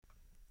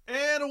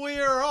And we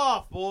are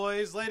off,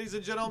 boys. Ladies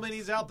and gentlemen,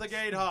 he's out the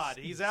gate hot.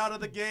 He's out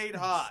of the gate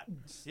hot.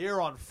 Here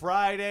on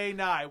Friday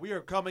night, we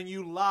are coming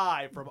you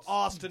live from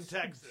Austin,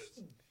 Texas.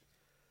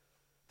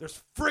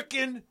 There's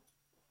frickin'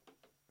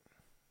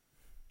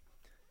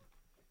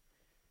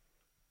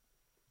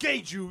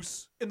 gay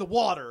juice in the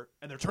water,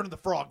 and they're turning the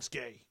frogs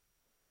gay.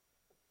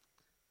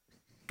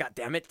 God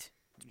damn it.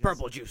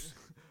 Purple juice.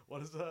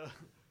 What is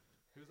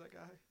who's that guy?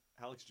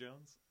 Alex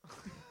Jones?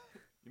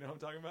 You know what I'm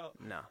talking about?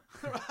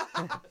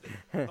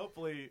 No.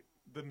 Hopefully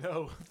the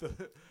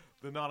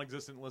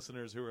non-existent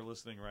listeners who are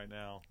listening right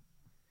now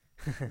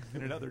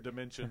in another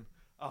dimension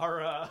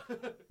are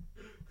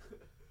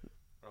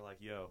like,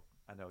 yo,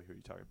 I know who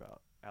you're talking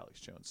about.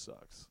 Alex Jones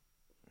sucks.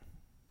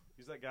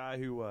 He's that guy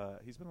who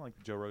he's been on like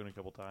Joe Rogan a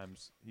couple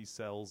times. He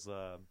sells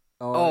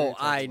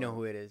I know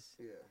who it is.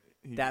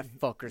 Yeah. That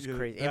fucker's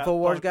crazy. that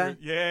Infowars fucker, guy?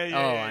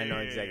 Yeah. I know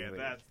exactly who it is.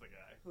 That's the guy.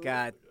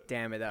 God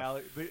damn it,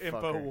 that The fucker.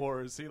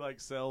 Infowars, he like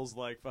sells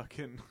like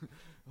fucking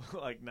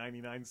like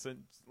 99-cent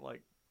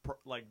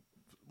like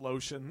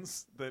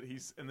lotions that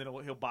and then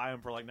he'll buy them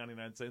for like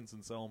 99 cents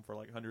and sell them for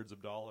like hundreds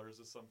of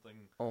dollars or something.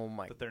 Oh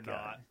my that they're God.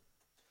 not.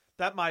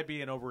 That might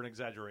be an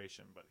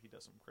exaggeration, but he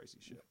does some crazy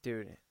shit.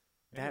 Dude,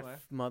 that Anyway.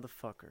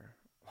 Motherfucker.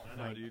 Oh I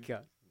know, my dude.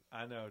 God.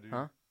 I know, dude.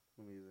 Huh?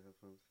 Let me use the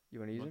headphones. You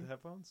want to use Want them? the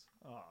headphones?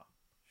 Ah,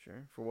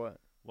 Sure. For what?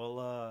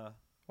 well,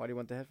 Why do you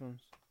want the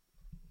headphones?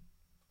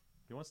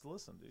 he wants to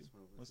listen, dude. Just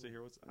wanna Wants to listen.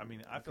 hear what's. I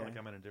mean, I feel Okay. like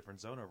I'm in a different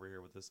zone over here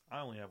with this.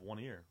 I only have one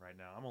ear right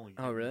now. I'm only.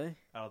 Oh, really?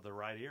 Out of the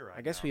right ear right now.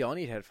 I guess we all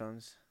need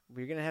headphones.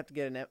 We're going to have to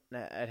get a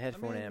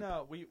headphone amp.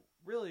 No, we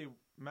really.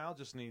 Mal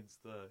just needs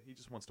he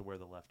just wants to wear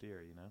the left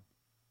ear, you know.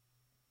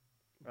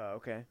 Oh,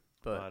 okay.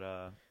 But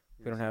But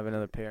we don't have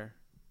another pair.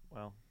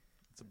 well,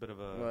 it's a bit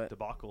of a What?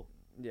 debacle.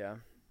 Yeah.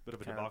 Bit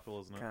of a Kind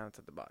debacle, isn't it? Kind of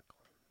to the debacle.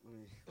 Let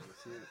me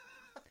see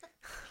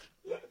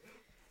it.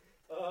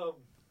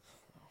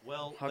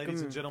 Well, How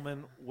ladies and come-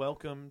 gentlemen,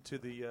 welcome to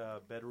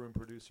the Bedroom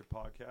Producer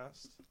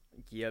Podcast,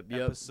 Yep.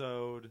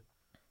 episode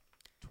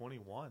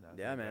 21. I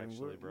Yeah, think, man.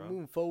 actually, We're bro.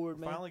 moving forward,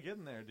 We're man. finally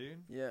getting there,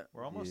 dude. Yeah.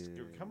 We're almost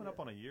Yeah, we're coming up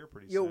yeah. on a year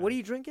pretty Yo, soon. what are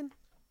you drinking?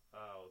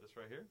 Oh, this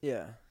right here?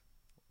 Yeah.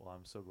 Well,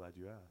 I'm so glad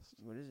you asked.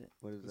 What is it?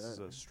 What is This that? is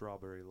a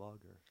strawberry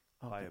lager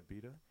by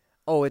Abita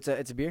Oh, it's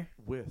a beer?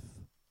 with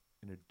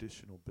an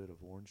additional bit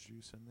of orange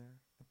juice in there.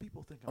 And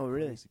people think I'm Oh,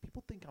 really? crazy.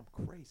 People think I'm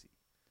crazy.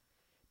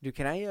 Dude,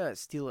 can I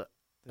steal a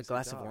They say,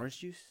 glass of "Dog." orange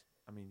juice?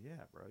 I mean,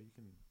 yeah, bro. You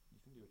can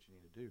do what you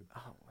need to do.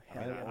 Oh, I,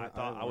 hell mean, yeah. I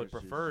thought I would orange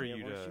juice. prefer You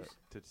you have orange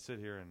to sit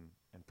here and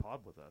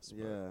pod with us. but-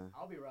 Yeah.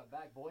 I'll be right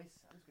back, boys.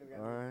 I'm just going to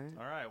All right.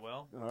 All right.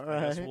 Well, All I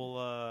guess right. we'll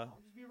I'll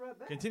just be right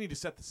back. continue to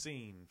set the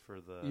scene for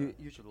the You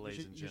for should, the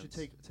ladies and you gents.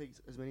 should take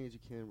as many as you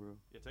can, bro.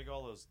 Yeah, take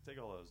all those,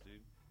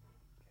 dude.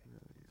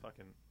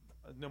 Fucking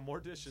no more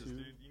dishes, Two.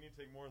 dude. You need to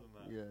take more than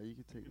that. Yeah, you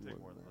can take, You can take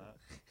more than that.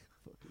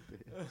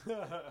 Fucking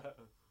that.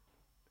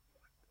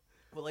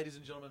 Well, ladies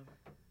and gentlemen,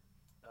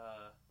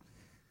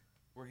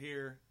 we're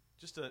here.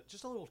 Just a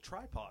little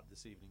tripod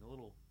this evening. A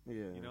little,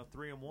 Yeah.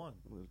 3-in-1.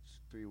 Little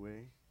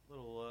three-way.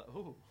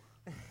 Little.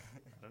 I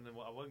don't know.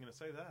 I wasn't gonna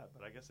say that,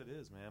 but I guess it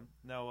is, man.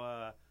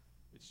 No,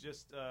 it's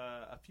just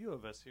a few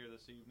of us here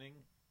this evening.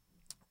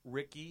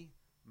 Ricky,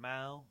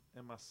 Mal,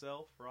 and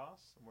myself,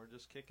 Ross, and we're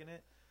just kicking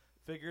it.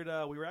 Figured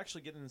we were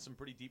actually getting in some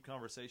pretty deep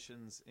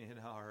conversations in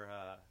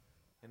our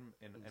in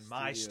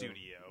my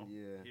studio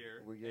Yeah.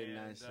 here. We're getting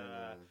and, nice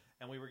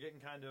and we were getting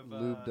kind of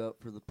lubed up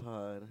for the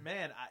pod.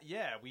 Man,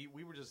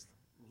 we were just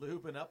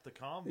lubing up the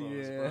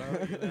combos, Yeah.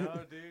 bro. You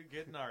know, dude,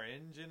 getting our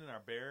engine and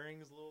our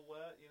bearings a little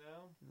wet. You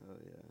know. Oh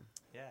yeah.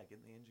 Yeah,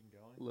 getting the engine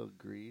going. A little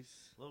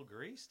grease. A little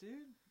grease,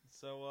 dude.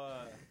 So,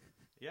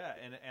 yeah,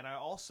 and I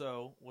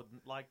also would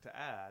like to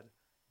add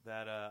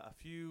that a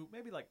few,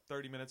 maybe like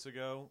 30 minutes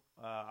ago,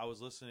 I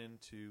was listening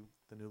to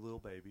the new Lil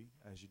Baby,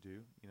 as you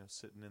do,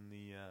 sitting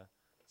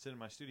in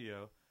my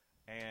studio,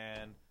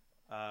 and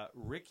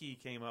Ricky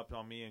came up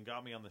on me and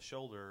got me on the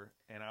shoulder,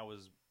 and I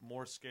was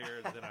more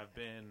scared than I've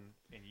been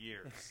in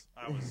years.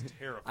 I was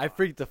terrified. I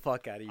freaked the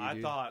fuck out of you, I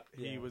dude. thought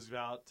he Yeah. was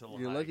about to.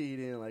 You're like, lucky you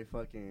didn't like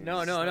fucking.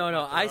 No. Slit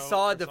my I throat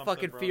saw or the something,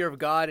 fucking bro. fear of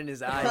God in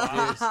his eyes,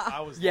 dude.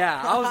 I was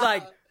Yeah, I was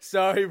like,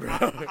 sorry, bro.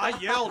 I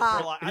yelled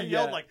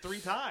Yeah. like 3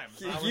 times.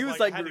 He I was like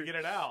like- had to get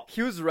it out.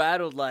 He was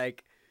rattled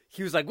like,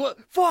 he was like, what?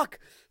 Fuck!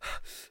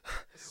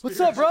 What's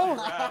up, bro?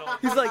 Rattled.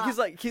 He's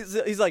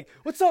like,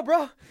 what's up,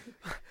 bro?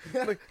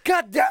 I'm like,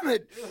 God damn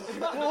it!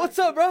 What's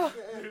up, bro?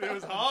 Dude, it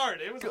was hard.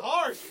 It was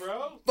harsh,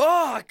 bro.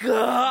 Fuck! He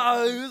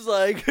was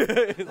like,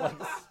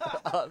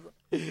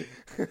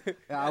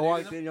 Yeah, I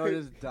walked in, y'all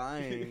just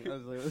dying. I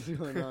was like, what's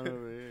going on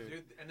over here?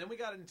 Dude, and then we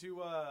got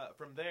into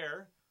from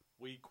there.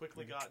 We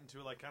quickly got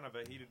into like kind of a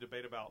heated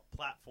debate about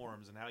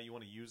platforms and how you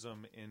want to use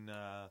them in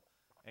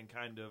and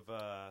kind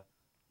of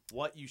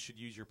what you should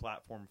use your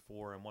platform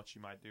for and what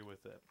you might do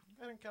with it.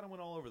 And it kind of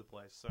went all over the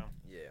place. So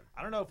yeah.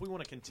 I don't know if we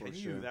want to continue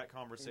sure. that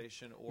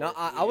conversation or No, if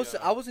I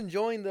we, was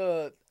enjoying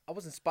I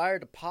was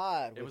inspired to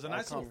pod. It was a with our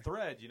nice little conver-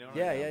 thread, you know. what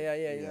I Yeah,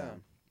 mean? yeah.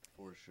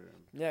 For sure.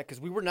 Yeah,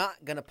 because we were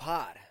not gonna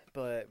pod,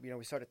 but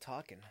we started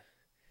talking.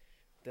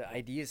 the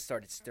ideas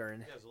started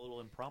stirring. Yeah, it's a little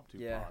impromptu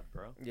Yeah. pod,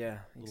 bro. Yeah,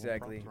 Little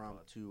exactly.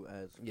 impromptu.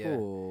 Impromptu as Yeah.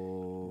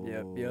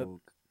 fuck. Yep.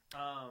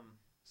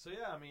 So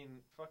yeah, I mean,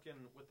 fucking.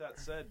 With that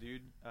said,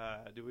 dude,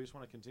 do we just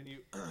want to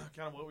continue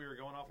kind of what we were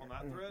going off on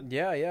that thread?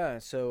 Yeah.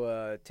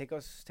 So take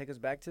us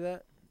back to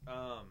that.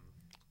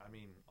 I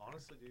mean,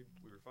 honestly, dude,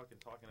 we were fucking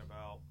talking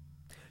about.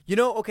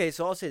 Okay,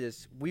 so I'll say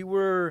this: we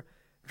were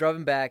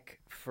driving back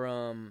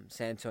from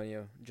San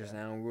Antonio just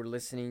now, and we were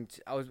listening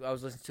to. I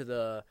was listening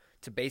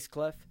to Bass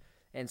Clef,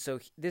 and so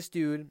this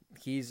dude,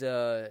 he's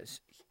a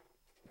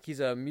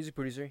music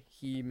producer.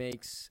 He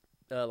makes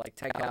like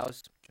tech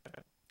house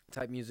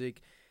type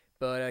music,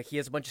 but he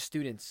has a bunch of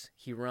students.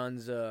 He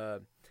runs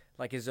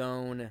like his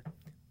own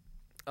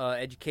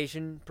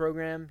education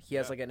program. He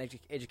has like an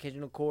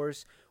educational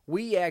course.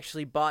 We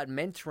actually bought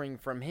mentoring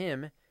from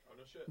him. Oh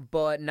no shit.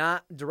 But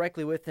not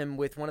directly with him,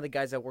 with one of the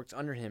guys that works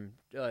under him.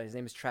 His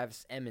name is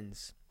Travis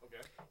Emmons. Okay.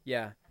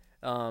 Yeah.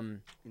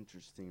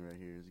 Interesting right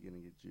here is gonna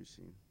get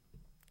juicy.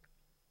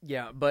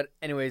 Yeah, but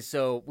anyways,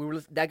 so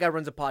that guy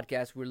runs a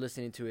podcast. We were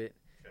listening to it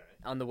Okay.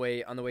 on the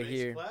way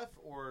here. Clef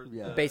or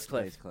Yeah. the- Bass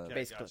Clef. Bass Clef. Okay,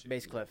 Bass, got you.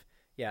 Bass Clef.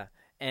 Yeah.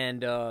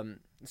 And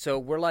so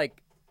we're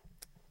like,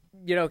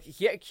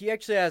 he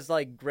actually has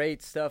like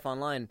great stuff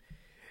online.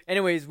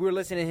 Anyways, we were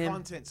listening to him.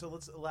 Content. So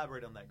let's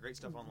elaborate on that. Great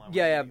stuff online.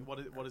 Yeah.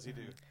 What does he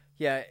do?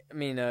 Yeah, I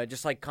mean,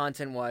 just like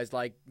content-wise,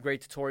 like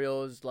great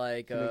tutorials,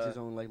 like He makes his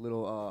own like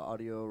little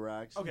audio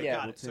racks. Okay, Yeah.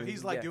 got it. So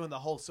he's like Yeah. doing the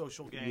whole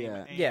social game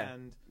Yeah.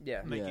 and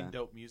yeah, making Yeah.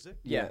 dope music.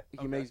 Yeah. He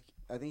Okay. makes.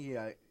 I think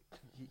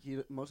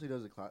he mostly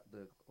does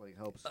the like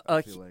helps.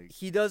 I feel like.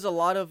 he does a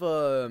lot of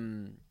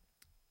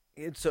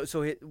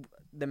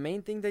the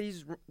main thing that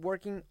he's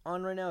working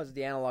on right now is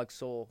the Analog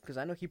Soul, because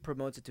I know he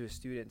promotes it to his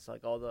students,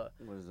 like all What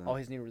is that?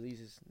 his new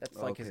releases. That's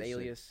like his Okay, sick.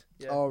 alias.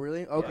 Yeah. Oh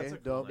really? Okay, that's a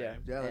cool dope.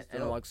 name. Yeah, that's dope.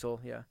 Analog Soul.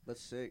 Yeah.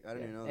 That's sick. I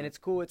didn't even know. And that. it's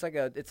cool. It's like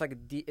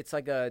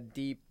a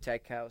deep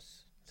tech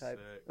house type.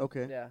 Sick.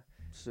 Okay. Yeah.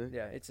 Sick.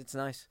 Yeah. It's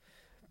nice.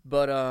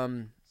 But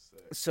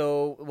Sick.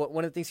 so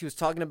one of the things he was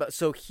talking about.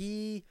 So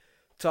he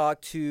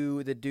talked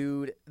to the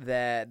dude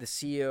that the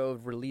CEO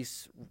of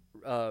Release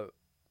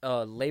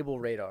Label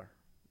Radar.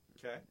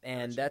 Okay.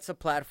 And Gotcha. that's a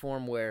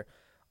platform where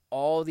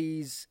all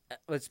these,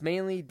 it's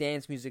mainly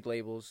dance music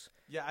labels.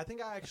 Yeah, I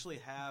think I actually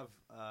have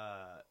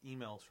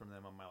emails from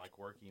them on my like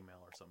work email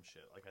or some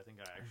shit. Like I think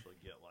I actually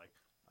get like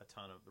a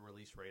ton of the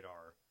Release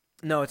Radar.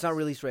 No, it's not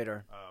Release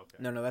Radar. Oh, okay.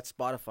 No, that's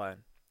Spotify.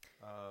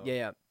 Oh.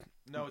 Yeah.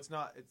 No, it's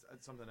not.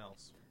 It's something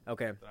else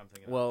Okay. that I'm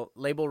thinking. Well,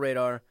 Label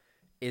Radar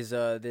is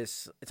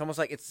this. It's almost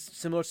like it's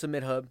similar to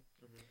MidHub,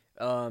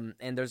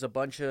 and there's a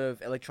bunch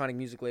of electronic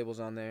music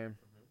labels on there.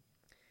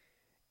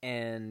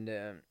 And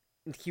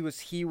he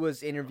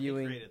was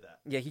interviewing. He created that.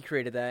 Yeah, he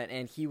created that,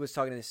 and he was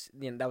talking to this.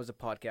 That was a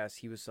podcast.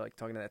 He was like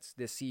talking to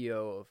the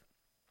CEO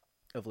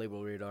of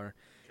Label Radar,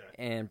 Okay.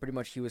 and pretty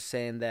much he was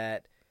saying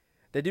that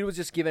the dude was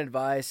just giving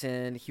advice,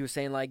 and he was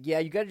saying like, yeah,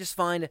 you got to just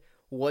find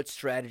what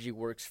strategy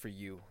works for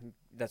you.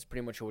 That's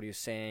pretty much what he was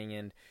saying,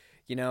 and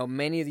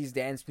many of these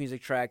dance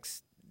music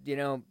tracks, they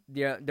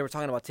were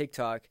talking about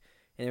TikTok,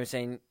 and they were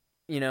saying,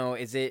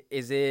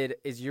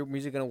 is your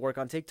music gonna work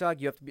on TikTok?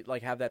 You have to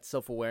have that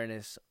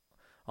self-awareness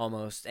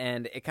almost.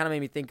 And it kind of made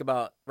me think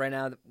about right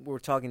now, we're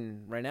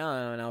talking right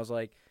now, and I was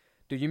like,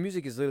 dude, your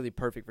music is literally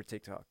perfect for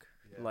TikTok.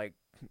 Yeah. Like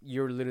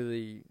you're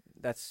literally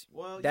that's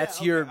Well, that's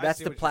yeah, your okay, I that's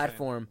see the what you're saying.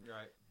 platform.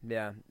 Right.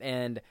 Yeah,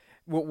 and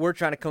we're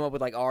trying to come up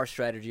with like our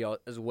strategy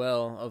as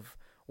well of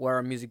where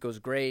our music goes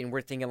great, and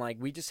we're thinking like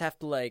we just have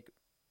to like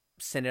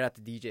send it out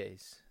to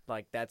DJs.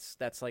 Like that's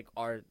like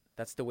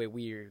that's the way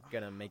we're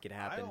gonna make it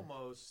happen.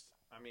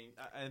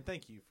 And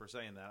thank you for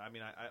saying that. I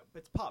mean, I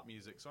it's pop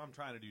music, so I'm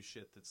trying to do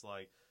shit that's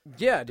like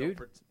Yeah, dope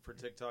dude. for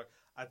TikTok.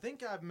 I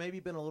think I've maybe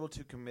been a little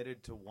too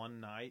committed to one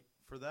night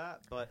for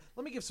that, but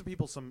let me give some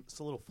people some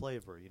a little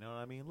flavor. You know what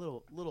I mean?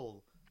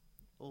 Little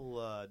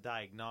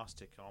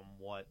diagnostic on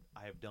what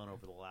I have done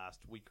over the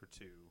last week or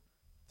two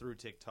through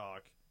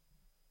TikTok,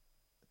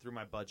 through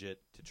my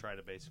budget to try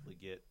to basically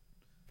get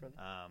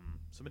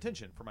some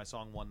attention for my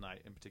song One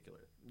Night in particular.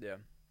 Yeah.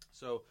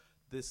 So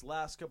this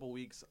last couple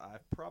weeks,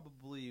 I've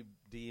probably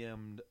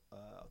DM'd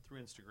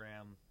through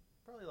Instagram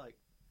probably like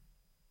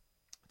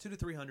 200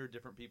 to 300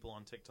 different people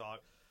on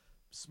TikTok,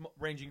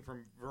 ranging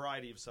from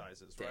variety of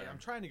sizes. Right, Damn. I'm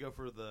trying to go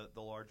for the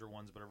larger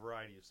ones, but a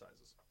variety of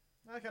sizes.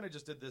 I kind of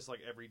just did this like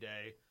every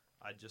day.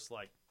 I just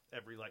like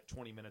every like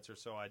 20 minutes or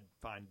so, I'd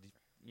find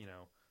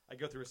I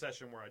go through a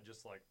session where I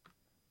just like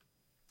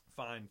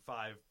find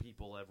 5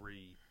 people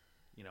every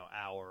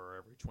hour or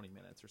every 20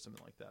 minutes or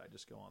something like that. I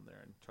just go on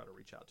there and try to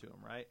reach out to them,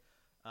 right?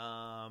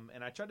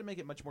 And I tried to make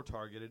it much more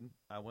targeted.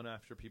 I went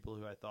after people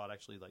who I thought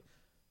actually like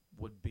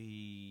would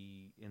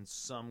be in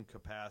some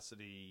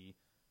capacity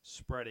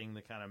spreading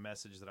the kind of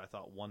message that I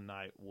thought One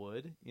Night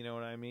would, you know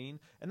what I mean?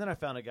 And then I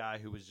found a guy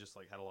who was just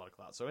like had a lot of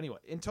clout. So anyway,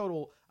 in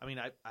total, I mean,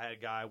 I had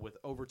a guy with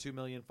over 2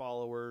 million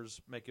followers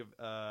make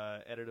a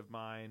edit of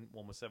mine,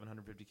 one with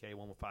 750K,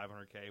 one with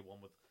 500K, one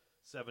with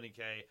 70K.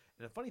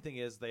 And the funny thing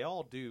is, they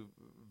all do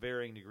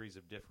varying degrees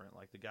of different.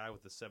 Like the guy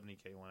with the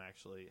 70K one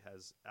actually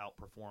has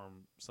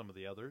outperformed some of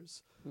the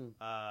others.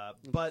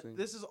 But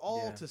this is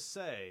all to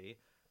say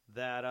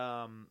that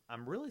I'm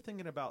really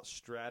thinking about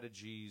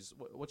strategies.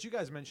 What you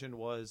guys mentioned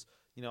was,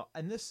 you know,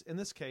 in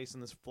this case,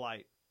 in this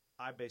flight,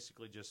 I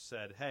basically just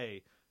said,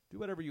 hey, do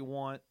whatever you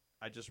want.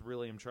 I just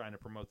really am trying to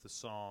promote the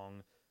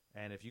song.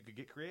 And if you could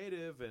get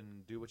creative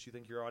and do what you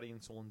think your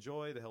audience will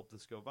enjoy to help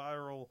this go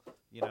viral,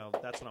 you know,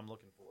 that's what I'm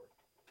looking for.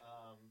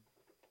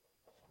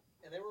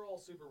 And they were all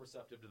super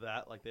receptive to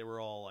that. Like, they were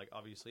all, like,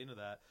 obviously into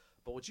that.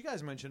 But what you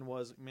guys mentioned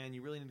was, man,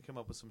 you really need to come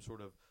up with some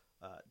sort of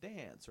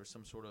dance or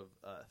some sort of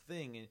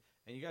thing.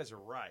 And you guys are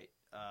right.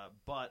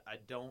 But I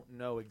don't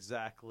know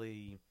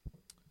exactly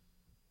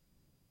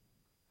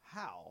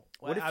how.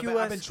 What if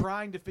I've been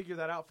trying to figure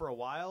that out for a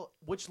while,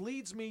 which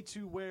leads me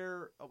to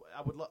where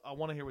I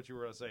want to hear what you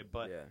were going to say.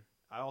 But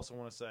I also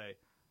want to say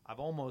I've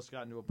almost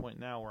gotten to a point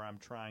now where I'm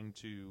trying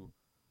to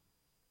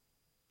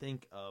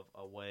think of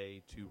a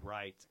way to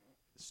write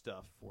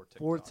stuff for TikTok.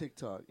 For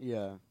TikTok,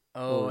 yeah.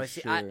 Oh, I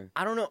see. Sure.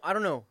 I don't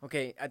know.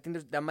 Okay, I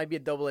think that might be a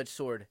double-edged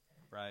sword.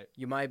 Right.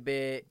 You might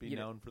be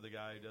known for the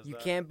guy who does you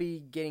that. can't be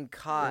getting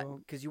caught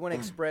because you want to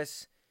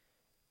express.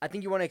 I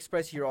think you want to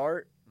express your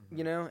art,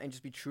 you know, and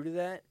just be true to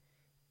that.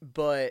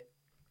 But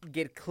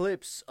get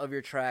clips of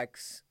your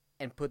tracks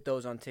and put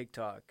those on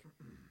TikTok,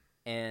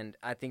 and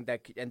I think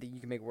you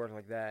can make it work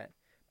like that.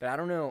 But I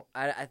don't know.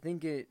 I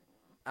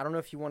don't know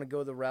if you want to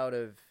go the route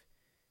of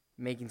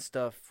making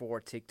stuff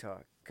for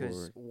TikTok,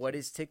 because what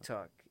is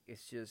TikTok?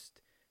 It's just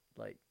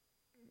like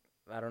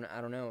I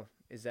don't know.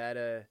 Is that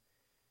a?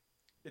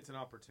 It's an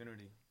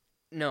opportunity.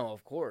 No,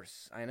 of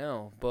course I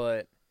know,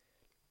 but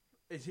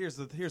here's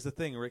the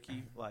thing,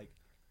 Ricky. Like,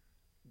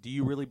 do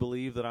you really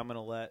believe that I'm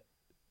gonna let,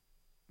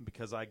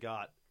 because I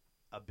got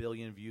 1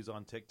 billion views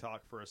on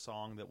TikTok for a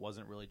song that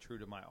wasn't really true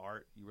to my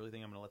art? You really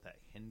think I'm gonna let that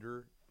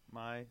hinder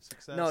my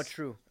success? No,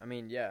 true. I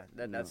mean, yeah,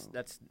 that's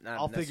not.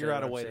 I'll figure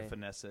out a way to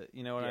finesse it.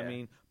 You know what I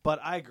mean? But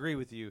I agree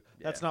with you.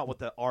 That's not what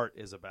the art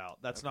is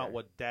about. That's not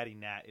what Daddy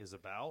Nat is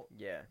about.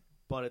 Yeah.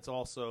 But it's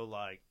also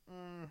like,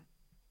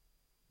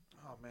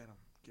 oh man, I'm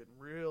getting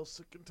real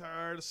sick and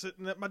tired of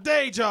sitting at my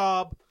day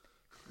job.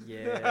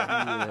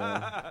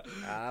 Yeah.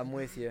 I'm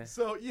with you.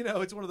 So, you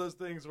know, it's one of those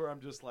things where I'm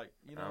just like,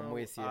 you know, I'm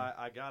with you.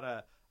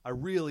 I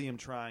really am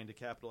trying to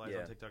capitalize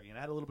on TikTok again.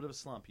 I had a little bit of a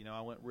slump. You know,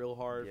 I went real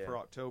hard for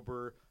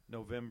October,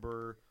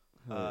 November,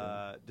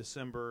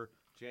 December,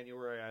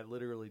 January. I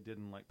literally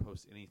didn't like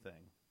post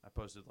anything. I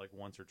posted like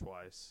once or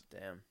twice.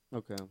 Damn.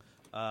 Okay.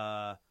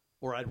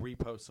 Or I'd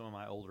repost some of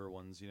my older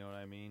ones. You know what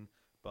I mean?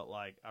 But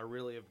like, I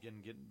really have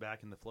been getting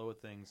back in the flow of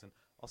things. And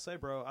I'll say,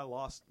 bro, I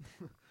lost.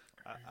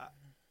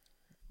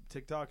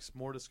 TikTok's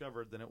more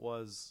discovered than it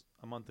was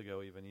a month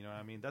ago. Even, you know what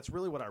I mean? That's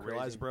really what I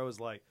realized, bro. Is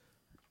like,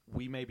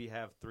 we maybe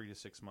have 3 to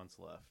 6 months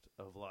left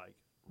of like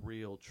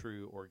real,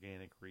 true,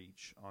 organic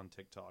reach on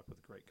TikTok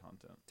with great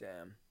content.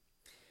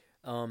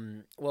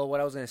 Damn. Well, what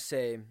I was gonna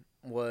say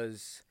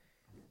was,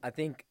 I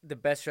think the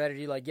best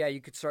strategy, like, yeah,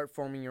 you could start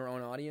forming your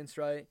own audience,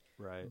 right?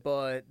 Right.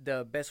 But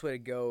the best way to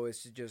go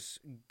is to just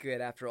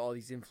get after all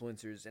these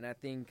influencers, and I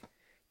think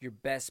your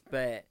best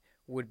bet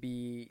would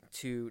be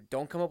to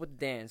don't come up with a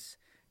dance,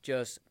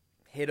 just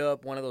hit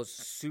up one of those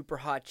super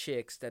hot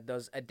chicks that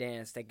does a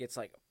dance that gets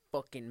like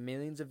fucking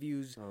millions of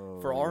views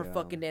for our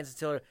fucking dance, and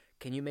tell her,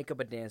 can you make up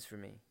a dance for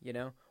me? You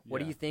know, what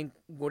do you think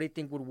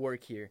would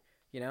work here?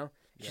 You know,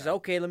 she's like,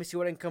 okay, let me see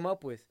what I can come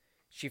up with.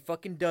 She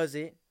fucking does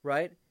it,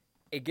 right?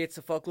 It gets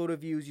a fuckload of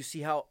views. You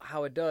see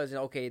how it does, and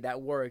okay,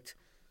 that worked.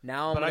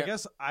 Now,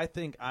 I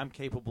think I'm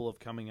capable of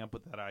coming up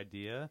with that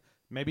idea.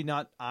 Maybe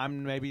not.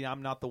 I'm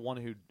not the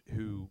one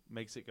who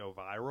makes it go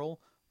viral,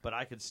 but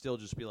I could still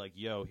just be like,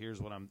 yo,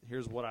 here's what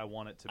I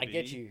want it to be. I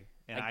get you,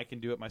 and I can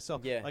do it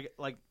myself. Yeah,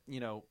 like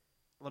you know.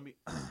 Let me,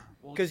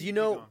 because you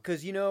know,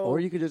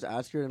 or you could just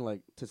ask her and like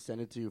to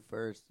send it to you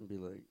first and be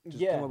like,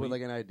 just come up with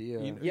like an idea.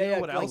 You know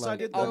what else I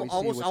did?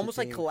 Almost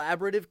like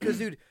collaborative. Because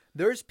dude,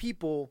 there's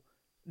people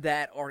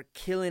that are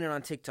killing it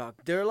on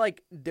TikTok. They're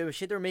like, the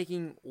shit they're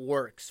making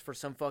works for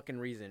some fucking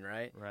reason,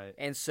 right? Right.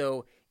 And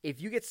so if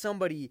you get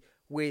somebody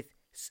with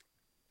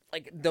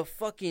like the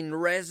fucking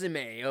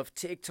resume of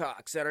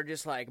TikToks that are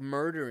just like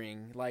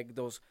murdering, like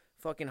those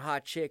fucking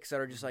hot chicks that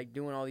are just like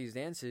doing all these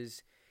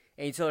dances.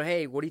 And you tell her,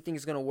 hey, what do you think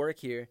is going to work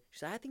here?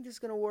 She's like, I think this is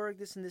going to work,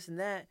 this and this and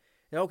that.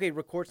 And okay,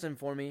 record them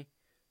for me.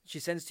 She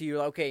sends to you,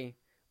 like, okay,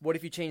 what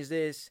if you change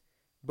this?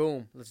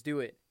 Boom, let's do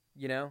it,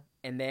 you know?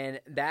 And then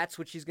that's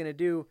what she's going to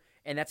do,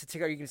 and that's a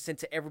TikTok you can send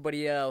to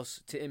everybody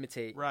else to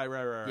imitate. Right.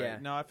 Yeah.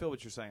 No, I feel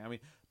what you're saying. I mean,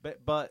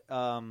 but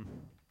I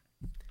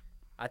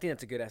think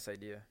that's a good-ass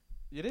idea.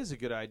 It is a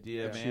good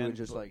idea, yeah, man. She would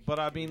just like, but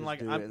I mean,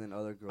 like,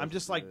 I'm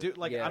just like,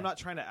 I'm not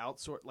trying to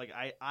outsource. Like,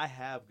 I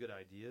have good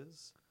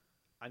ideas.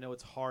 I know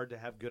it's hard to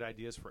have good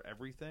ideas for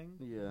everything.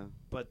 Yeah.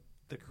 But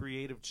the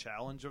creative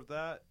challenge of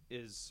that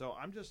is, so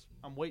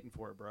I'm waiting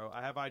for it, bro.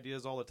 I have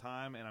ideas all the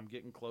time, and I'm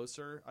getting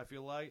closer. I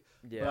feel like,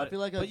 Yeah. But I feel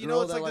like but you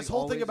know, it's like this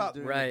whole thing about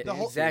Right, the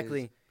whole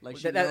exactly. Like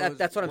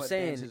That's what I'm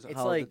saying. It's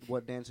like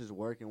what dances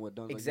work and what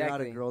don't. Like, exactly.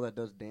 you're not a girl that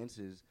does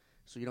dances,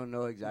 so you don't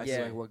know exactly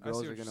Yeah. like what I see girls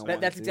what are you're gonna saying.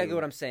 want. That's exactly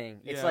what I'm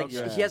saying. It's Yeah, like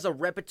okay. he has a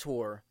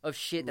repertoire of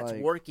shit that's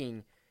Like-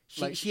 working.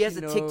 like, She has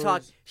she the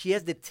TikTok. knows She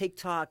has the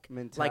TikTok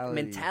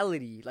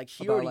mentality. Like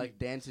she about already. like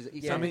dances.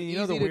 Yeah. I mean, you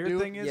know, the easy to weird do.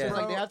 thing is, Yeah. bro,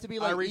 like they have to be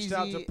I like reached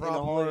out easy to and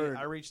probably, hard.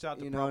 I reached out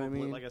to you know what I probably,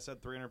 mean? like I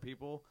said, 300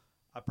 people.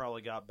 I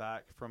probably got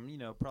back from, you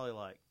know, probably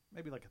like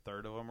maybe like a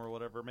third of them or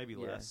whatever, maybe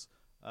Yeah. less.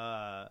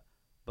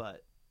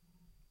 But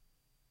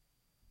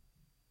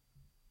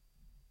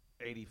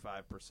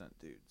 85%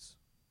 dudes.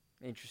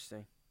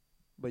 Interesting.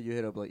 But you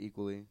hit up like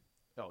equally.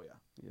 Oh yeah,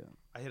 Yeah.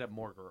 I hit up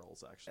more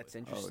girls actually. That's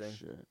interesting. Oh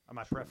shit.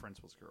 My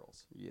preference was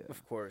girls Yeah.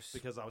 Of course.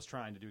 because I was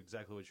trying to do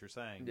exactly what you're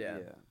saying. Yeah.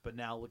 But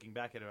now looking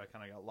back at it, I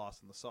kind of got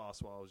lost in the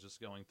sauce while I was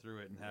just going through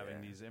it and having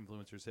Yeah. these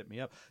influencers hit me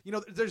up. You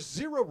know, there's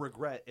zero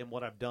regret in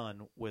what I've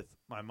done with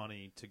my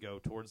money to go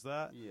towards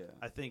that. Yeah.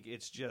 I think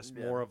it's just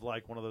Yeah. more of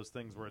like one of those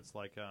things where it's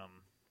like,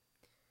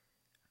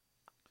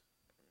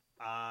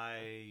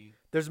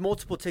 There's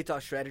multiple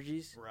TikTok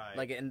strategies. Right.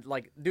 Like and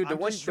like, dude, the I'm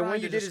one just the one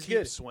trying you to did just is keep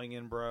good.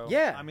 swinging, bro.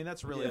 Yeah. I mean,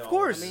 that's really Of all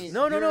course. it is.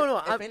 No,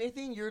 If I'm-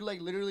 anything, you're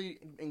like literally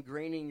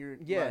ingraining your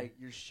Yeah. like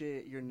your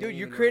shit, your Dude, name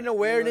you're in creating it, you know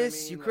what I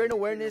awareness. mean? You Like, create you're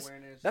awareness.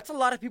 That's a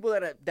lot of people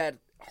that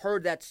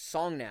heard that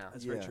song now.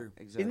 That's very true.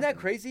 Exactly. Isn't that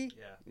crazy?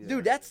 Yeah. Yeah.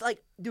 Dude, that's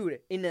like, dude,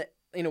 in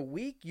a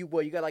week, you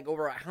got like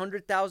over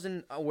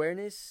 100,000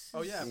 awareness.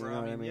 Oh yeah, You bro. know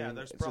I what I mean, yeah. mean?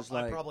 There's It's just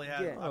I like- probably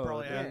had Yeah. I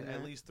probably Oh, had yeah.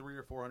 at least 300,000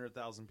 or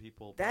 400,000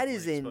 people. That probably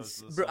is exposed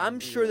to the bro. song. I'm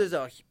sure there's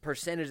a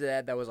percentage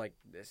of that was like,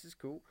 this is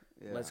cool.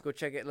 Yeah. Let's go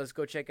check it. Let's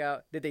go check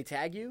out. Did they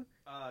tag you?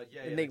 Yeah, And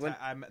yeah. they went-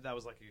 that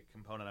was like a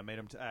component. I made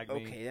them tag me.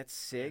 Okay,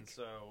 that's And sick.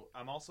 so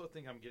I'm also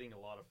think I'm getting a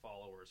lot of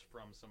followers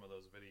from some of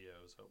those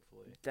videos.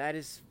 Hopefully. That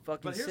is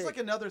fucking But here's sick. like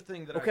another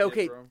thing that Okay, I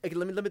okay. did, bro. Okay,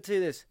 let me tell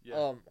you this. Yeah.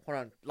 Hold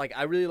on. Like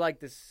I really like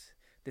this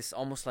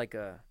almost like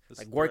a This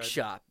like thread.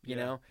 workshop, you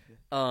Yeah.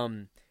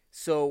 know?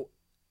 So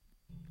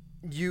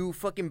you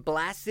fucking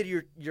blasted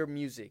your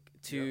music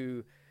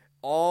to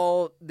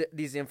all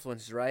these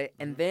influencers, right?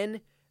 And then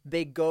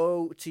they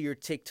go to your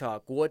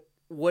TikTok.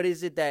 What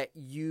is it that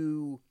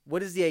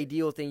what is the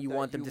ideal thing you That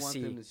want them to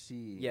see? Them to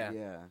see. Yeah.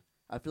 Yeah.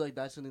 I feel like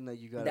that's something that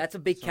you got. That's a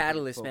big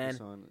catalyst, man.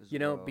 You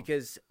know, well.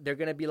 because they're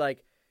gonna be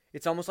like,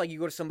 it's almost like you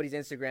go to somebody's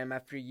Instagram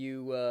after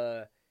you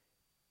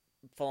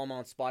follow them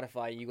on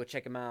Spotify. You go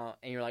check them out,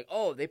 and you're like,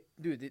 oh,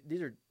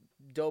 these are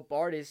dope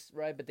artists,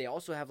 right? But they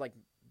also have like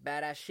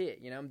badass shit.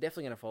 You know, I'm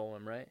definitely gonna follow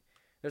them, right?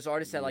 There's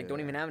artists that like don't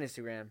Yeah. even have an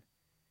Instagram.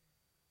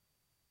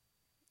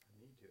 I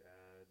need to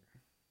add.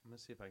 I'm gonna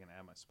see if I can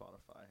add my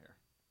Spotify here.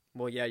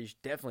 Well, yeah, you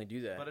should definitely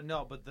do that. But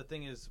no, but the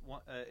thing is,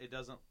 it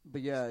doesn't.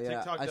 But yeah,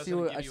 TikTok I doesn't see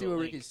what give I you see a what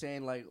link. Ricky's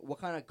saying. Like, what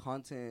kind of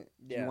content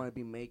do Yeah. you want to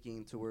be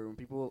making to where when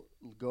people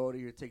go to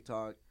your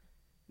TikTok,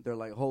 they're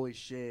like, "Holy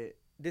shit,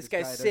 this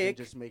guy guy's doesn't sick.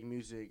 just make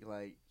music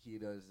like he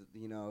does."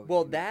 You know.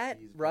 Well, he makes that,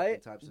 these fucking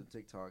right? Types of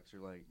TikToks are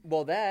like.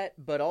 Well,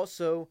 but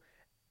also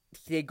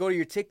they go to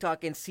your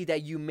TikTok and see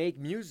that you make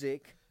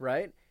music,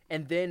 right?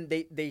 And then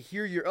they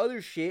hear your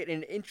other shit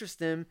and interest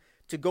them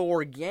to go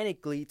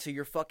organically to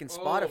your fucking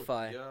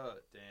Spotify. Oh, yeah,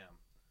 damn.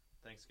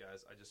 Thanks,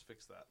 guys. I just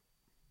fixed that.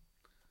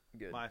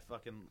 Good.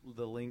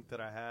 The link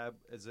that I have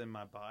is in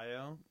my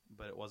bio,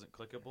 but it wasn't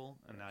clickable,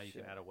 and now you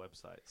can shit. add a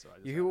website. So I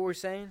just You hear what we're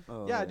saying?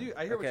 Oh, Yeah, I do.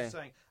 I hear what Okay. you're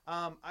saying.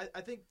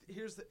 I think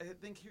here's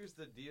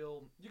the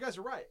deal. You guys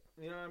are right.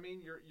 You know what I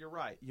mean? You're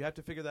right. You have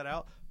to figure that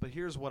out. But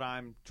here's what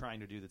I'm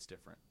trying to do that's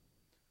different.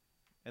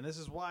 And this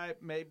is why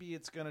maybe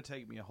it's going to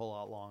take me a whole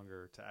lot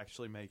longer to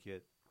actually make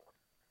it.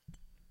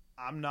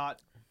 I'm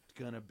not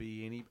going to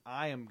be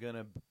I am going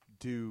to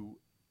do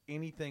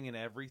anything and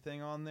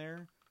everything on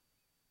there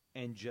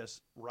and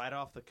just right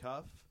off the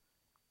cuff.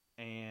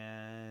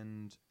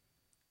 And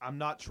I'm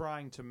not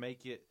trying to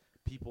make it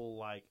people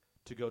like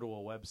to go to a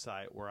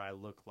website where I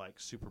look like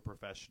super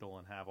professional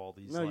and have all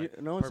these. No,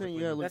 like, no one's saying you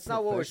gotta look That's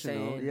not what we're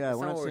professional. saying. Yeah, That's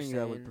we're not not what saying you we're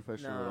gotta look saying.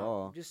 professional No. at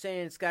all. I'm just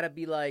saying it's got to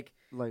be like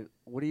Like,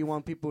 what do you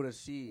want people to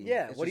see?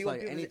 Yeah, It's what do just you want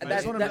like people to see? anything. I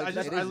just That- want that- to.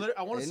 It is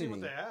I want to see what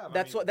anything. they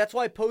have. that's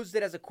why I posed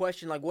it as a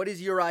question. Like, what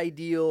is your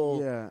ideal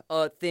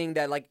Yeah. thing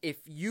that like if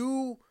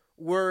you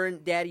were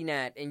Daddy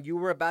Nat and you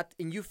were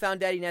and you found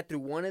Daddy Nat through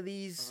one of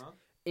these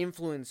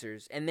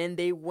influencers and then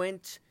they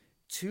went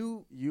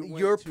to You went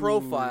your to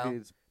profile,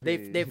 his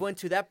they've page. went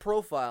to that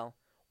profile.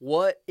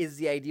 What is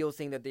the ideal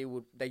thing that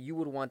you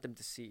would want them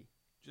to see?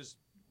 Just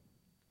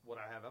what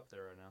I have up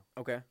there right now.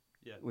 Okay.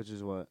 Yeah, Which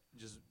is what?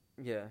 just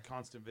Yeah.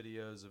 constant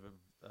videos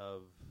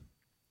of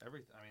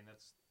everything. I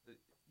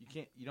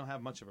mean, you don't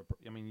have much of a.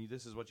 I mean,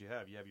 this is what you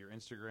have. You have your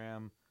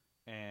Instagram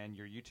and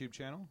your YouTube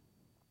channel.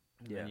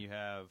 And Yeah. then you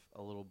have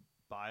a little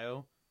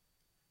bio.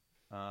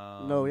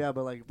 No, yeah,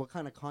 but like, what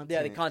kind of content?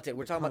 Yeah, the content.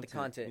 We're talking about the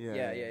content.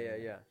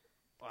 Yeah.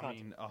 I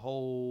mean, a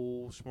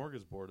whole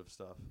smorgasbord of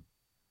stuff.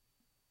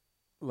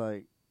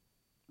 Like,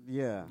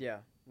 yeah.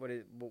 Yeah.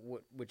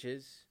 Which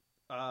is?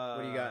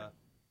 What do you got?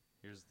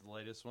 Here's the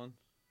latest one.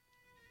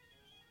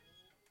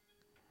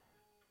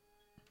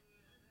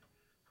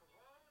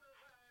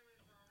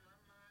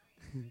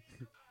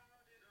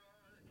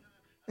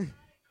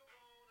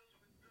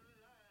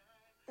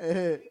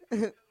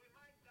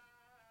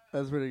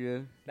 That's pretty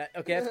good.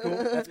 Okay, that's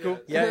cool. That's cool.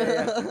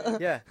 Yeah.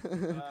 Yeah.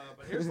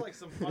 But here's like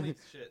some funny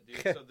shit,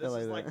 dude. So this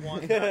like is that. like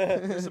one.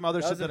 Here's some other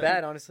That shit wasn't that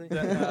bad, honestly.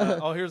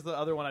 here's the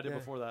other one I did Yeah.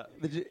 before that.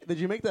 Did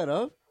you make that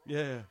up?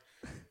 Yeah.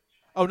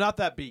 Oh, not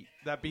that beat.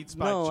 That beat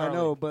Spike No, Charlie. I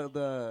know, but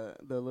the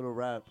little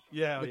rap,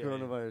 Yeah, the yeah,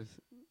 coronavirus.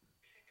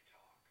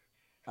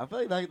 I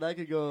feel like that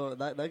could go.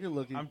 That could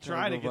look. I'm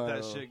trying to get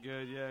that shit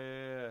good.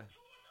 Yeah.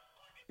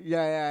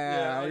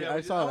 Yeah. I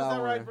saw that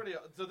one. Right? Pretty.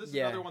 So this is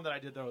Yeah. another one that I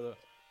did though.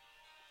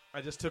 I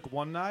just took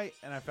one night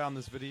and I found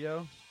this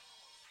video.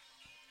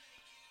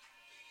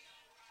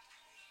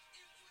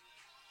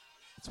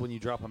 It's when you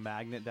drop a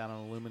magnet down an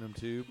aluminum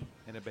tube,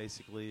 and it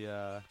basically,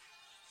 for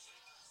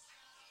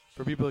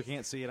people who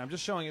can't see it, I'm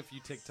just showing a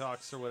few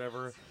TikToks or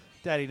whatever.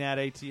 Daddy Nat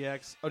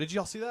ATX. Oh, did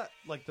y'all see that?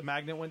 Like the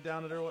magnet went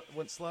down and it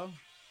went slow.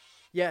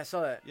 Yeah, I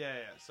saw that. Yeah.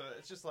 So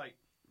it's just like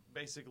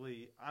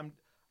basically, I'm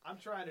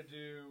trying to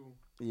do,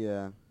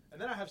 Yeah.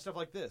 and then I have stuff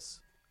like this,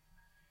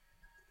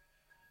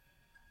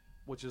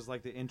 which is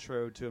like the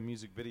intro to a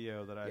music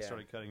video that I Yeah.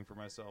 started cutting for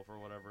myself or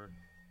whatever.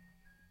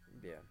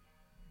 Yeah.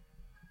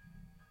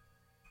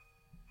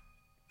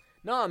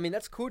 No, I mean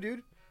that's cool,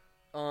 dude.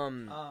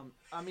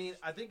 I mean,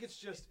 I think it's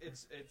just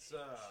it's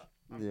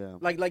Yeah.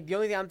 Like the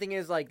only thing I'm thinking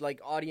is like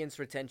audience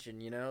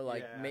retention, you know,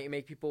 like Yeah.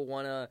 make people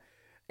want to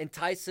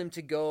entice them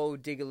to go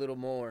dig a little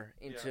more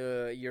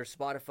into your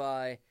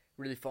Spotify,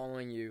 really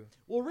following you.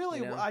 well, really,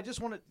 You know? I just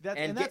want to that,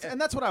 And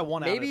and that's what I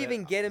want. Maybe out of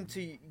even it. get them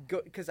to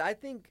go, because I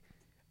think,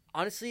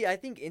 honestly, I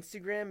think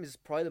Instagram is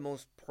probably the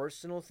most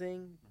personal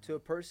thing to a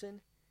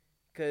person,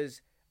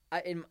 because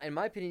in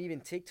my opinion,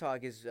 even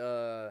TikTok is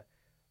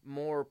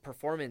more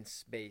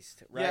performance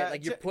based, right? Yeah,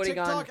 like you're putting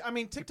TikTok, on. I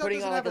mean, TikTok putting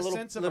doesn't on, have like, a a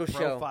sense of little a show.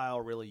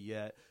 profile really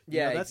yet. You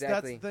Yeah, know, that's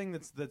exactly. the thing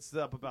that's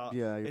up about.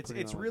 Yeah, you're it's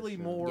putting on, like, really a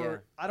show. more. Yeah.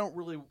 I don't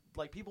really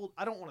like people.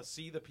 I don't want to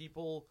see the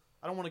people.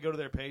 I don't want to go to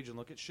their page and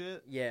look at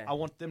shit. Yeah. I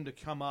want them to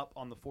come up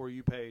on the For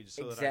You page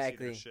so that I see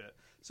Exactly. their shit.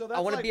 So that's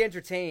I want to like, be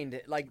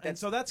entertained. Like and that's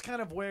so that's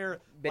kind of where,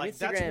 But like,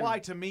 that's Instagram- why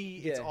to me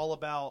it's yeah. all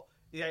about.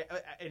 Yeah,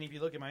 and if you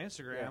look at my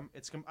Instagram,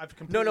 I've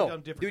completely No, done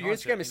different. dude, your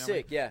content, Instagram is you know what I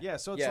mean? sick, yeah. Yeah,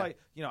 so it's Yeah. like,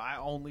 you know, I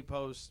only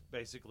post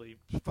basically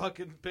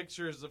fucking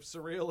pictures of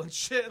Surreal and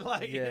shit,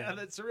 like Yeah.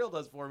 that Surreal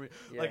does for me.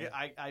 Yeah. Like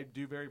I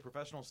do very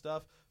professional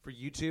stuff for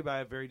YouTube. I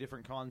have very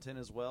different content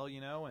as well, you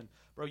know. And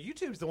bro,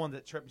 YouTube's the one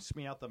that trips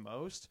me out the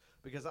most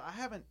because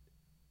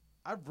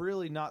I've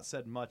really not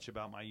said much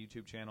about my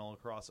YouTube channel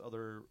across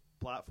other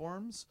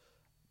platforms,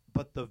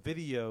 but the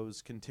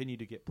videos continue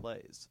to get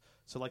plays.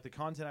 So like the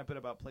content I put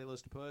about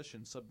Playlist Push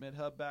and Submit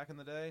Hub back in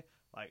the day,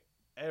 like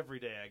every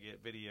day I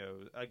get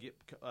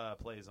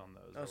plays on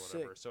those or Oh,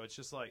 whatever. sick. So it's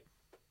just like,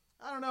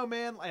 I don't know,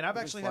 man. And I've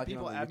You're actually had slacking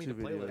people on the add me to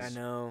YouTube videos. playlists. I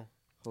know.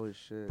 Holy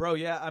shit. Bro,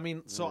 yeah, I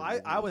mean, so Yeah,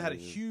 I had a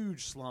dude.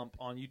 huge slump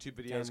on YouTube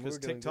videos Damn, because we're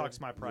doing TikTok's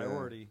good. my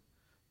priority.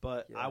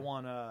 But Yeah. I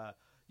want to,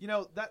 you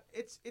know, that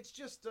it's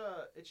just no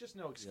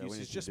Yeah, we excuses.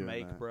 need to just keep doing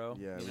make, that. bro.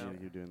 Yeah, you we know? need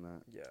to keep doing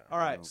that. Yeah. All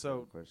right, No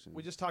so question.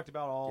 we just talked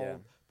about all Yeah.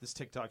 this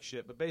TikTok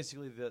shit, but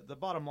basically the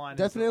bottom line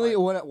Definitely, is that,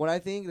 like, what I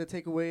think the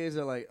takeaway is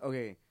that, like,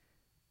 okay,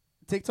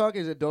 TikTok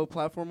is a dope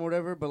platform or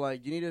whatever, but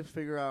like you need to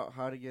figure out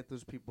how to get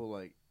those people,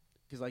 like,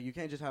 because like you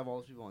can't just have all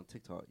those people on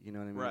TikTok. You know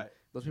what I mean? right.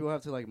 Those people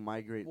have to like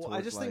migrate. Well, towards,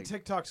 I just like, think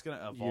TikTok's going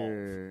to evolve,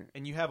 your-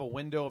 and you have a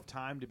window of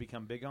time to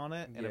become big on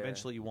it, and Yeah.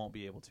 eventually you won't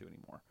be able to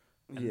anymore.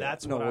 And yeah.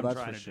 that's no, what well, I'm that's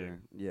trying for to sure.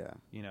 do. Yeah.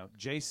 You know,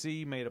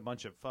 JC made a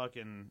bunch of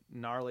fucking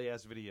gnarly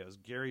ass videos.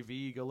 Gary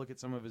V, go look at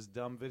some of his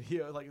dumb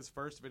videos, like his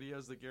first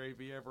videos that Gary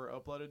V ever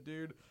uploaded,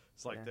 dude.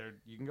 It's like Yeah.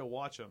 you can go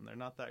watch them. They're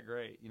not that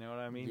great. You know what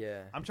I mean?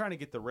 Yeah. I'm trying to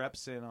get the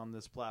reps in on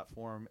this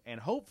platform and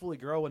hopefully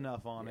grow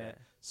enough on Yeah. it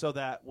so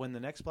that when the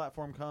next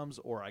platform comes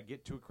or I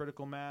get to a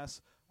critical mass,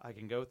 I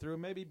can go through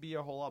and maybe be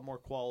a whole lot more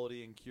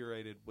quality and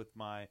curated with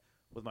my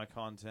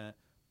content.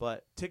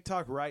 But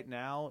TikTok right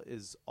now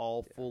is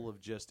all full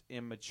of just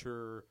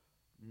immature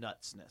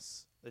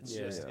nutsness. It's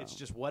Yeah. it's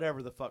just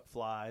whatever the fuck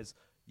flies.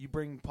 You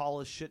bring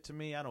polished shit to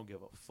me, I don't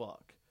give a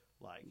fuck.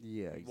 Like,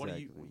 Yeah. Exactly. what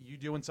are you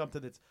doing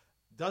something that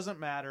doesn't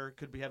matter,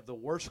 could have the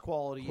worst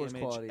quality Worst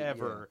image quality,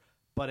 ever,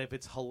 but if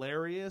it's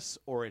hilarious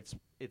or it's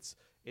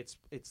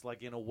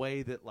like in a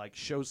way that like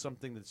shows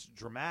something that's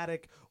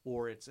dramatic,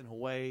 or it's in a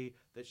way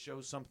that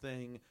shows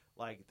something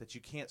like that you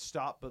can't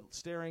stop but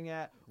staring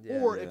at, Yeah.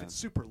 or if Yeah. it's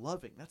super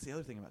loving. That's the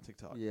other thing about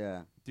TikTok.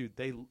 Yeah. Dude,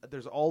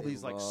 there's all They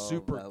these like love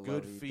super that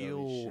good lovey-dovey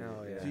feel shit,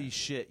 Oh, yeah. the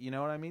shit, you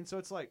know what I mean? So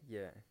it's like,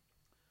 Yeah.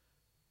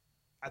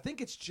 I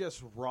think it's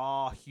just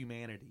raw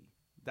humanity.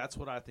 That's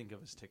what I think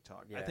of as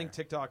TikTok. I Yeah. think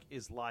TikTok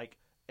is like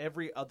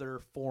every other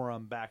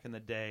forum back in the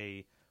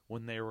day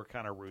when they were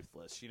kind of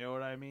ruthless. You know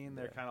what I mean?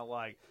 They're Yeah. kind of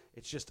like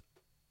it's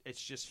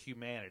just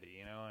humanity.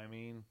 You know what I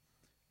mean?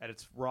 At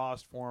its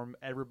rawest form,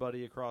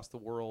 everybody across the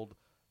world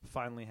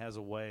finally has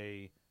a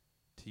way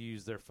to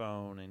use their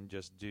phone and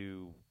just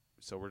do.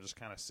 So we're just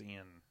kind of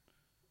seeing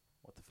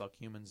what the fuck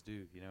humans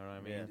do. You know what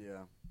I mean?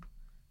 Yeah.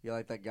 Yeah,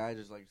 like that guy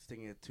just like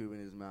sticking a tube in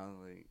his mouth,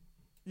 like.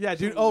 Yeah,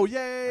 dude. Oh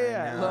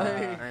yeah. I know.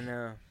 Like- I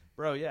know.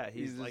 bro. Yeah,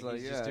 He's just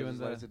he's just doing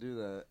like to do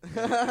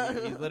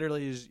that. he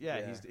literally is. Yeah,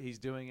 Yeah. he's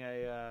doing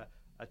a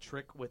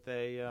trick with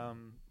a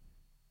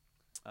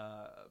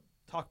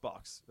talk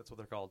box. That's what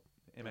they're called,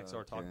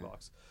 MXR talk Okay.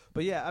 box.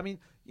 But yeah, I mean,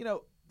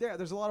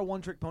 there's a lot of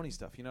one trick pony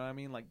stuff. You know what I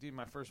mean? Like, dude,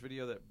 my first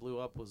video that blew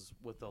up was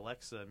with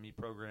Alexa and me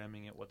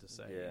programming it what to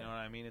say. You Yeah. know what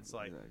I mean? It's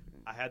like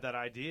Exactly. I had that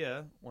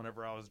idea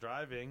whenever I was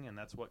driving, and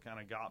that's what kind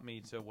of got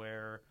me to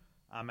where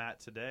I'm at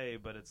today.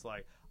 But it's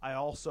like I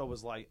also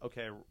was like,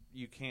 okay,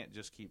 you can't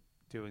just keep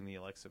doing the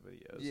Alexa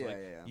videos. Yeah, like,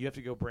 yeah. You have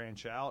to go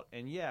branch out,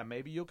 and yeah,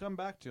 maybe you'll come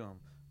back to them,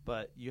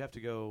 but you have to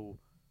go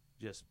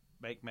just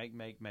make.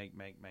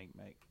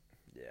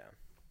 Yeah.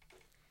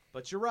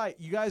 But you're right.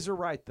 You guys are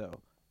right, though.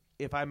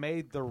 If I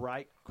made the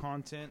right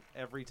content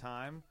every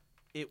time,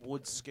 it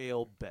would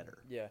scale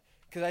better. Yeah.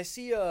 Because I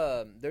see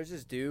there's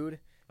this dude.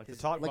 Like the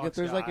talk Like box if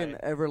there's like guy, an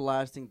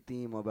everlasting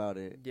theme about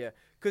it. Yeah.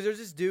 Because there's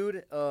this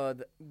dude. Well,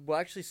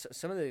 actually,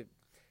 some of the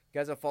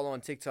guys I follow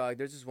on TikTok,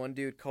 there's this one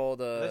dude called.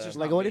 That's just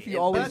Like not what me. if you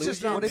But always that's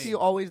just not what if me. you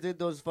always did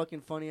those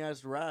fucking funny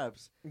ass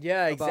raps?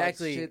 Yeah, about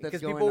exactly. shit that's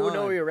Because going people would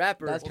know on. you're a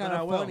rapper. That's Well, kind then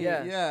I of will. funny.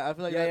 Yeah. Yeah, I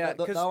feel like Yeah, that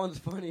 'cause- one's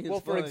funny. well,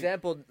 as for fuck.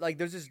 example, like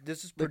there's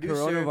this the producer.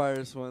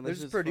 coronavirus one. There's That's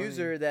this just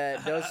producer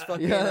that does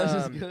funny. fucking Yeah, that's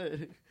just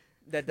good.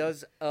 that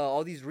does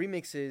all these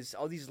remixes,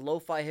 all these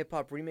lo-fi hip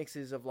hop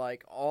remixes of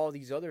like all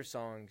these other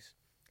songs,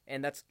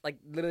 and that's like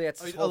literally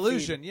that's his whole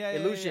Illusion. feed. Yeah,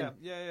 Illusion.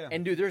 Yeah.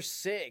 And dude, they're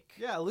sick.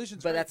 Yeah,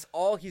 Illusion's But great. that's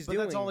all he's But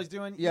doing. that's all he's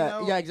doing. Yeah,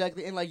 you know? yeah,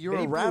 exactly. And like you're Then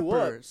a he blew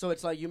rapper, up. so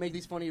it's like you make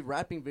these funny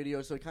rapping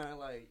videos. So it kind of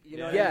like you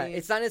know. Yeah. What Yeah, I mean?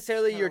 it's not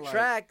necessarily Kinda your like-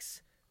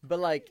 tracks, but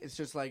like It's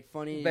just like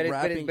funny But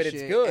rapping it's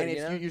shit, good, and you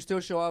it's, know? you still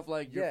show off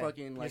like your Yeah,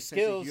 fucking your like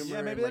skills. sense of humor. Yeah,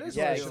 and, maybe like, that is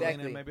your Yeah, what I skill. should lean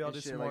exactly. in. Maybe I'll And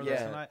do shit some more like of this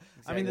that. tonight.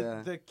 I mean,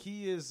 Yeah. the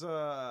key is,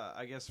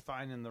 I guess,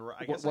 finding the right.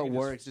 I guess What I can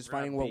works, just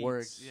rap finding what beats.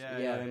 works. Yeah, You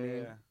know yeah, what I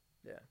mean?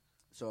 yeah.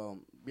 So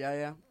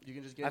yeah, you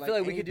can just get. I feel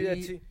like we any could do that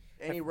beat, too.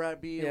 Any rap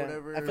beat, Yeah. or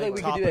whatever. I feel like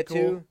we like- could do that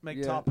Topical- too. Make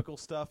Yeah. topical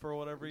stuff or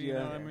whatever. You Yeah.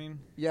 know what I mean?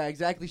 Yeah,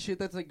 exactly. Shit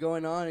that's like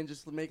going on, and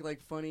just make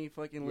like funny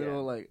fucking little Yeah.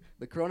 like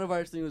the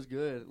coronavirus thing was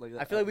good. Like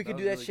I feel like we could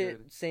do that was shit.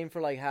 really Same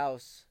for like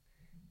house,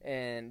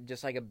 and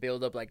just like a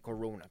build up like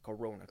Corona,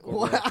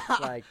 What?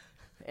 like,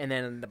 and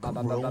then the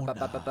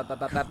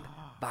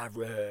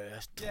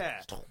virus.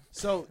 Yeah.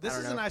 So this I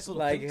don't is a know. nice little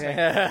Like, think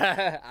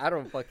tank. I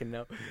don't fucking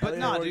know. I But think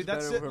nah, it works dude,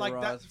 that's better it. for Like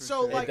Ross, that. for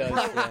So sure. like, It bro,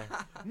 does,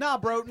 yeah. nah,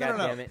 bro, no, God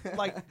no, damn no. it.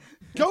 Like,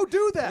 go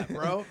do that,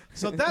 bro.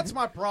 So that's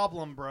my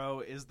problem, bro.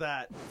 Is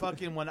that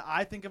fucking when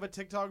I think of a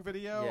TikTok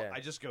video, Yeah. I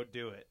just go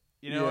do it.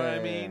 You know what I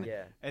Yeah. mean?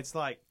 Yeah. It's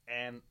like,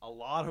 and a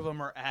lot of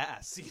them are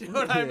ass. You know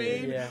what I Yeah.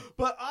 mean? Yeah.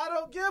 But I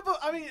don't give a.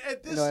 I mean,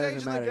 at this No, it stage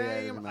doesn't of the matter. Yeah,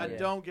 it game, doesn't I matter.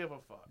 don't give a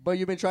fuck. But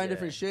you've been trying Yeah.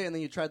 different shit, and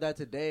then you tried that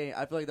today.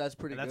 I feel like that's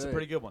pretty And that's good. a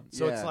pretty good one.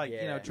 So it's Yeah. like,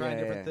 Yeah. trying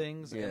Yeah, different yeah.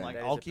 things, Yeah. and like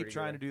That is I'll a keep pretty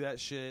trying good to do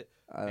that shit.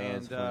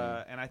 That's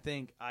funny. And I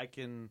think I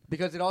can.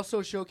 Because it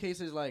also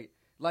showcases like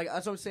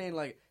that's what I'm saying.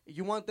 Like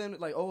you want them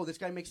like, oh, this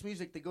guy makes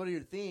music. They go to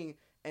your thing,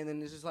 and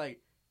then it's just like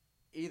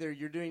either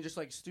you're doing just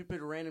like stupid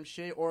random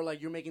shit, or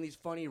like you're making these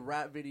funny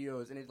rap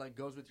videos, and it like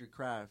goes with your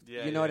craft.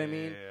 Yeah, you know yeah, what I yeah,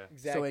 mean? yeah.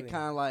 Exactly. So it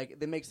kind of like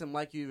that makes them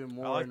like you even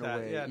more I like in that.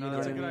 a way. Yeah, you no, know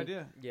that's a what I good mean?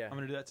 idea. Yeah. I'm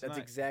gonna do that tonight. That's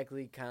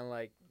exactly kind of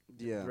like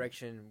the Yeah,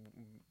 direction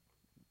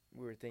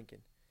we were thinking.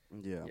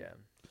 yeah. Yeah.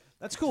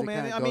 That's cool, It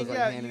man. kinda I mean, goes, like,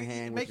 yeah, hand in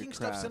hand with making your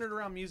stuff craft. centered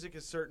around music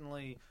is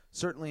certainly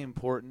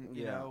important.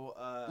 You Yeah.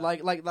 know,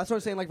 Like that's what I'm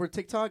saying. Like for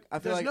TikTok, I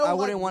feel there's like no, I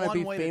wouldn't want to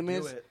be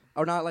famous it.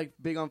 or not like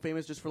big on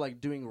famous just for like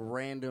doing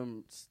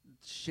random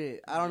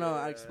shit. I don't know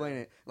how to explain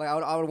it. Like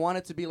I would want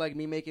it to be like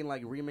me making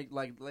like remake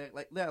like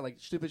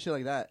stupid shit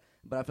like that.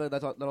 But I feel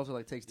like that also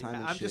like takes time Yeah,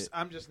 and I'm shit.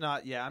 just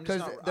not. Yeah, I'm 'Cause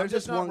just not. there's I'm just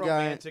just not one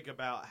guy- romantic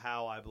about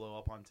how I blow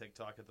up on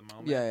TikTok at the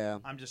moment. yeah.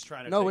 I'm just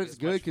trying to. No, take but it's as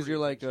good much 'cause you're,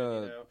 freaking like, shit,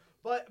 you know?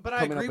 But I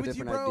coming up agree with with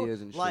you, different bro.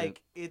 ideas and shit.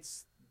 Like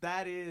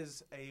that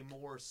is a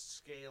more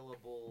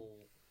scalable.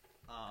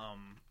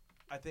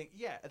 I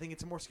think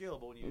it's more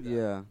scalable when you do that.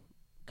 Yeah.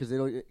 Because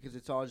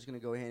it's all just gonna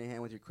go hand in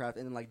hand with your craft,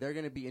 and then like they're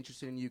gonna be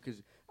interested in you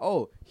because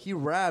he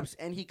raps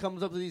and he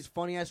comes up with these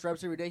funny ass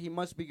raps every day. He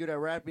must be good at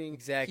rapping.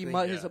 Exactly.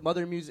 His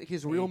mother music,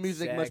 his real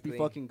music must be Exactly.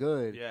 fucking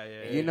good. Yeah,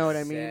 yeah. You know what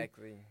I mean?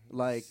 Exactly.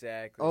 Like,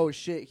 exactly. Oh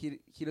shit, he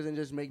doesn't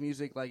just make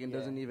music like and Yeah.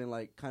 doesn't even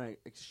like kind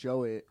of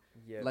show it.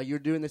 yeah. Like you're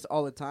doing this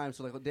all the time,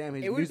 so like damn,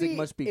 his It would music be-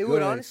 must be it good.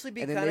 would honestly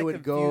be and then kinda they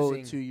would go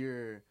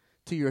confusing.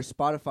 to your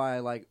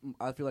Spotify. Like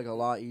I feel like a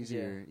lot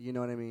easier. You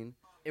know what I mean?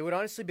 It would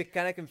honestly be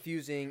kind of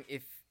confusing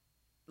if,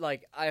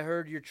 like, I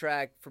heard your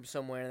track from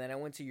somewhere and then I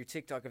went to your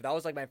TikTok. If that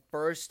was like my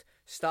first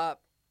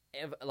stop,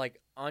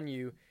 like on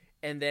you,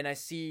 and then I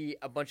see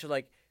a bunch of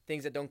like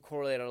things that don't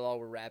correlate at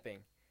all with rapping,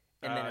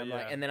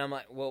 and then I'm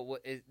like, well,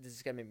 does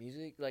this guy make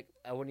music? Like,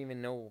 I wouldn't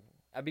even know.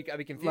 I'd be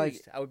confused.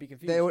 Like, I would be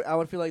confused. I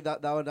would feel like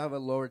that would have a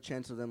lower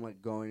chance of them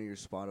like going to your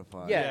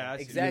Spotify. Yeah, I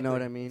see. exactly. You know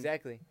what I mean?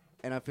 Exactly.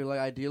 And I feel like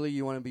ideally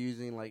you want to be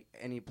using like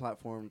any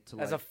platform to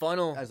like As a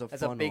funnel, as a a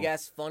funnel. big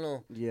ass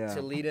funnel yeah.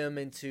 to lead them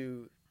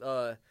into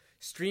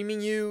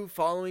streaming you,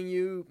 following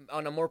you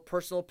on a more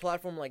personal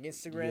platform like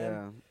Instagram.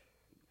 Yeah.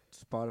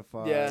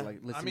 Spotify, Yeah. like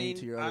listening I mean,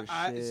 to your other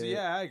shit. so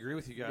yeah, I agree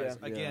with you guys.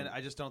 Yeah. Again, Yeah. I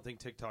just don't think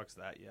TikTok's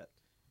that yet.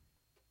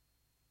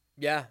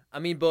 Yeah, I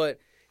mean, but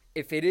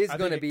if it is I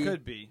gonna think be, it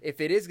could be.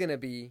 if it is gonna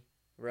be,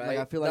 right?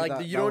 I feel like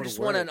that- you that don't would just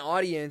want work. an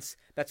audience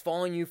that's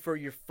following you for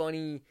your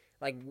funny,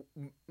 like,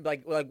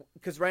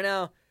 because right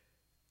now,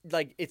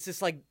 like, it's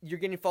just like you're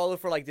getting followed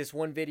for like this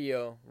one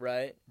video,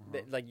 right?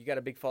 Like you got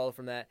a big follow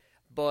from that,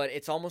 but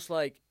it's almost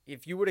like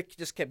if you would have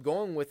just kept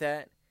going with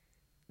that,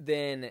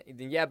 then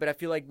yeah. But I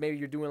feel like maybe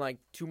you're doing like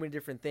too many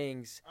different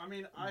things. I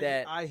mean,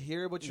 that- I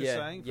hear what you're Yeah,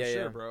 saying for yeah,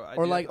 sure, yeah. bro. I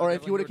Or do- like, I or if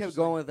definitely you would have hear what kept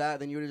you're going with that,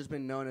 then you would have just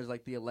been known as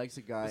like the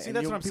Alexa guy. See, and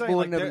that's you, what I'm people saying,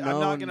 wouldn't like, have I'm not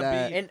known gonna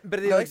that. be- And but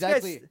the No, Alexa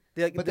exactly. guys, But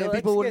the then Alexa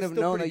people wouldn't guy's have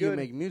still known that pretty you good.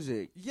 make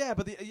music. Yeah,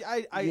 but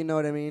I You know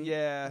what I mean?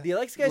 yeah. The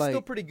Alexa guy's still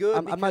Like, pretty good.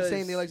 I'm not saying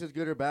because- the Alexa's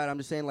good or bad. I'm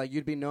just saying like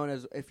you'd be known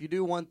as if you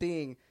do one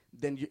thing,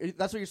 then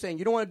that's what you're saying.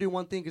 You don't want to do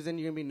one thing because then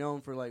you're gonna be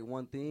known for like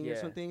one thing or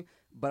Yeah. something.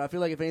 But I feel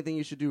like if anything,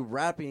 you should do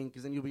rapping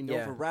because then you'll be known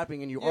Yeah. for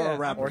rapping and you Yeah, are a I'm-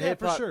 rapper. or yeah, hip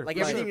for hop, sure, like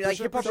for everything, sure, like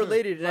for hip hop sure.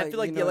 related. And I Like, feel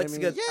like you the know what I Alexa,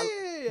 mean?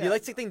 goes- the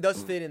Alexa thing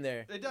does fit in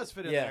there. It does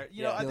fit in Yeah, there.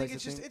 You yeah. know, I The think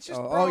Alexa it's thing? just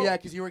oh, bro, yeah,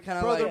 because you were kind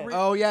of Bro, like, the re-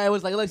 oh yeah, it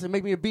was like Alexa,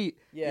 make me a beat.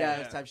 Yeah.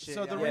 this type shit.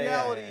 So the yeah.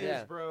 reality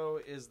yeah. is, bro,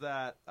 is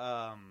that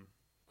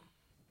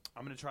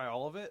I'm gonna try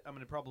all of it. I'm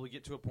gonna probably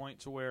get to a point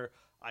to where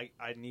I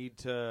need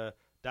to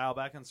dial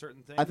back on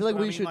certain things. I feel like But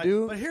what you should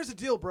do- But here's the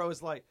deal, bro.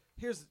 Is like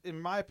here's in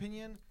my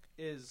opinion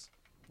is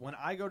when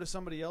I go to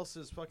somebody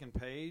else's fucking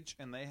page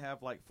and they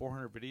have like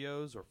 400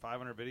 videos or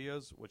 500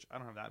 videos, which I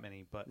don't have that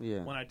many, but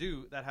Yeah. when I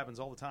do, that happens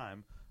all the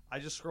time. I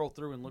just scroll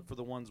through and look for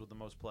the ones with the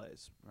most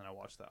plays, and then I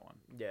watch that one,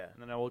 Yeah.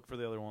 and then I look for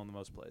the other one with the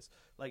most plays.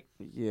 Like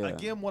Yeah.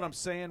 again, what I'm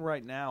saying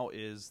right now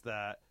is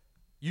that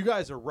you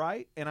guys are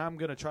right, and I'm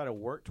gonna try to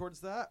work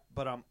towards that.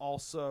 But I'm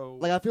also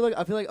Like I feel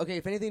like okay,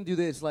 if anything, do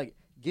this. Like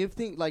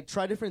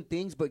try different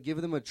things, but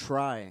give them a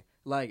try.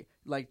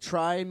 Like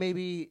try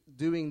maybe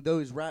doing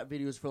those rap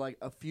videos for like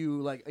a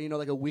few, like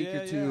like a week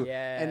Yeah, or two,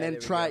 yeah. and then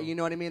there we try. go. You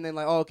know what I mean? Then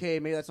like, oh, okay,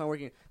 maybe that's not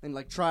working. Then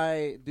like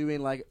try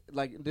doing like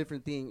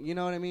different thing. You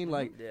know what I mean?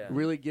 Like Yeah.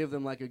 really give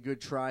them like a good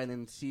try, and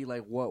then see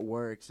like what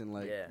works and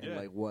like Yeah. and Yeah.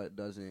 like what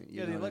doesn't. You yeah.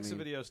 know The what Alexa I mean?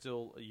 video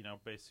still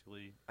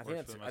basically. I think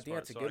works for that's- the I most think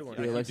part, that's a so good I one. keep-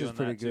 I The keep Alexa's doing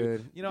pretty that, too.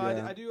 good. You know,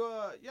 yeah. I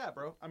do. Yeah,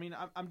 bro. I mean,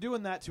 I'm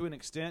doing that to an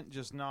extent,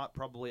 just not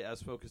probably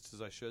as focused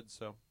as I should.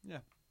 So yeah,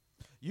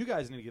 you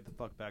guys need to get the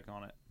fuck back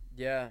on it.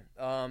 Yeah.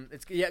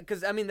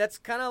 Because I mean that's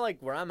kind of like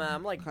where I'm at.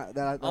 I'm like,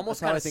 That's almost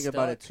how I kinda think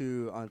about it stuck.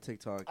 too on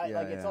TikTok. I, yeah,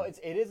 like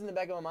yeah. it is in the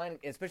back of my mind,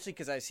 especially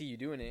because I see you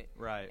doing it,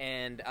 Right.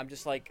 and I'm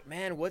just like,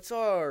 man, what's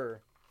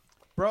our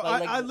Bro,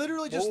 Like, I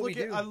literally what just would look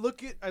we at do?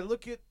 I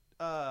look at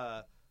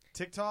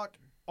TikTok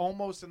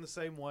almost in the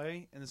same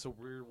way, and it's a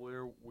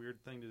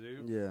weird thing to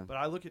do. Yeah. But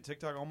I look at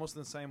TikTok almost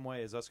in the same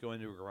way as us going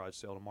to a garage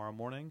sale tomorrow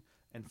morning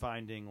and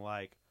finding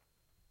like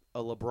a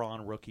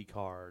LeBron rookie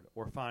card,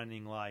 or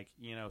finding like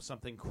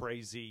something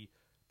crazy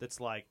that's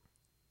like,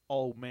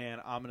 oh man,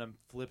 I'm gonna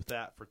flip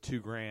that for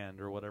 $2,000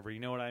 or whatever. You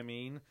know what I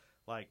mean?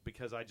 Like,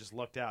 because I just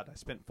lucked out. I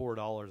spent $4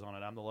 on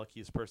it. I'm the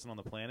luckiest person on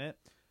the planet.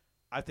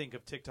 I think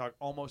of TikTok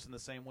almost in the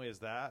same way as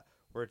that,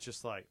 where it's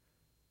just like,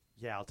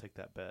 yeah, I'll take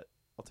that bet.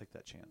 I'll take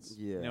that chance.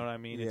 Yeah. You know what I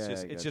mean? Yeah,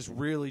 It's I just got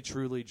you. really,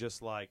 truly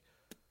just like,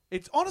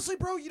 it's honestly,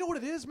 bro, you know what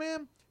it is,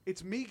 man?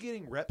 It's me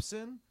getting reps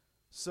in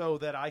so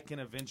that I can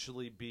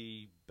eventually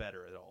be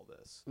better at all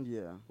this.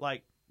 Yeah.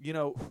 Like,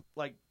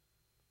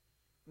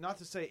 not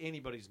to say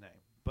anybody's name,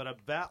 but a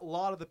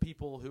lot of the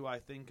people who I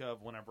think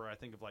of whenever I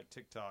think of like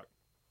TikTok,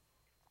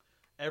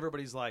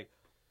 everybody's like,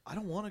 I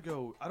don't want to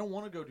go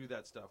do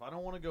that stuff. I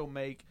don't want to go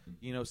make,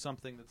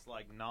 something that's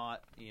like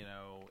not,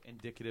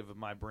 indicative of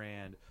my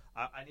brand.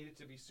 I need it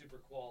to be super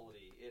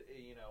quality.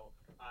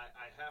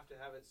 I have to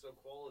have it so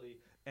quality.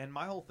 And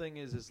my whole thing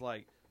is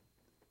like,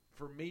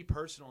 for me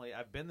personally,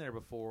 I've been there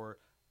before,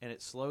 and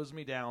it slows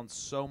me down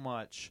so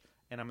much,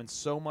 and I'm in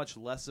so much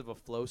less of a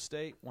flow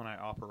state when I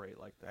operate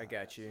like that. I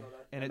got you.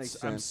 And That it's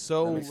makes I'm sense.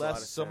 so That makes a lot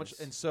less of so much, sense.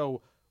 and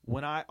so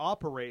when I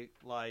operate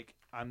like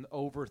I'm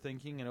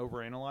overthinking and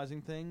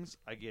overanalyzing things,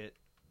 I get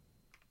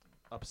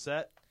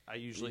upset. I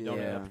usually don't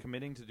end Yeah. up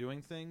committing to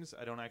doing things.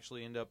 I don't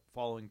actually end up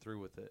following through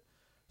with it.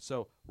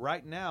 So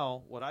right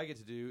now, what I get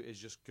to do is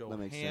just go That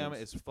makes ham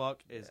sense. as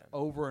fuck as Yeah.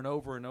 over and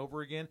over and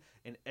over again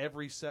in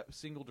every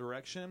single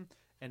direction,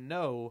 and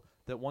know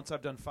that once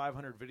I've done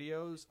 500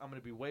 videos, I'm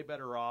going to be way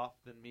better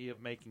off than me of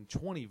making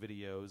 20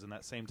 videos in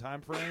that same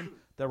time frame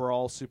that were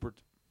all super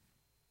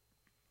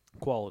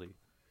quality.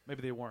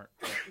 Maybe they weren't.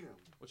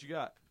 What you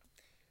got?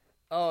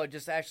 Oh,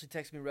 just actually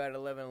text me right at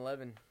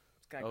 11:11.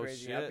 It's kind of Oh,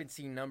 crazy. shit. I've been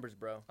seeing numbers,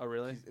 bro. Oh,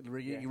 really?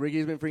 Yeah.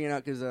 Ricky's been freaking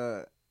out because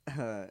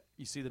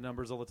You see the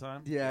numbers all the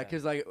time? yeah, Yeah.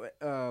 because like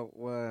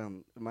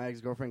my ex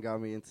girlfriend got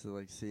me into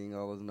like seeing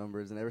all those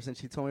numbers, and ever since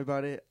she told me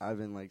about it, I've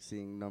been like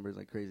seeing numbers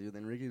like crazy.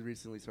 Then Ricky's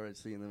recently started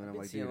seeing them, and I've I'm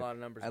been like, seeing dude, a lot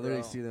of numbers. I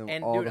literally bro. see them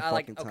and all dude, the I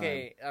like. fucking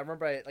Okay, I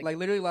remember. like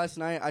literally last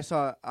night,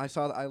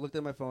 I looked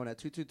at my phone at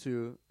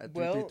 222, at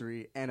Well-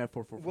 333, and at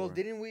 444. well,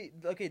 didn't we?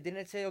 Okay, didn't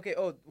it say? Okay,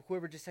 oh,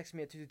 whoever just texted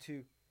me at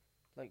 222,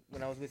 like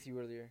when I was with you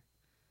earlier,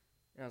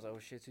 and I was like, oh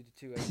shit,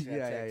 222. I just got a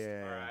yeah, text.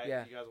 yeah. All right.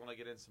 Yeah. You guys want to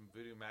get in some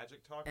voodoo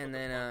magic talk? And What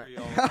then,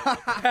 the fuck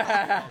are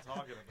y'all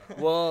talking about?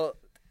 Well,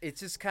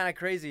 it's just kind of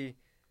crazy.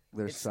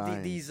 There's It's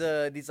signs.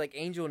 these like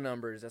angel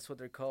numbers. That's what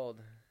they're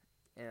called.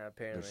 Yeah, They're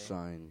apparently.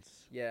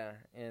 signs. Yeah,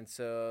 and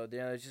so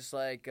it's just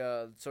like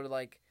sort of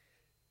like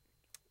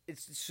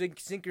it's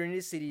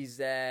synchronicities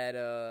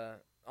that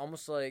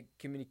almost like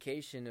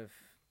communication of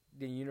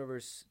the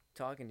universe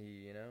talking to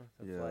you. You know,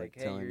 of Yeah, like, like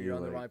hey, telling you're you,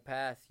 on the like- right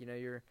path. You know,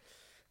 you're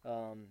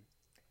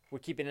we're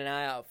keeping an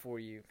eye out for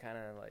you, kind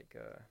of like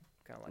Yeah,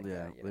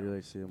 that. You know?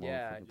 literally see them all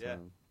Yeah, the fucking yeah.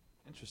 time.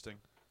 Interesting.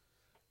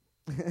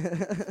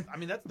 I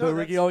mean, that's But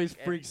Ricky always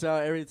and- freaks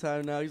out every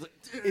time now. He's like,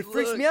 dude, It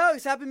freaks look. me out.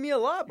 It's happened to me a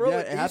lot, bro. Yeah,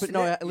 Like, it used happens. to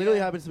No, ne- it literally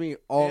yeah. happens to me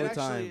all It the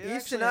actually- time. It used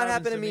actually to not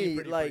happens happen to me,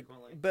 pretty like,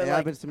 frequently. but It like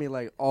happens to me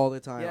like all the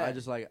time. Yeah. I'm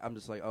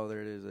just like, oh,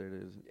 there it is, there it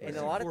is. And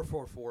Yeah. a lot of-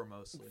 444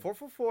 mostly.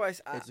 444.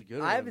 It's a good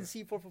I one. haven't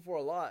seen 444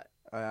 a lot.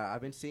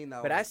 I've been seeing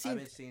that. But one. I've seen-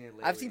 been seeing it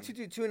lately. I've seen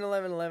 222 and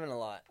 1111 a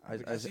lot. I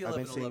see I've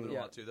 11, been seeing. 11 a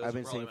lot too. Those I've are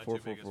been probably seeing my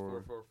two biggest,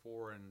 444.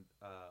 444 and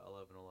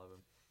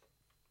 1111.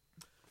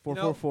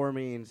 444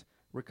 means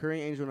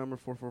recurring angel number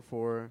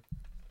 444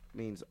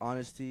 means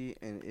honesty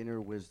and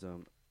inner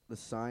wisdom. The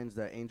signs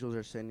that angels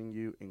are sending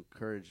you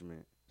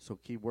encouragement. So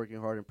keep working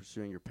hard and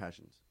pursuing your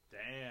passions.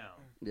 Damn.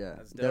 Yeah.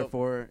 That's dope.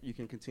 Therefore, you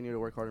can continue to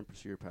work hard and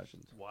pursue your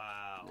passions.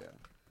 Wow. Yeah.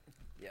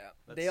 Yeah,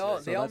 That's they all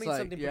sick. they So all that's mean like-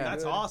 something. yeah. pretty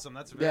That's good. awesome.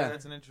 That's Yeah.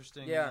 that's an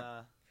interesting.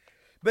 Yeah.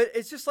 But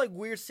it's just like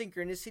weird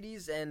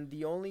synchronicities, and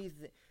the only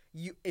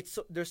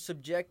they're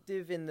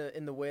subjective in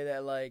the way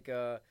that like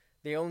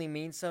they only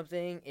mean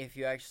something if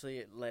you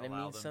actually let it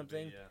allow mean them to be,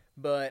 something. yeah.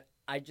 But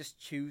I just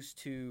choose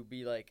to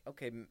be like,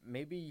 okay,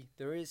 maybe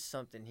there is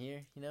something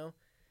here, you know,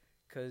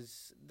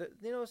 because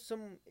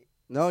some.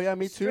 No, yeah,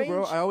 me too, bro.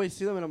 Strange- I always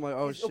see them and I'm like,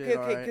 oh shit. Okay,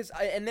 all right. because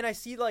and then I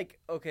see like,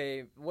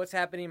 okay, what's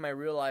happening in my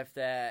real life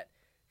that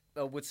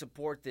would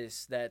support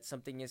this, that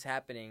something is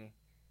happening.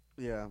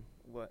 Yeah.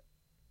 What?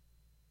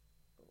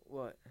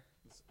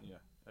 Yeah,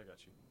 I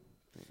got you.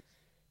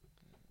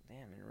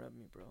 Damn, interrupt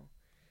me, bro.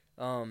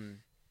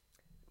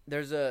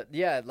 There's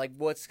like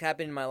what's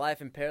happening in my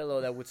life in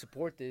parallel that would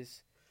support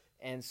this,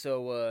 and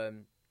so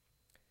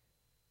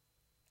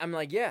I'm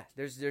like, yeah,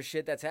 there's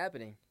shit that's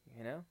happening.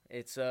 You know,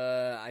 it's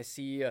I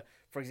see,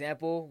 for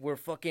example, we're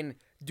fucking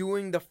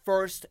doing the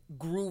first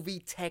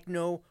groovy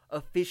techno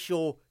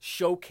official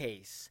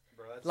showcase.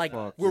 Bro, that's Like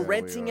Fuck we're yeah, we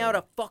renting out are.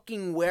 a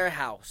fucking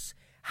warehouse.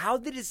 How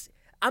did this?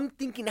 I'm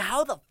thinking,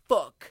 how the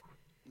fuck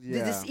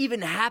did this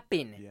even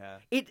happen? yeah.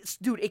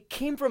 It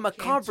came from a Came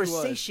to us.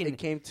 conversation. It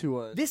came to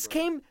us. This bro.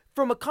 came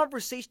from a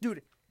conversation,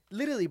 dude.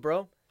 Literally,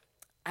 bro.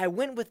 I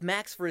went with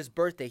Max for his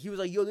birthday. He was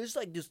like, "Yo, there's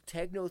like this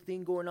techno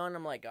thing going on."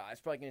 I'm like, "Oh,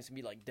 it's probably gonna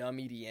be like dumb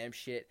EDM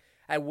shit."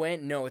 I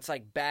went, no, it's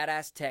like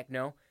badass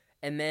techno.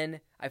 And then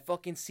I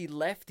fucking see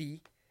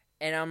Lefty,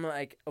 and I'm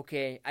like,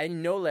 okay, I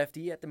didn't know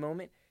Lefty at the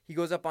moment. He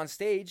goes up on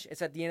stage.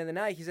 It's at the end of the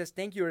night. He says,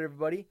 "Thank you,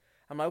 everybody."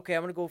 I'm like, okay,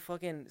 I'm gonna go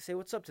fucking say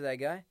what's up to that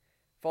guy.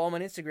 Follow him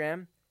on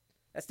Instagram.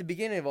 That's the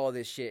beginning of all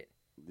this shit.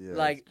 Yeah,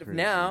 Like it's crazy.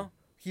 now,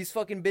 he's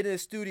fucking been in the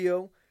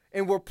studio,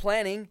 and we're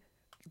planning.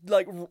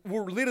 Like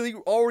we're literally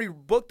already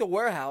booked the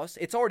warehouse.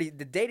 It's already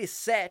the date is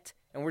set,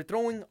 and we're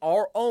throwing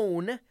our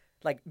own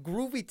like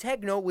groovy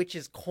techno, which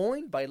is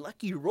coined by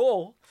Lucky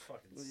Roll.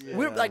 Fucking Yeah.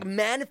 We're like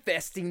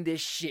manifesting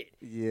this shit.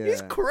 Yeah.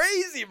 It's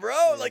crazy, bro.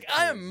 Yeah, Like it's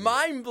I am crazy.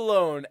 mind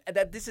blown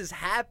that this is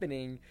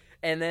happening,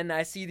 and then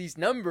I see these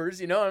numbers,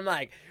 you know, and I'm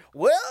like,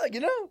 well,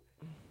 you know,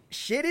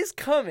 shit is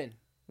coming.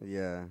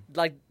 Yeah.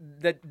 Like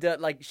the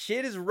like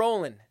shit is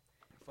rolling.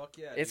 Fuck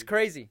yeah. It's dude.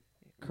 crazy.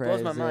 It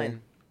blows my Crazy.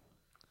 mind.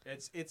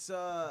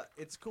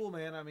 It's cool,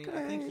 man. I mean,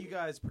 I think you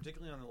guys,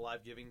 particularly on the live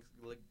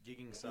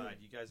gigging side,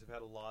 you guys have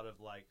had a lot of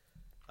like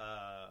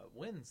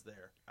wins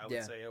there. I would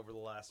Yeah. say over the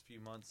last few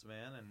months,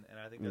 man, and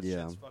I think that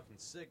Yeah. shit's fucking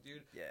sick,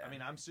 dude. Yeah. I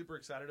mean, I'm super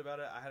excited about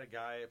it. I had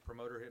a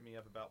promoter hit me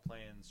up about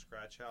playing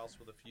Scratch House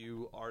with a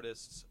few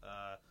artists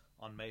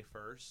on May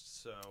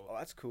 1st, so Oh,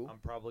 that's cool. I'm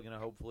probably gonna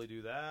hopefully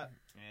do that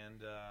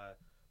and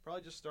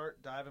probably just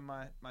start diving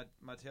my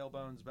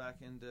tailbones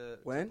back into to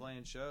When?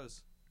 playing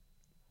shows.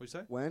 What'd you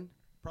say? When?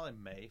 Probably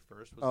May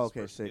 1st. Was Oh, his okay.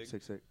 first Sick, gig.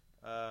 sick, sick.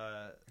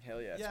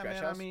 Hell yeah. Yeah, Scratch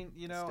man. House. I mean,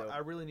 you That's know, dope. I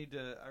really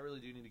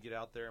do need to get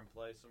out there and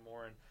play some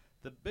more. And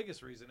the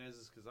biggest reason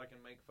is because I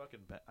can make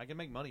I can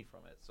make money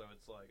from it. So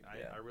it's like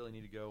Yeah. I really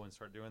need to go and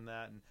start doing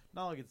that. And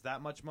not like it's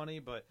that much money,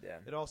 but Yeah.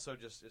 it also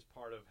just is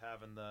part of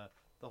having the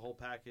whole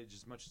package.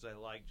 As much as I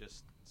like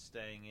just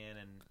staying in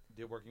and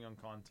working on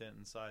content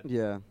inside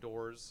Yeah.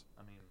 doors.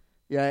 I mean,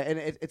 Yeah, and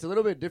it's a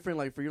little bit different.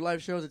 Like for your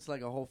live shows, it's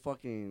like a whole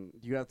fucking.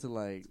 You have to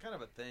like. it's kind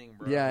of a thing,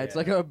 bro. Yeah, it's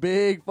like a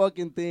big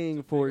fucking thing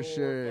It's a for big old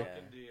sure.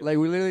 fucking deal. Like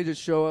we literally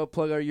just show up,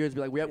 plug our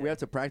USB. Like we Yeah. have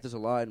to practice a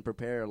lot and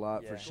prepare a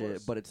lot Yeah. for Of shit.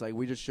 course. But it's like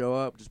we just show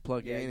up, just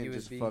plug Yeah, in, and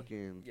just USB.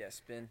 fucking Yeah,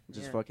 spin.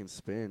 yeah. fucking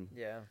spin.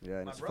 Yeah. Yeah,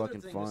 and my it's brother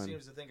fucking just fun.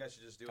 seems to think I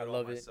should just do I it all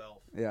love it.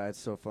 myself. Yeah, it's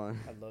so fun.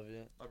 I love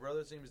it. My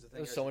brother seems to think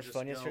It was I so should much just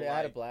fun go, yesterday. I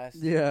had a like- blast.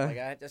 Yeah. Like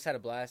I just had a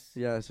blast.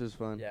 Yeah, it's just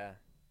fun. Yeah.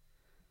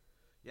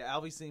 Yeah,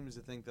 Albie seems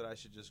to think that I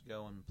should just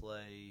go and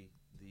play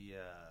the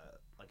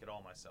like it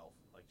all myself.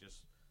 Like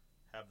just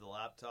have the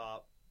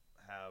laptop,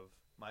 have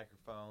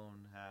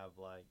microphone, have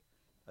like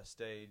a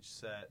stage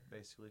set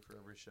basically for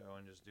every show,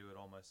 and just do it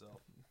all myself.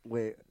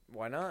 Wait,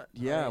 Why not?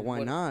 yeah, I mean, why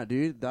what- not,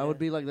 dude? That Yeah. would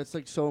be like that's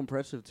like so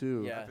impressive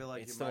too. Yeah, I feel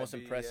like it's it the might most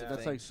be, impressive yeah.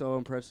 That's thing. like so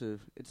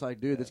impressive. It's like,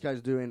 dude, Yeah. this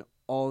guy's doing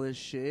all this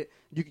shit.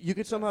 You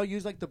could somehow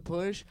use like the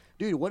push,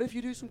 dude. What if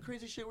you do some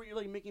crazy shit where you're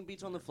like making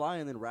beats on the fly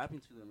and then rapping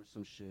to them or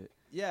some shit?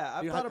 Yeah,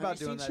 I've Dude, thought have about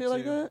you doing seen that shit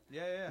like too. that?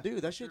 Yeah.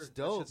 Dude, that shit's Sure,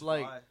 dope. shit's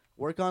Like, fly.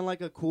 work on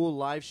like a cool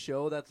live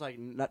show that's like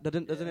doesn't Not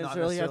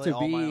necessarily have to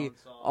all my be own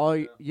songs, all.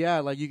 yeah. Yeah,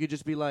 like you could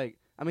just be like,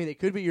 I mean, it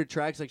could be your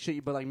tracks like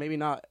shit, but like maybe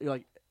not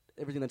like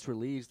everything that's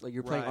released. Like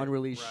you're playing Right,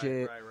 unreleased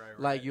shit. Right.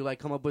 Like you like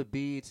come up with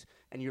beats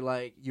and you're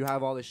like you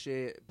have all this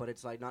shit, but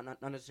it's like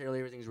not necessarily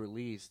everything's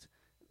released.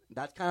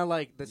 That's kind of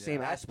like the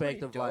same That's aspect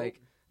pretty of dope.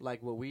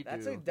 like what we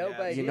That's do. a dope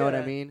Yeah. idea. You know what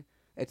I mean?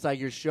 It's like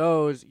your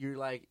shows. You're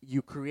like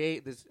you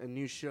create a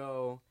new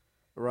show,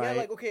 right?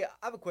 Yeah, like okay,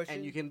 I have a question.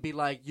 And you can be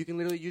like, you can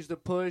literally use the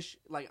push,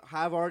 like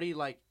have already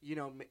like you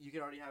know you can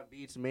already have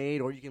beats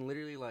made, or you can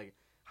literally like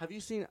have you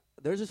seen?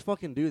 There's this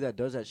fucking dude that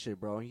does that shit,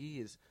 bro.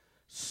 He is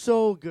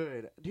so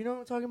good. Do you know what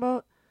I'm talking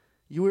about?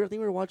 I think we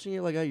were watching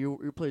it like at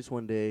your place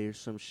one day or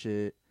some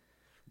shit.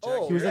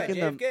 oh, he was yeah, like in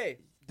the- JFK.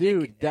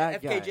 Dude,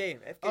 that guy. FKJ.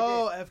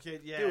 Oh,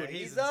 FK, yeah, Dude, he's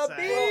he's a insane.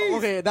 beast.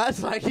 Okay,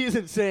 that's like he's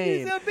insane.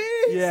 He's a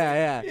beast.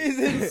 Yeah. He's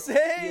insane.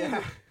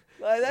 Yeah.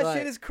 Like that Like,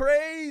 shit is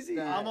crazy.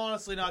 that- I'm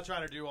honestly not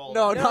trying to do all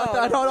No, that.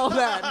 not all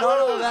that. Not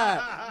all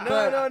that.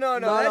 No.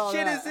 Not That all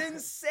shit that. is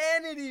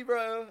insanity,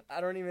 bro.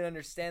 I don't even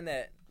understand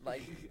that.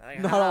 Like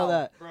Not all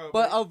that. Bro,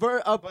 But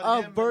but a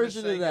him and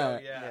version of Masego,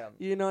 that. Yeah.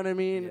 You know what I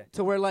mean? Yeah.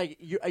 To where like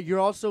you're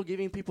also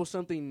giving people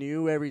something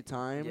new every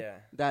time Yeah.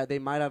 that they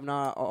might have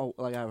not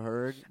like have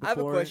heard before. I have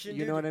a question,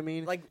 You know dude. what I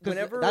mean? Like 'Cause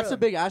whenever that's a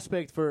big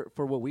aspect for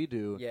what we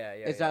do. Yeah.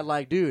 Is that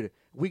like, dude,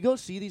 we go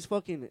see these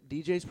fucking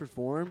DJs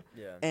perform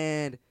yeah.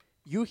 and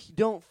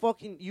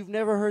you've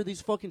never heard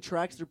these fucking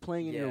tracks they're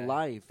playing in your Yeah.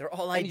 life. They're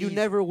all like And you these-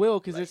 never will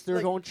because like- it's their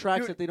like, own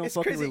tracks dude, that they don't it's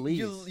fucking crazy.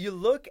 release. You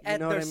look at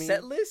know their what I mean?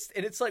 set list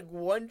and it's like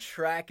one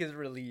track is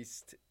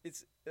released.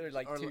 It's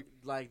like Or two.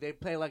 like they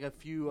play like a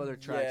few other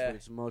tracks, Yeah. but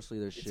it's mostly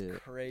their It's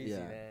shit. crazy,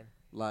 Yeah. man.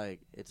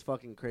 Like it's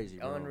fucking crazy,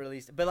 bro.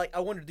 Unreleased, but like I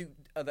wonder, do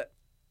that?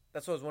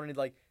 That's what I was wondering.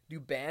 Like, do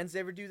bands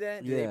ever do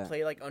that? Do Yeah. they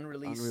play like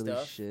unreleased Unreleased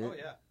stuff? shit. Oh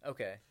yeah.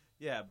 Okay.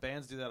 Yeah,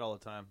 bands do that all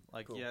the time.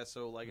 Like, Cool. yeah,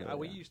 so like Yeah,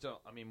 we yeah. used to.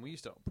 I mean, we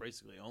used to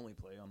basically only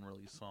play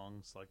unreleased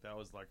songs. Like that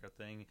was like our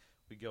thing.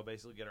 We go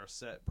basically get our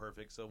set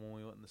perfect. So when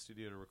we went in the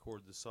studio to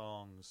record the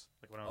songs,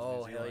 like when I was Oh,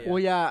 in New hell Zealand, yeah. Well,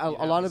 yeah, You a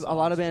have lot the of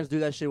songs. bands do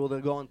that shit. Well, they'll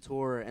go on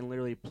tour and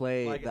literally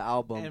play Like, the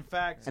album, in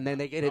fact, and then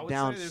they get I it would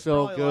down say there's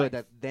so probably, good like,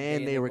 that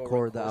then they they go record the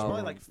record. there's album.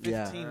 probably like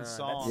 15 that's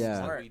songs Yeah.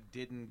 that smart. we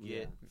didn't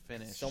get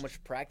finished. So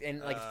much practice and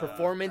like Uh,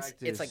 performance.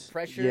 It's like practice.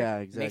 pressure. Yeah,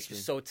 Makes exactly.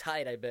 you so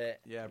tight. I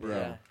bet. Yeah, bro.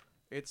 Yeah.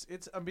 It's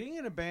being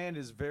in a band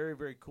is very,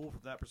 very cool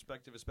from that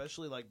perspective,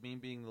 especially like me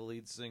being the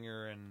lead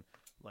singer and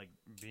like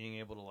being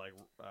able to like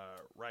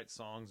write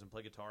songs and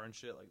play guitar and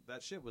shit. Like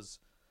that shit was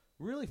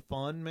really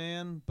fun,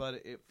 man.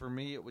 But for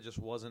me, it just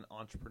wasn't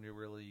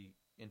entrepreneurially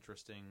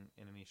interesting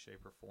in any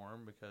shape or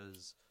form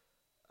because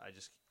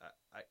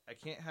I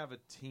can't have a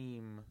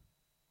team.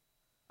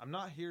 I'm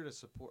not here to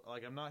support.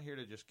 Like I'm not here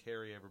to just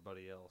carry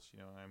everybody else. You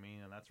know what I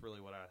mean? And that's really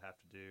what I'd have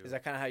to do. Is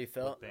that kind of how you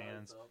felt? with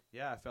bands?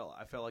 Yeah, I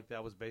felt like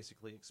that was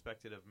basically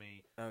expected of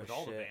me Oh, with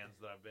all the shit. bands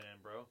that I've been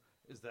in, bro.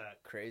 Is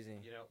that Crazy.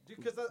 you know, dude?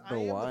 Because I But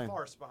am why? the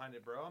farce behind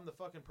it, bro. I'm the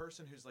fucking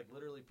person who's like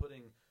literally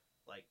putting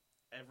like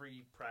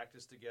every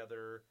practice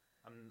together.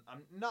 I'm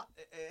not,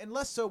 and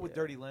less so with Yeah.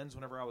 Dirty Lens.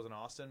 Whenever I was in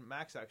Austin,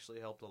 Max actually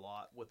helped a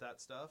lot with that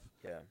stuff.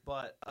 Yeah.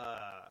 But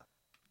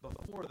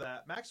before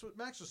that, Max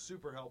was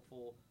super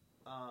helpful.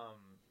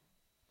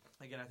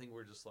 Again, I think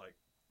we're just like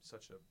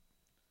such a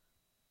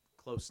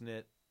close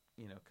knit,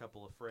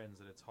 couple of friends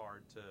that it's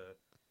hard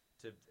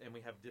to, and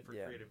we have different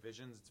Yeah. creative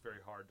visions. It's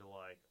very hard to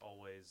like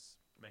always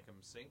make them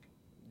sync.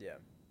 Yeah.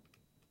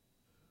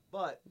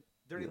 But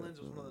Dirty Yeah.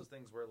 Lens was one of those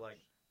things where like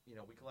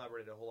we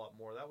collaborated a whole lot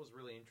more. That was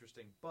really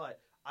interesting. But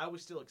I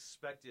was still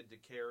expected to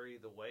carry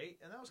the weight,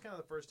 and that was kind of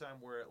the first time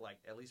where like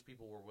at least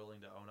people were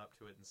willing to own up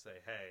to it and say,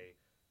 hey,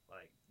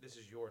 like this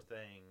is your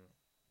thing.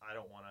 I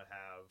don't want to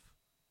have.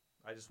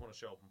 I just want to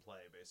show up and play,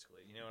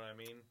 basically. You know what I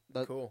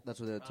mean? Cool. That's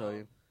what they'll tell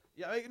you.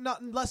 Yeah,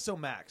 not less so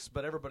Max,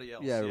 but everybody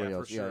else. Yeah, everybody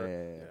else. for sure.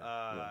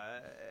 Yeah.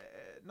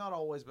 Not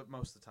always, but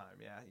most of the time.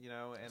 Yeah,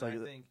 and So I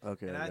you- think,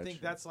 okay, and I I got think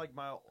you. that's like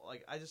my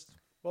like I just.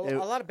 Well, It-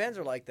 a lot of bands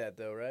are like that,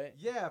 though, right?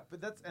 Yeah,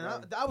 but that's and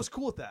Yeah. I was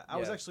cool with that. I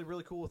was Yeah. actually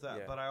really cool with that.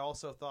 Yeah. But I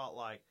also thought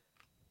like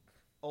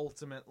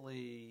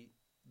ultimately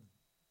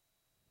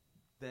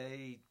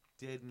they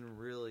didn't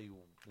really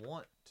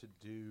want to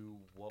do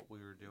what we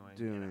were doing,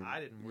 and I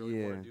didn't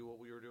really want yeah. to do what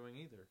we were doing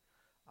either.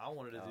 I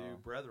wanted to do Oh.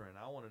 Brethren.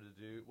 I wanted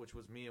to do, which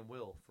was me and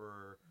Will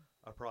for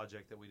a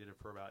project that we did it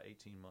for about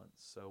 18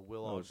 months. So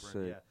Will Oh, Ogburn,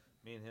 sick. yeah,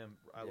 me and him.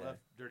 I Yeah.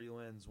 left Dirty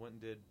Lens, went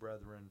and did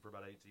Brethren for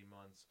about 18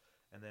 months,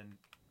 and then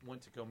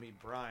went to go meet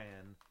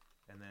Brian,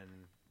 and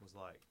then was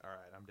like, all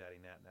right, I'm Daddy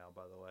Nat now,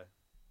 by the way.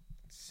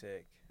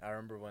 Sick. I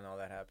remember when all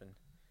that happened.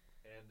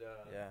 And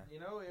Yeah.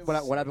 it What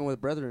was what happened with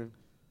Brethren?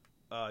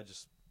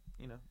 just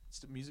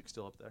music's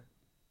still up there.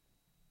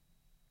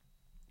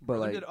 But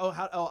like,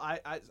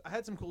 I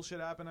had some cool shit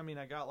happen. I mean,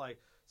 I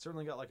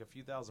certainly got like a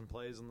few thousand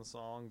plays on the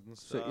songs and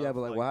so, stuff. yeah,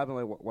 but like, what happened?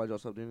 Like, why'd y'all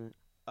stop doing it?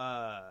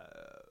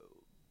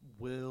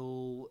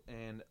 Will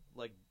and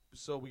like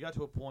so we got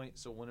to a point.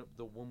 So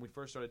when we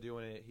first started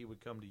doing it, he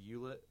would come to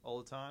Hewlett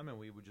all the time, and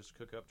we would just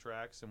cook up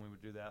tracks, and we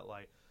would do that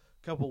like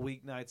a couple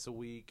weeknights a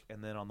week,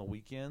 and then on the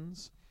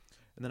weekends.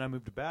 And then I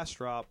moved to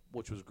Bastrop,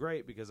 which was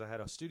great because I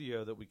had a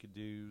studio that we could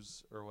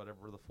use or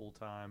whatever the full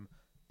time.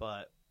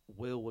 But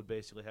Will would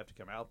basically have to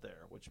come out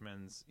there, which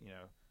means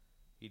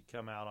he'd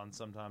come out on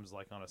sometimes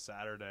like on a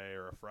Saturday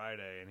or a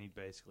Friday, and he'd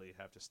basically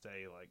have to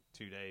stay like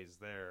 2 days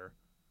there,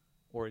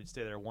 or he'd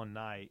stay there one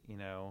night,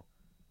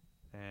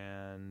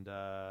 and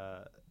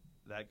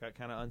that got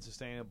kind of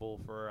unsustainable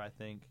for I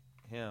think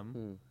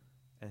him,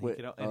 and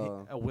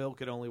Will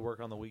could only work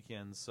on the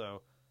weekends.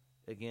 So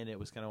again, it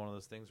was kind of one of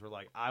those things where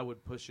like I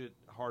would push it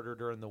harder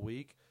during the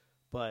week,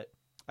 but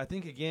I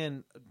think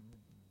again,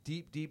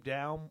 deep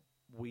down,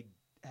 we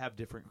have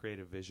different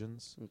creative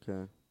visions.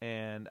 Okay.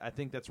 And I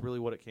think that's really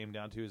what it came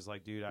down to is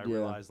like, dude, I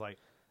realized like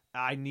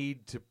I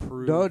need to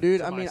prove dude,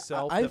 to I mean,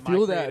 myself I that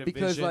feel my that creative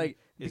because vision like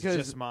is because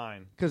just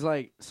mine. Because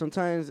like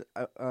sometimes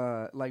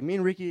like me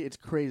and Ricky, it's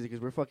crazy because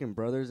we're fucking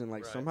brothers and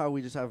like Right. somehow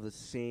we just have the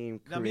same.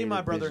 Now me and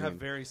my brother vision. have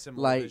very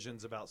similar Like-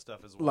 visions about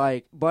stuff as well.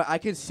 Like, but I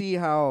could see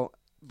how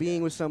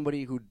being with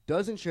somebody who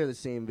doesn't share the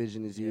same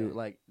vision as you, Yeah.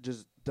 like,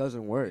 just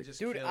doesn't work. It just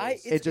Dude,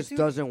 kills. It just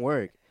doesn't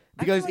work.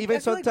 I feel Because like- even I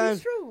feel like sometimes,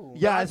 it's true.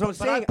 yeah, But that's what I'm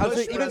but I saying. I'm push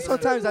saying for even it.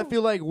 sometimes I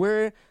feel like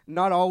we're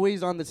not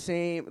always on the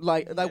same,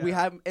 like we Yeah.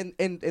 have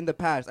in the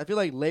past. I feel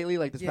like lately,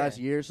 like this Yeah. past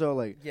year or so,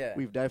 like Yeah.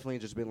 we've definitely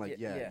just been like,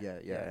 yeah.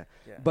 yeah.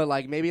 But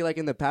like maybe like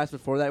in the past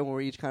before that, when we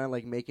were each kind of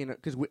like making,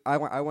 because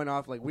I went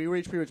off like we were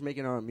each pretty much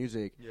making our own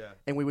music, Yeah.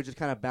 and we would just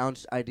kind of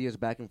bounce ideas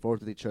back and forth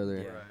with each other.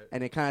 Yeah. Right.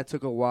 And it kind of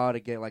took a while to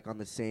get like on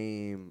the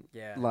same,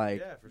 Yeah. like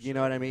Yeah, for you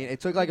know sure. what I mean.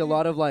 It took like a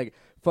lot of like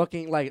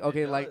fucking like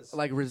okay does.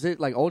 like resist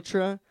like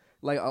Ultra.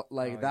 Like Oh,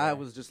 that yeah.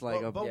 was just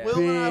like but a Will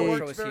and I big.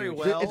 worked was very huge.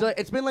 well.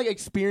 It's been like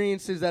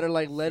experiences that are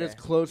like led us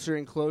Yeah. closer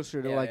and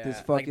closer to Yeah, like this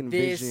yeah. fucking like,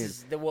 this vision.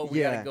 is what we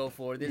Yeah. gotta go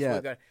for. This Yeah. is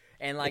what we got,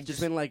 and like It's just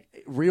been like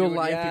real dude,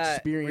 life yeah,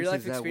 experiences real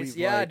life that experience. we've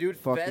Yeah, like, dude.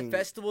 fucking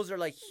Festivals are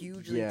like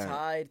hugely yeah,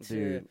 tied to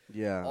dude,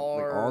 yeah, like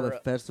our all the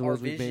festivals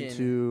our we've been vision.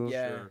 to,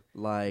 Yeah. Sure.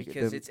 like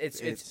because the-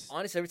 it's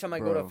honestly every time I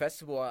go to a bro.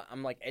 festival,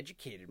 I'm like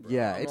educated, bro.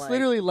 yeah, I'm it's like,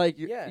 literally like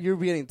yeah. you're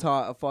getting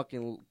taught a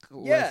fucking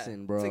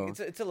lesson, bro.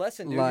 It's a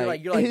lesson, dude.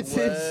 Like, you're like it's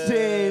whoa.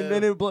 insane,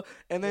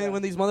 and then Yeah.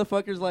 when these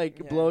motherfuckers like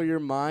Yeah. blow your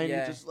mind, Yeah.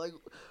 you're just like,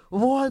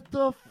 what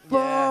the fuck?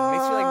 Yeah,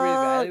 makes you like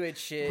reevaluate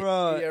shit,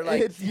 bro. You're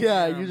like, It's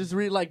damn. you just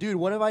read like, dude,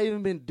 what have I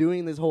even been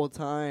doing this whole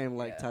time?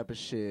 Like Yeah. type of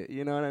shit.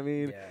 You know what I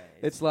mean? Yeah,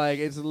 It's like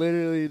it's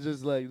literally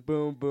just like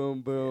boom,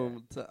 boom,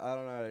 boom. I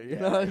don't know. You Yeah,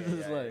 know, it's yeah,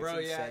 just yeah, like Bro,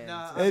 it's yeah, insane.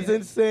 nah, it's I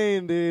mean,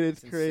 insane, dude.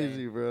 It's It's crazy,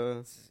 insane.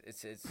 bro.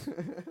 it's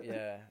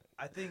yeah.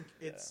 I think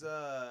it's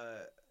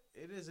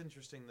it is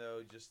interesting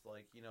though, just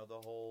like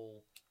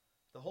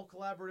the whole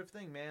collaborative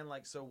thing, man.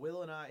 Like, so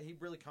Will and I, he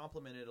really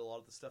complimented a lot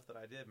of the stuff that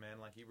I did, man.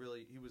 Like, he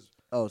was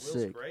Oh, Will's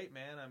sick. great,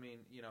 man. I mean,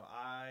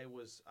 I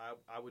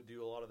would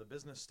do a lot of the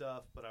business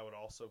stuff, but I would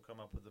also come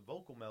up with the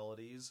vocal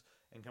melodies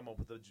and come up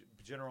with the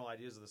general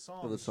ideas of the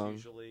songs song.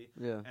 usually.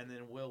 Yeah, And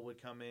then Will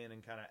would come in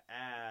and kind of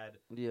add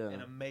yeah.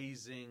 an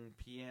amazing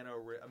piano.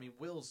 I mean,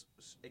 Will's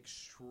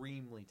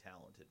extremely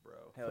talented,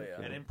 bro. Hell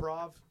yeah. At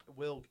improv,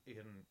 Will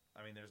can.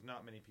 I mean, there's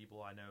not many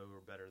people I know who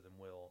are better than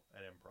Will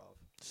at improv.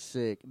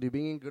 Sick, dude.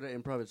 Being good at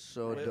improv is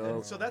so And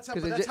dope. so that's how.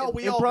 'Cause But that's how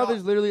we all improv got,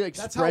 is literally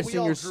that's how we expressing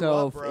all grew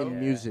yourself up, bro. in Yeah.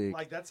 music.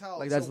 Like that's how.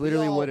 Like, so that's we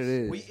literally all- what it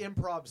is. We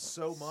improv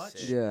so much.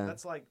 Sick. Yeah.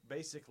 That's like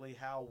basically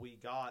how we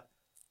got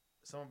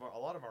a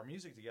lot of our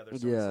music together.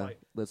 So Yeah, It's like,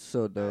 that's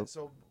so dope.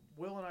 so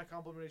Will and I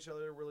complement each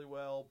other really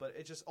well, but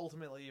it just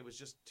ultimately it was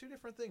just two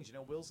different things.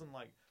 Will's in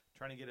like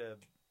trying to get a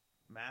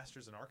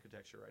master's in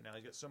architecture right now.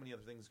 He's got so many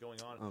other things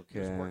going on. He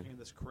was Okay. working in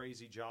this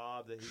crazy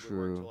job that he would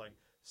True. work till like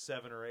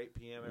 7 or 8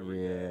 p.m. every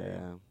day.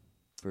 Yeah,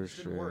 for It just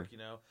didn't sure. work,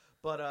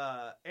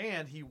 But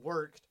and he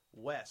worked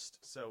west,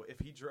 so if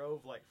he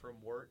drove like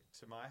from work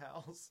to my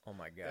house, Oh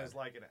my it god. was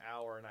like an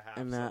hour and a half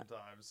And that-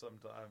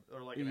 sometimes,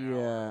 or like an hour.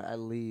 Yeah, at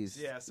least.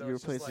 Yeah, so your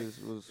it's just place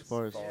like- was It's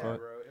far as far, fuck.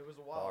 bro. It was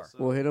a while. Far. So.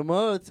 Well, hit him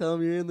up. Tell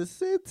him you're in the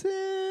city.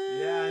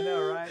 Yeah, I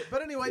know, right?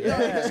 But anyway, Yeah.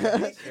 no,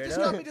 it just Straight got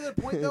up. me to the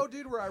point though,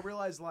 dude, where I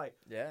realized like,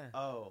 Yeah.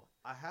 oh,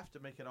 I have to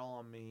make it all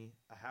on me.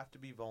 I have to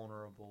be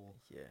vulnerable.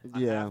 Yeah. I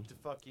Yeah. have to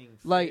fucking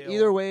Like fail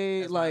either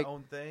way, as like my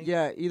own thing.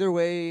 yeah, either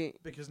way,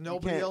 Because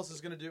nobody can't- else is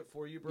gonna do it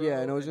for you, bro.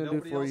 Yeah, nobody's and gonna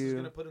do it nobody for else is you.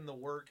 gonna put in the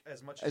work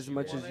as much as you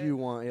much want as it. you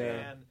want.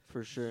 Yeah, And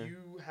for sure.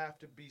 you have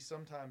to be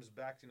sometimes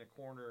backed in a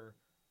corner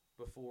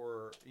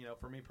before,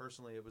 for me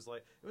personally, it was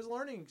a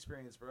learning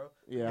experience, bro.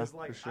 Yeah, Because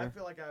like for I sure.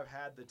 feel like I've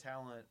had the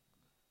talent,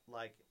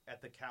 like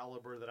at the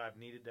caliber that I've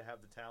needed to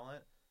have the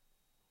talent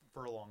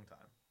for a long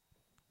time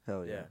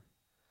Hell Yeah. yeah.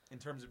 in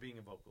terms of being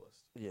a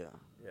vocalist. Yeah.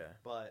 Yeah.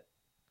 But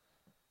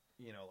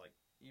like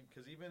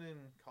because even in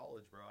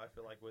college, bro, I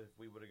feel like if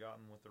we would have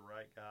gotten with the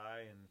right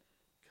guy and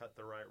cut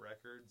the right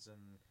records and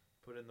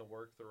put in the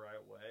work the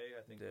right way,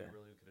 I think Yeah. we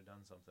really could have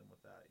done something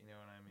with that. You know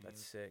what I mean?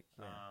 That's sick.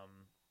 Yeah.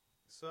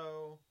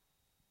 So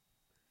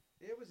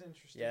it was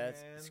interesting. Yeah,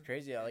 man. it's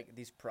crazy. I like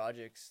these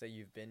projects that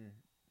you've been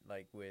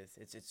like with.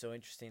 It's so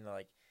interesting that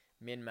like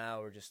me and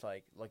Mao were just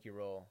like Lucky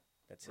Roll.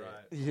 That's Right.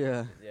 it.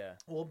 Yeah. Yeah.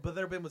 Well, but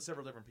they've been with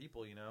several different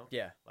people, you know.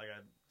 Yeah. Like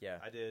Yeah.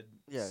 I did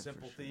Yeah,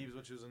 Simple for sure. Thieves,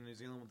 which was in New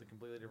Zealand with a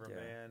completely different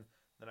Yeah. band.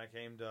 Then I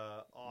came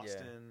to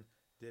Austin,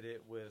 did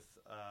it with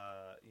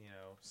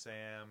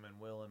Sam and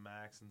Will and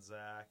Max and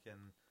Zach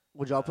and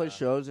Would y'all play Uh,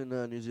 shows in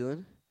New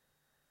Zealand?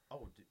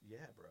 yeah,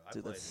 bro. I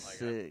Dude, played that's like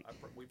sick.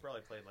 we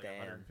probably played like Damn.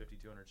 150,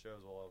 200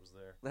 shows while I was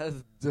there. That's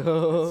That's dope.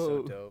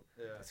 so dope.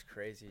 Yeah, That's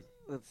crazy.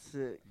 That's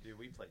sick. dude,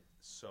 we played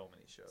so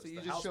many shows. So you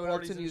The just house showed up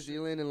parties to and New shit.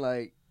 Zealand and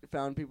like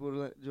found people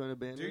to join a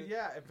band? Dude, with?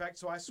 yeah. In fact,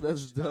 so I That's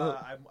switched.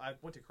 dope. I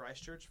went to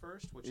Christchurch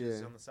first, which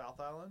is Yeah. on the South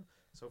Island.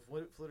 So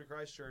flew to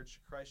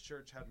Christchurch.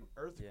 Christchurch had an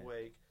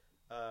earthquake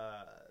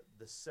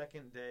the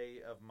second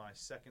day of my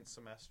second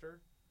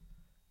semester,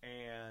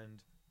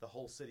 and the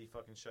whole city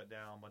fucking shut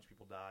down. A bunch of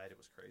people died. It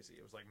was crazy.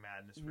 It was like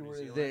madness for You New were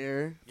Zealand.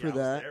 there Yeah, for I was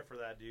that. there for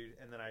that, dude.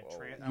 And then I Whoa.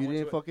 I You went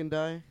didn't to fucking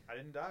die? I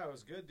didn't die. I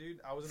was good,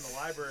 dude. I was in the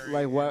library.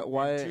 Like, why- and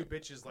why- two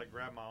bitches like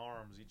grabbed my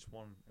arms, each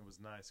one. It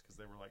was nice because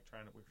they were like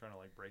we were trying to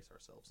like brace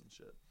ourselves and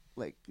shit.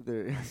 Like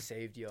they're I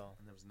saved y'all.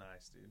 And it was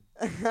nice, dude.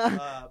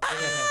 But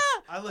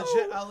I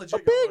legit a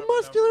got big one of my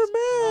muscular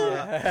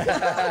numbers.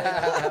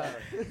 man.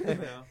 You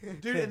know?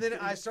 Dude, and then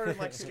I started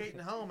like skating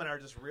home, and I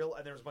just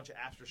and there was a bunch of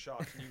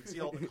aftershocks, and you could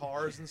see all the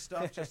cars and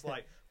stuff just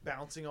like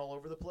bouncing all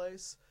over the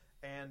place.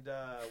 And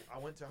I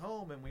went to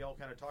home, and we all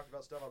kind of talked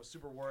about stuff. I was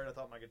super worried. I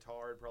thought my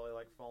guitar had probably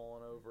like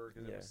fallen over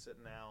because it was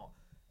sitting out,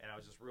 and I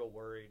was just real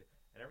worried.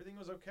 And everything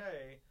was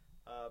okay.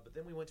 But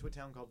then we went to a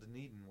town called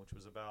Dunedin, which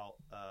was about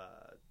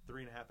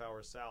 3.5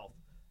 hours south,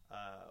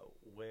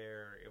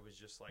 where it was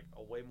just like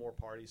a way more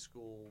party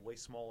school, way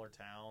smaller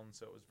town,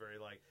 so it was very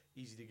like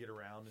easy to get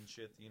around and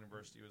shit. The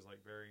university was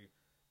like very,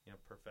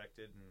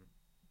 perfected, and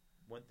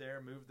went there,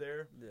 moved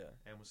there, Yeah.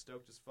 and was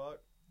stoked as fuck.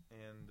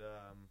 And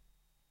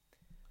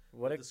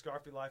What a the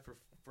Scarfy life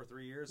for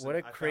 3 years. what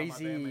and a I found my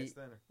crazy bandmates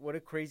then. what a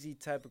crazy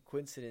type of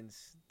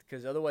coincidence.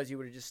 Because otherwise you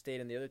would have just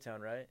stayed in the other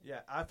town, right? Yeah,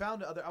 I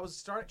found I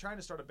was trying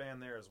to start a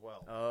band there as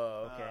well.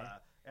 Oh, okay.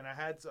 And I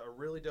had a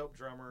really dope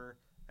drummer,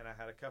 and I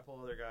had a couple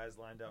other guys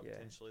lined up Yeah.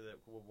 potentially that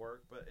would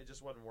work, but it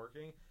just wasn't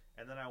working.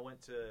 And then I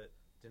went to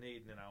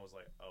Dunedin, and I was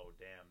like, "Oh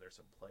damn, there's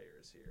some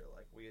players here."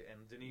 Like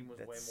and Dunedin was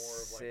way That's more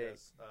of like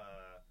sick.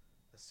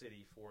 a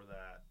city for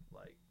that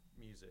like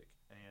music.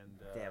 And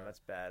Damn, that's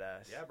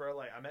badass. yeah, bro.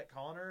 Like I met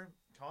Connor.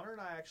 Connor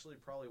and I actually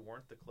probably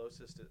weren't the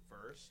closest at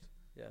first.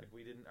 Yeah. Like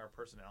we didn't. Our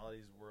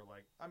personalities were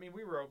like. I mean,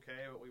 we were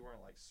okay, but we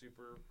weren't like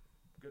super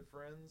good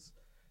friends.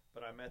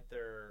 But I met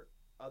their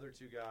other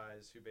two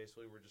guys who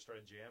basically were just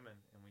started jamming,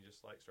 and we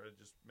just like started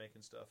just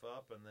making stuff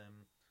up, and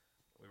then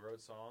we wrote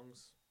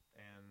songs,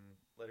 and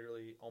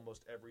literally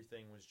almost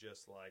everything was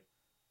just like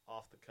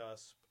off the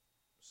cusp.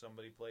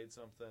 Somebody played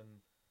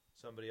something,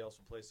 somebody else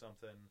would play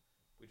something.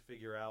 We'd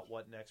figure out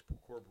what next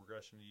chord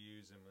progression to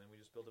use, and then we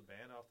just built a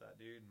band off that,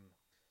 dude, and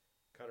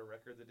cut a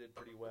record that did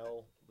pretty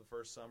well the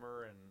first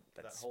summer, and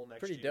That's that whole next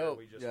pretty year dope.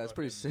 we just Yeah, it's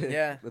pretty fucking- sick.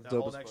 Yeah. That's that dope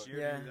whole as next fuck. year,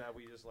 Yeah. dude,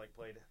 we just like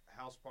played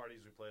house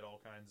parties. We played all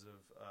kinds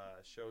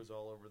of shows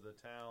all over the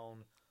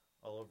town,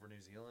 all over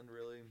New Zealand,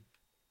 really.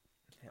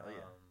 Hell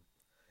yeah.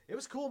 It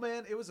was cool,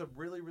 man. It was a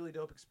really, really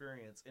dope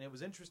experience, and it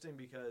was interesting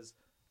because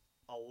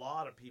a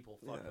lot of people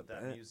fucked Yeah, with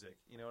that bet. music.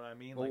 You know what I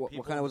mean? Well, Like what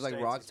people kind in of was the like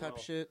States rock as type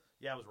well. shit?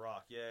 Yeah, it was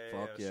rock. Yeah,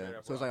 Fuck straight yeah.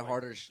 up So it's rock, like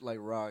harder like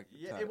rock.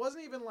 Yeah, type. it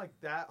wasn't even like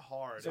that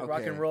hard. So Okay.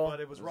 rock and roll.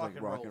 But it was It was rock, like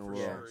and, rock roll and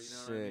for roll. sure. You know what I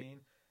Sick. mean?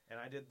 And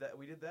I did that.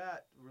 We did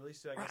that.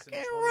 Released it, I guess, in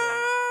Rock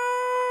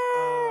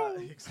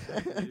 20. and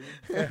Exactly.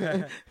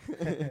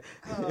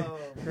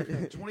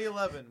 Dude.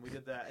 2011, we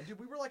did that, and dude,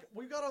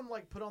 we got on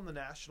like put on the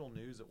national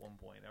news at one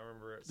point. I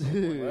remember at some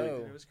point, Dude. like,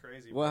 Whoa. it was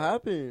crazy. What bro.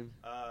 happened?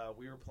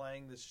 We were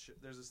playing this.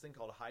 There's this thing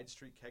called Hyde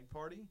Street Keg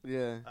Party.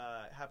 Yeah.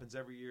 It happens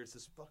every year. It's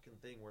this fucking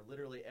thing where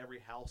literally every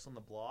house on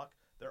the block,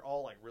 they're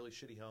all like really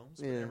shitty homes.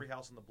 But Yeah. every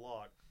house on the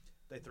block,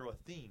 they throw a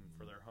theme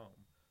for their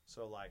home.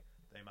 So like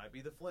they might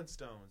be the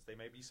Flintstones. They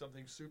may be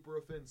something super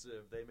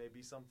offensive. They may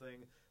be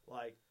something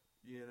like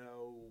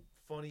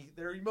funny.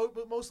 They're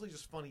but mostly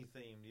just funny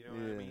themed. You know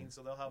what I Yeah. mean?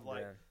 So they'll have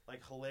like Yeah.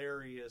 like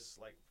hilarious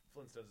like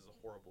Flintstones is a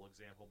horrible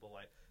example, but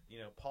like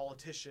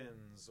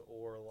politicians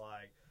or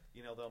like.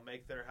 They'll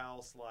make their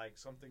house like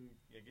something,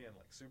 again,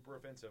 like super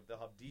offensive. They'll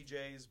have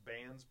DJs,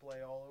 bands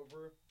play all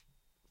over.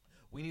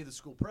 We knew the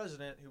school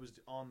president who was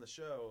on the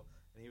show,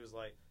 and he was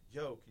like,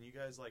 "Yo, can you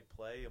guys like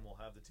play, and we'll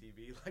have the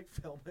TV like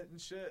film it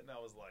and shit." And I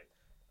was like,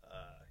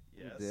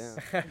 "Yes."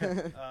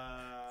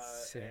 Damn.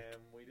 Sick.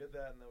 And we did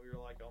that, and then we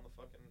were like on the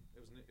fucking.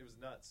 It was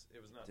nuts.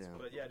 It was nuts. Damn.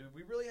 But yeah, dude,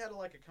 we really had to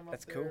like come up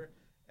That's there. cool.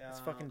 That's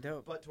fucking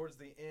dope. But towards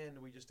the end,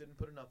 we just didn't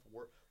put enough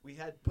work. We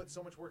had put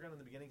so much work on in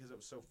the beginning because it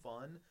was so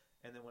fun.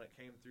 And then when it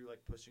came through,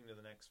 like pushing to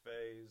the next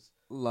phase,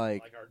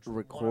 Like our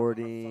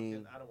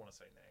recording. I don't want to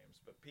say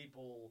names, but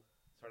people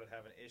started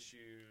having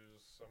issues.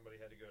 Somebody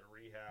had to go to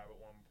rehab at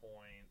one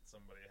point.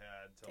 Somebody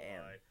had to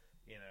Damn.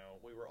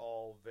 we were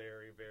all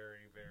very,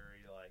 very,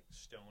 very like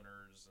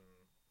stoners and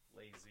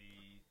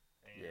lazy.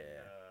 And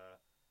Yeah.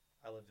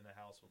 I lived in a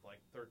house with like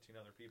 13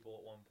 other people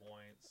at one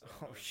point, so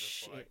Oh, it was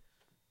just shit. like,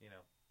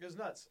 it was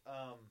nuts.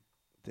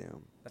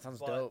 Damn. That sounds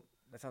But dope.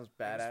 That sounds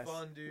badass. It was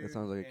fun, dude. That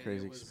sounds like a and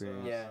crazy it was,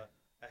 experience. Yeah.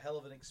 a hell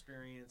of an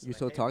experience. You and I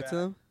still came talk back. to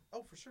them?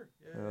 Oh, for sure.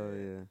 Yeah. Oh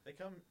yeah. They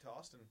come to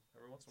Austin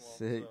every once in a while.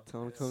 Sick. So,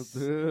 Tell 'em yeah. come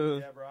through.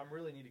 Yeah, bro. I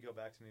really need to go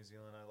back to New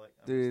Zealand. I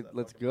miss Dude, that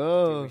let's fucking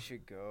go. Dude, we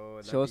should go.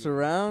 That'd Show us be-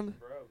 around,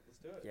 Bro, let's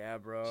do it. Yeah,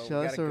 bro.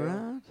 show we us gotta go.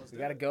 around, Let's We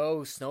do gotta it. go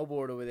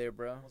snowboard over there,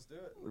 bro. Let's do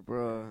it.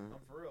 bro. I'm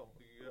for real.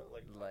 We could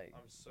go, Like,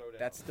 I'm so down.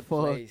 That's the Fuck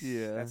place.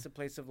 yeah. That's the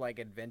place of like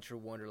adventure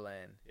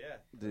wonderland, yeah,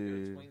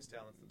 Dude.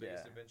 Queenstown. It's the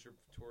biggest Yeah. adventure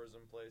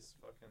tourism place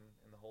fucking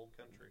in the whole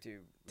country.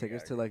 dude. we Take us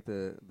gotta to go. like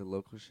the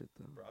local shit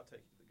though. Bro, I'll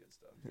take you to the good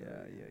stuff.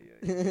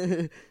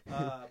 Yeah.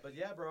 But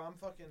yeah, bro, I'm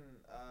fucking.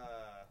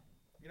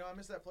 I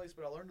miss that place,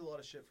 but I learned a lot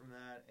of shit from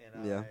that,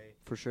 and Yeah.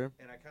 For sure.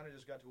 I kind of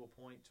just got to a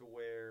point to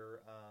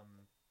where I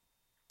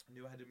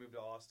knew I had to move to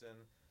Austin,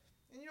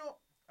 and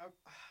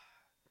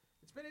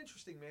it's been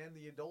interesting, man.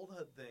 The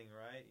adulthood thing,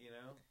 right?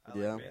 I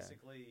Yeah.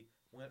 basically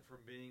went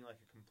from being like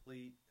a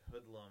complete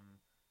hoodlum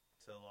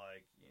to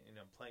like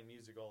playing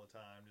music all the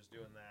time, just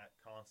doing that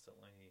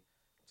constantly,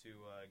 to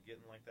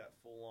getting like that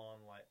full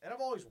on like. And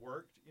I've always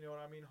worked, you know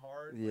what I mean,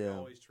 hard. Like, Yeah.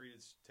 always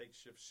take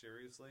shifts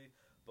seriously,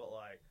 but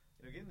like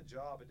getting the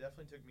job, it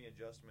definitely took me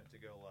adjustment to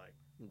go like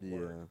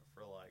work Yeah.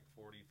 for like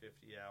 40,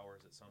 50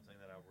 hours at something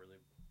that I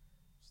really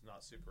was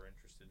not super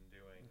interested in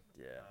doing.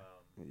 Yeah.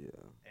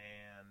 Yeah.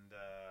 And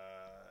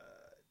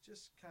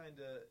just kind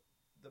of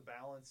the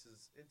balance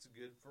it's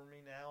good for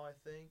me now, I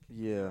think.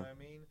 You know Yeah. what I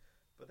mean?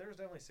 But there was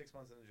definitely 6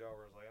 months in the job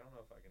where I was like, I don't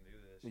know if I can do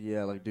this.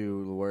 Yeah, like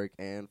do the work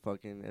and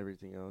fucking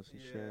everything else and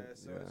Yeah, shit.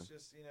 so Yeah. it's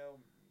just,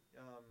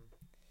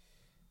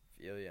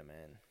 Feel ya,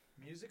 man.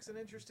 music's an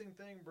interesting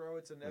thing, bro.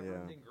 It's a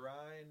never-ending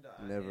grind.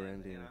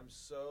 Never-ending. And I'm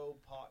so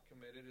pot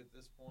committed at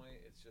this point.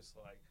 It's just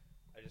like,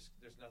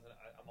 there's nothing,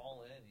 I'm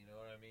all in, you know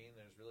what I mean?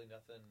 There's really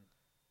nothing.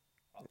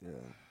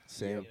 Yeah.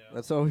 Same. You know?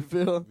 That's how we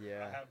feel. I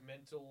Yeah. have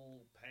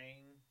mental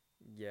pain.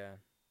 Yeah.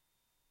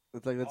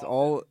 It's like that's Often.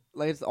 all.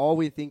 Like it's all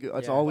we think.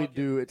 It's Yeah. all we Fucking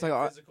do. It's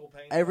like physical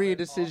pain every often.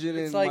 decision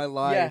in It's like- my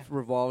life yeah.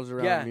 revolves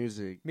around Yeah.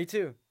 music. Me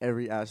too.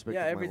 Every aspect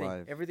Yeah, of everything. my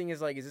life. Everything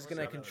is like, is this What's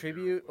gonna that other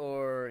contribute beer?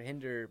 or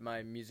hinder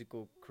my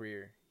musical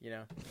career?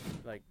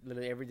 Like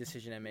literally every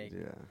decision I make.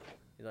 Yeah.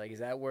 Like, is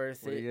that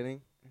worth What are you it?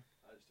 getting? Just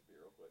a beer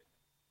real quick.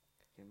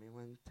 Give me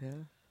one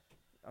too.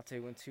 I'll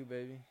take one too,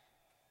 baby.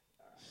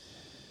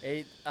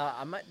 Hey,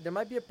 there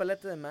might be a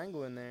paleta de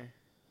mango in there.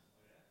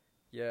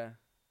 Yeah.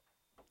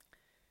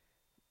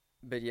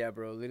 But yeah,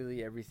 bro,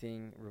 literally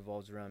everything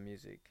revolves around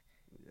music.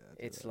 Yeah.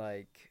 It's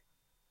like,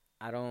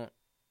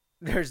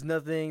 there's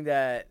nothing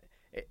that,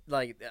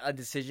 like, a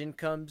decision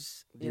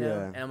comes, you know?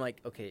 Yeah. And I'm like,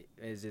 okay,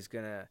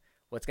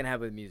 what's gonna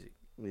happen with music?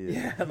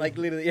 Yeah. Yeah, like,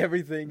 literally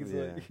everything is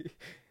Yeah. like,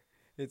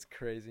 it's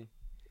crazy.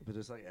 But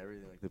just like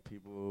everything, like the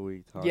people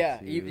we talk Yeah,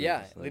 to.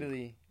 yeah, just, like,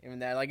 literally. Even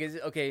that, like, is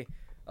it, okay,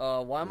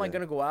 why am I Yeah.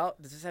 gonna go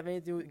out? Does this have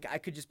anything to do with, I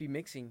could just be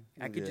mixing.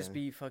 I could just Yeah.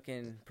 be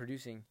fucking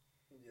producing.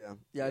 Yeah.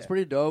 Yeah, it's Yeah.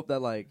 pretty dope that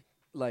like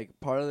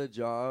part of the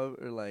job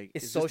or like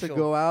It's is just to social.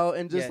 go out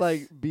and just Yes.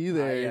 like be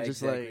there Yeah, and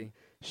just exactly. like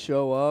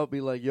show up,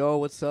 be like, yo,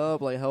 what's up?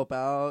 Like help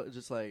out,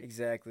 just like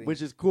Exactly.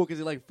 which is cool because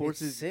it like It's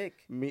forces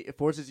sick. it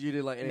forces you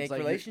to like and Make it's like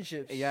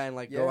relationships. yeah, and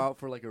like go Yeah. out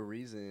for like a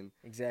reason.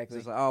 It's Exactly.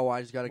 just like, oh,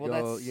 I just gotta Well, go.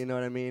 that's- You know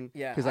what I mean?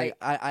 Yeah, Because like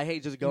I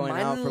hate just going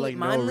out for like no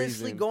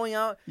mindlessly reason. going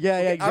out. Yeah,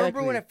 Okay, yeah, exactly. I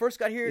remember when I first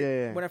got here.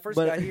 Yeah, yeah. When I first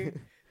But- got here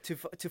to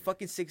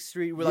fucking 6th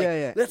Street, we're like, yeah,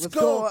 yeah. let's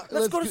go.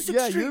 Let's go to 6th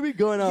Yeah, Street. you'll be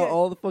going out Yeah,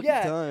 all the fucking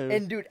yeah. time.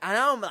 And dude,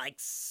 now I'm like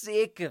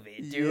sick of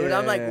it, dude.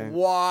 I'm like, Yeah.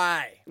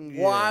 why?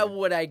 Yeah. Why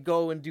would I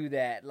go and do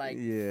that? Like,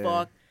 Yeah.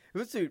 fuck.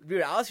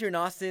 Dude, I was here in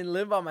Austin,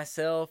 living by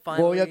myself.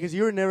 Finally. well, yeah, because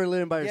you were never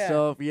living by Yeah,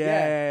 yourself.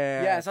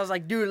 Yeah. Yeah, so I was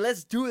like, dude,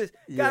 let's do this.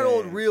 Got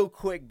old Yeah. real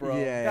quick, bro.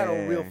 Yeah. Got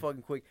old real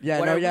fucking quick. Yeah,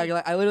 What no, I yeah, really-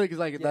 like, I literally, because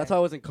like, Yeah. that's how I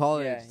was in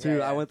college, Yeah, too.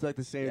 yeah, I yeah. went to, like,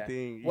 the same Yeah.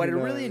 thing. What I you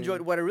know really I enjoyed,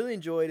 mean? what I really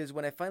enjoyed is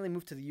when I finally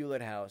moved to the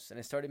Hewlett House and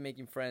I started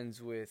making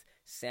friends with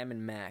Sam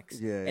and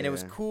Max. Yeah, and it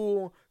was yeah.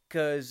 cool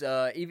because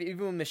even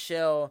with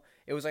Michelle,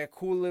 it was like a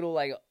cool little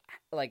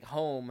like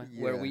home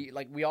where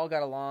Yeah. we all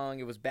got along.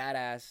 It was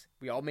badass.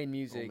 We all made I'll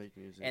music, make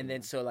music, and yeah.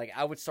 then so like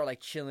I would start like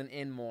chilling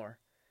in more,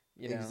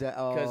 you know,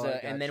 Oh, I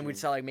got and then you. we'd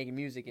start like making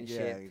music and Yeah,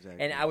 shit.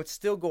 exactly. And I would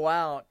still go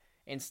out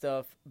and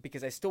stuff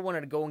because I still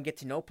wanted to go and get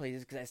to know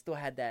places because I still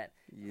had that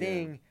Yeah.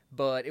 thing.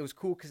 But it was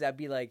cool because I'd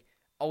be like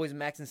always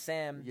Max and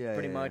Sam, Yeah,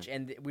 pretty yeah, much,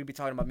 and we'd be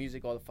talking about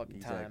music all the fucking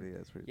Exactly, time.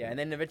 that's pretty Yeah, cool. and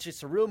then eventually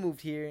Surreal moved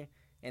here,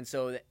 and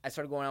so I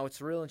started going out with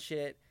Surreal and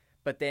shit.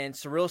 But then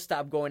Surreal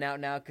stopped going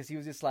out now because he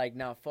was just like,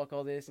 "Nah, fuck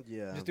all this.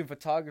 Yeah. I'm just doing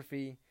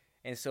photography."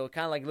 And so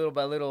kind of like little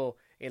by little,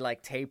 it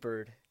like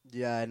tapered.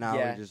 Yeah, now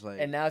yeah, we're just like...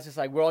 and now it's just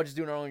like we're all just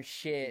doing our own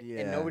shit,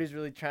 Yeah. and nobody's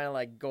really trying to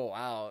like go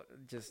out.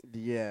 Just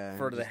yeah,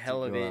 for the just to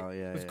hell of go it. out,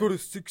 yeah, let's yeah. go to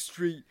 6th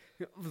Street.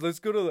 Let's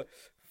go to the.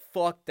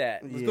 Fuck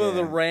that. Let's go to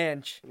the Yeah.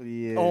 ranch.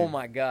 Yeah. Oh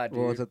my god, dude.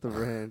 Well, it's at the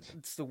ranch.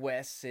 It's the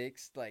West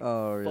 6th. Like,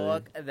 Oh, really?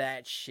 fuck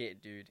that shit,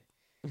 dude.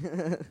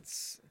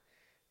 It's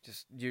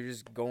just you're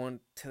just going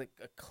to like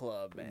a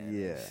club, man.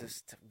 Yeah. It's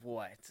just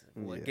what?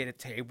 Yeah. Get a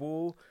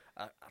table,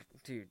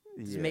 dude.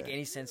 Doesn't make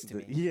any sense to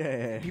me.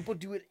 Yeah. People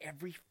do it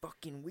every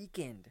fucking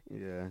weekend.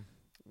 Yeah,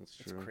 that's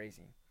It's true.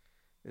 crazy.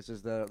 It's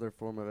just that other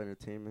form of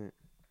entertainment.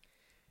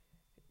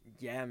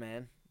 Yeah,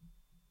 man.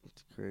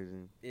 It's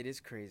crazy. It is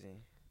crazy.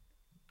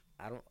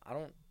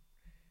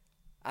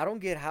 I don't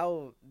get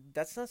how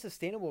that's not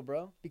sustainable,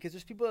 bro. Because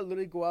there's people that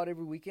literally go out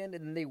every weekend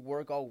and then they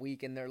work all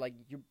week and they're like,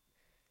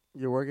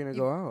 You're working to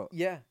go out.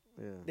 yeah,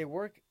 Yeah. they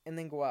work and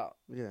then go out.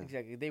 Yeah.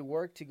 Exactly. They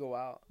work to go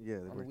out. Yeah.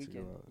 They on the work to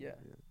weekend, go out. yeah.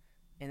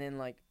 And then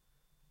like,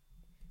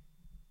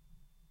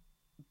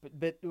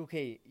 but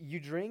okay, you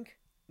drink,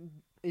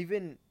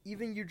 even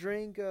you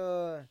drink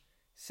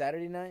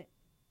Saturday night,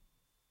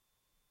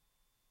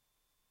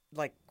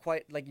 like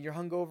you're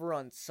hungover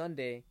on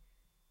Sunday,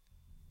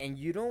 and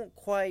you don't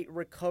quite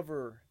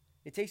recover.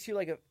 It takes you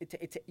like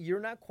you're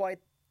not quite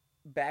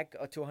back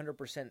to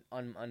 100%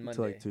 on Monday.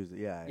 To like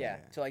Tuesday. Yeah. Yeah,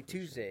 to like for sure.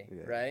 Tuesday,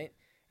 Yeah. right?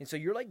 And so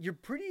you're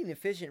pretty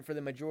inefficient for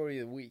the majority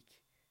of the week.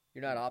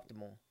 You're not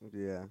optimal.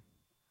 Yeah.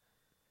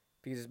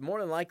 Because it's more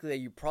than likely that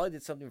you probably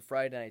did something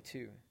Friday night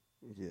too.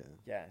 Yeah.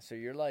 Yeah, so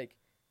you're like,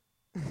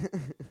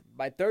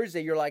 by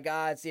Thursday, you're like,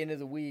 it's the end of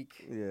the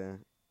week. Yeah.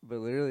 But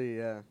literally,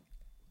 yeah.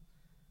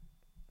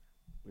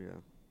 Yeah.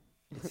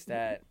 It's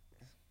that.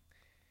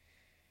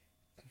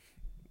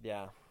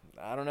 Yeah,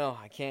 I don't know.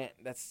 I can't.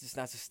 That's just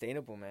not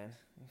sustainable, man.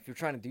 If you're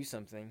trying to do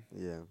something.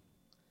 Yeah.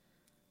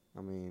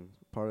 I mean,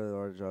 part of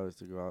our job is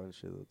to go out and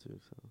shit though too.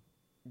 So.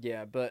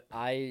 Yeah, but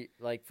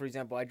for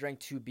example, I drank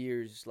 2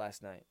 beers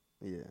last night.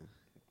 Yeah.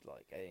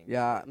 Like, I didn't.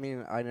 Yeah. I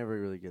mean, I never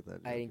really get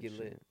that. I didn't drunk get and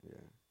lit. shit.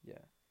 Yeah. Yeah.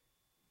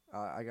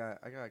 I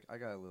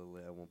got a little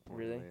lit at one point.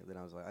 Really? Then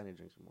I was like, I need to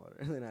drink some water.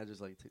 And then I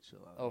just like take chill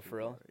out. Oh, drink for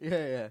real? water.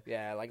 Yeah.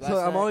 Yeah, like last So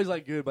night. I'm always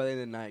like good by the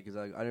end of the night because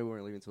I didn't want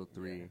to leave until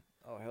 3. Yeah.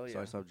 Oh, hell yeah.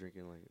 So I stopped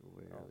drinking like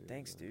way Oh, earlier,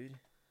 thanks, but- dude.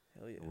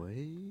 Hell yeah.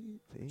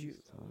 Wait, thanks.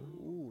 Tom.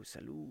 Ooh,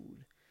 salud.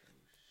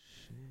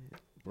 Shit.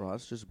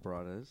 Ross just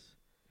brought us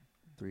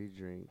 3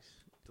 drinks.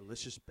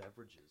 Delicious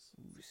beverages.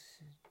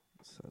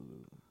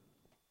 Salud.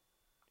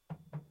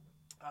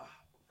 Ah,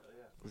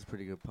 It's a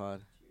pretty good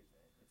pod.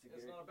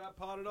 it's not a bad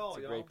pod at all, It's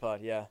a y'all. great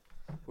pod, yeah.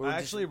 I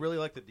actually really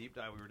like the deep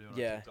dive we were doing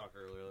Yeah. on TikTok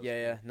earlier. That was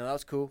Yeah. cool. No, that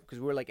was cool because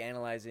we were like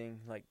analyzing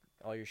like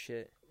all your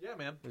shit. Yeah,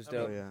 man. It was I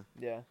dope. Oh mean,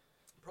 yeah. Yeah.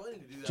 probably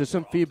need to do that Just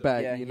some more often.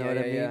 feedback. Yeah, you know yeah, what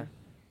I yeah, mean?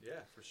 yeah. Yeah,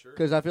 for sure.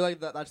 Because I feel like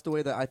that's the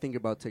way that I think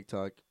about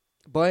TikTok.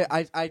 But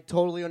I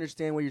totally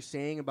understand what you're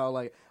saying about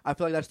like I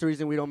feel like that's the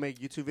reason we don't make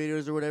YouTube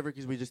videos or whatever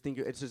because we just think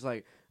it's just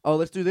like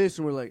let's do this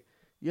and we're like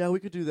yeah we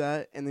could do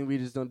that and then we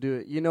just don't do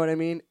it. You know what I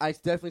mean? I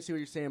definitely see what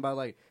you're saying about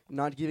like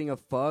not giving a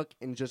fuck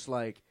and just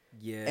like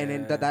Yeah. and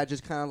then that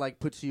just kind of like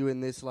puts you in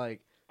this like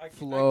I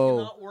flow.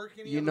 cannot work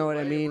any You know other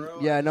what I way, mean? bro.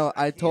 Yeah, no,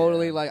 I can't.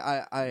 totally like I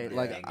Yeah.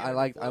 like Can't I get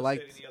liked it I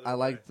liked flow state any I other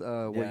liked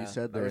Yeah, what you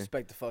said I there.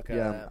 respect the fuck out of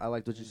Yeah, that. I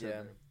liked what you said.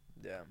 Yeah.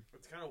 there. Yeah.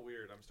 It's kind of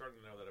weird. I'm starting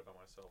to know that about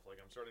myself. Like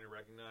I'm starting to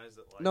recognize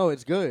that. Like, No,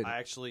 it's good. I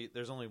actually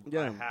there's only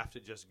Yeah. I have to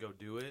just go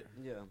do it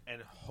Yeah.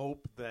 and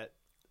hope that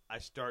I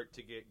start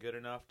to get good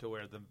enough to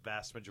where the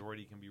vast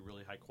majority can be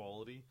really high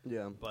quality.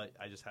 Yeah. But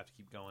I just have to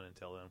keep going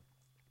until then.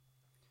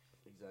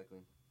 Exactly.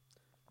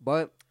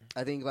 But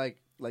I think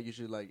like you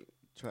should like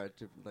try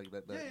to like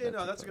that. Yeah,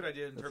 no, that's a TikTok. good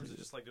idea in That's terms a of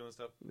just like doing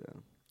stuff. Yeah,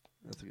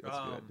 that's a good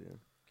idea.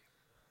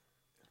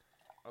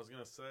 I was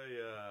gonna say,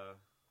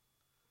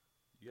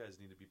 you guys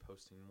need to be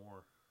posting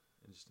more,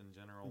 and just in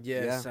general.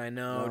 Yes, Yeah. I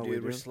know, No, we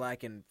dude. We're do.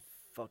 slacking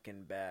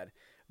fucking bad.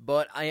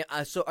 But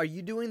I so are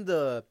you doing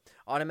the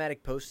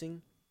automatic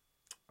posting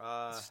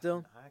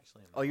still? I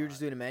actually. Am Oh, you're not. just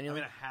doing it I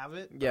manually? mean, I have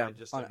it. But Yeah. I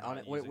just On, am on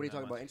not it, what are you using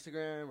talking that about?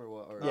 Instagram or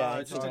what? Or much. Yeah,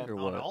 just TikTok on, or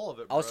what? all of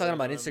it. I was bro, talking you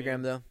about know what I Instagram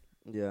mean? though.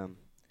 Yeah,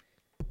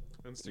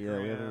 Instagram.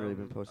 Yeah, we haven't really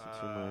been posting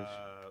too much.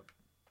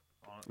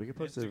 On We could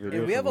post a Instagram, video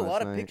And we have a from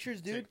lot of last night.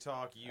 pictures, dude.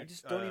 TikTok, I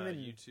just don't even-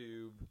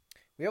 YouTube.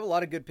 We have a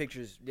lot of good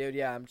pictures, dude.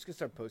 Yeah, I'm just gonna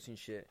start posting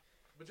shit.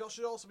 But y'all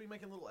should also be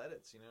making little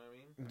edits. You know what I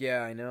mean?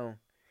 Yeah, I know.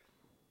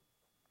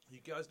 You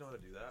guys know how to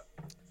do that.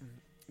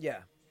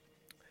 Yeah.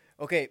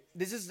 Okay,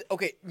 this is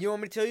okay. You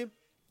want me to tell you?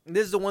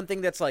 This is the one thing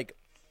that's like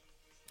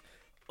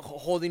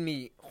holding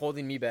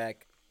me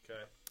back.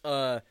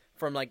 Okay.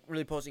 From like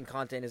really posting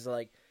content is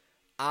like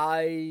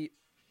I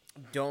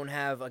don't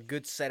have a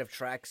good set of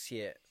tracks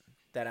yet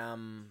that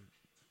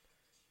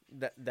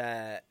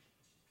that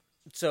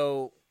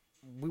so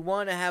we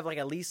want to have like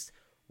at least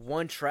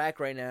one track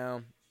right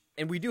now,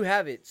 and we do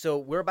have it. So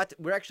we're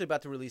actually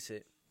about to release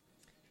it,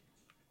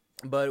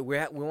 but we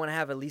want to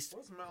have at least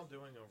What's Mal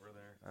doing over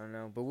there? I don't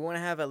know, but we want to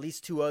have at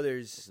least 2 This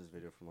others. is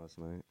video from last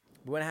night.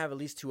 We want to have at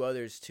least 2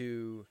 others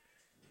to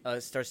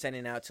start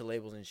sending out to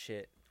labels and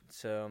shit.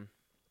 So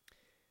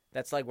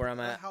that's like where I'm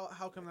at.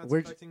 How come that's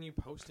Where'd- affecting you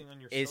posting on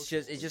your? It's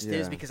socials? just Yeah.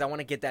 is because I want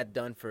to get that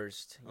done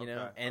first, you know,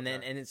 Okay, and then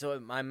okay. and then so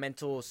my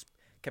mental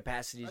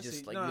capacity I is just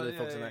see. like No, really yeah,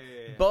 focused on yeah, that.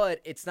 yeah, yeah.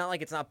 But it's not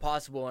like it's not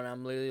possible, and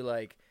I'm literally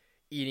like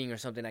eating or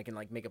something. I can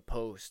like make a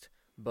post,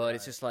 but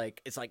it's Right. just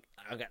like it's like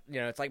I got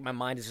it's like my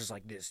mind is just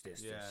like this,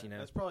 Yeah, you know.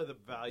 that's probably the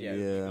value Yeah. of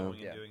you Yeah. going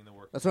Yeah. and doing the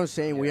work. That's what I'm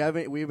saying. Yeah.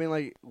 We've been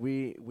like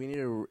we need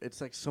to.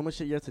 It's like so much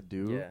shit you have to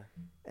do. Yeah,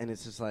 And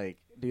it's just like,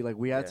 dude, like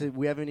we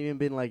haven't even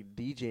been like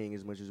DJing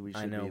as much as we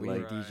should I know. be. We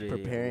Like Right. DJ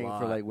preparing a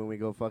for lot. like when we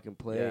go fucking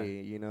play.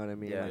 Yeah. You know what I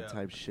mean? Yeah. Like Yeah.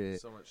 type shit.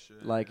 So much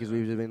shit. Like, cause yeah.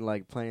 we've been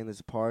like playing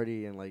this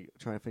party and like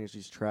trying to finish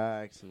these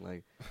tracks and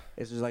like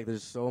it's just like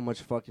there's so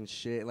much fucking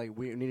shit. Like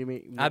we need to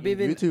make I've been-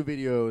 YouTube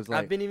videos.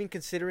 Like I've been even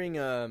considering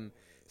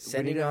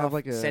sending to off have,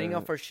 like, a- sending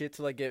off our shit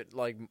to like get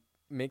like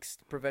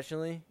mixed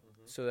professionally,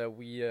 so that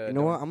we. You know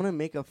don't- what? I'm gonna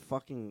make a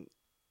fucking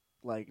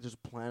like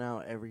just plan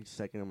out every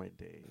second of my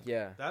day.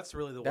 Yeah, That's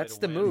really the way That's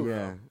to the win, move. bro.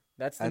 Yeah,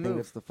 that's the I think move.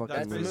 that's the fucking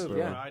That's the move, basically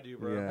move, bro. what I do,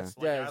 bro. Yeah. It's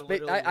Yeah, I it's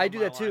literally I run do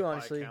my that too, life by a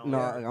honestly. calendar.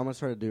 No, I'm gonna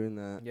start doing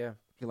that. Yeah,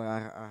 Like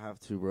I have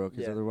to, bro,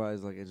 because Yeah.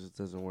 otherwise, like it just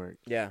doesn't work.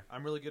 yeah.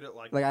 I'm really good at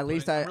like. Like at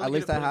least putting- I I'm really at good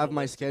least at I putting have the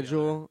my list together.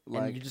 schedule.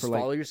 Like And you just for,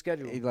 follow like, your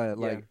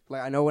schedule.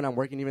 like I know when I'm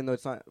working, even though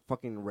it's not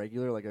fucking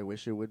regular, like I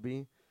wish it would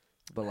be,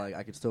 but like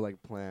I could still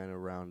like plan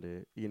around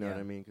it. You know Yeah.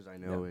 what I mean? Because I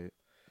know it.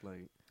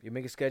 Like You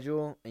make a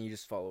schedule and you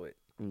just follow it,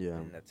 yeah,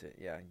 and that's it.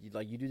 Yeah,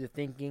 you do the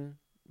thinking.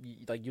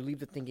 You leave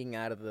the thinking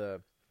out of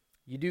the.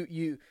 You don't.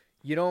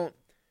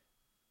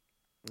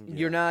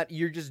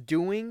 You're just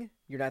doing.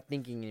 You're not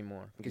thinking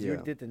anymore because you Yeah.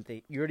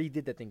 already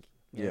did the thinking.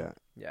 Yeah.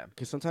 Yeah.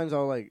 Because sometimes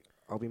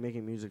I'll be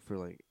making music for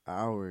like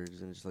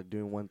hours and just like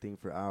doing one thing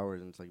for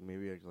hours, and it's like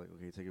maybe I could like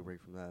okay take a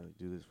break from that, like,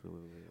 do this for a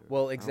little bit. or-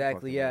 Well, I don't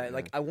exactly. fucking Yeah. know,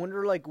 Like I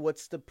wonder, like,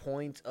 what's the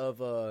point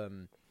of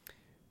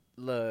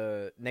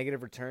the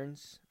negative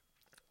returns,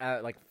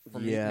 like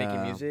from making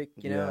Yeah. music?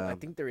 You know, Yeah. I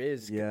think there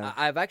is. Yeah.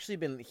 I've actually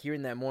been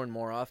hearing that more and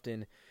more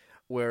often,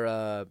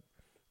 where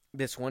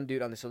this one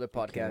dude on this other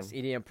podcast,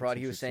 EDM Prod,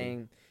 That's he was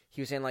interesting.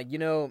 saying like, you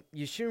know,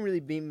 you shouldn't really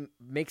be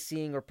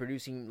mixing or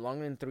producing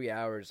longer than 3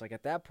 hours. Like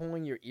at that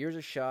point, your ears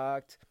are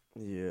shocked.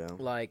 Yeah.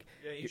 Like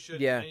Yeah, you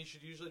should. Yeah. And you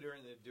should usually do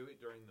it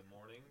during the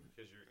morning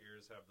because your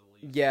ears have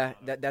the least. yeah,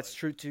 amount of, that's like,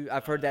 true too.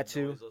 I've heard that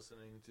too. noise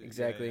listening to.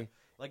 Exactly. Yeah.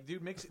 Like,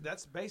 dude,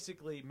 that's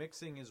basically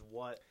mixing is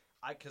what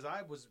because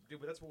I was, dude,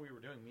 but that's what we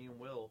were doing. Me and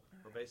Will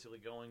were basically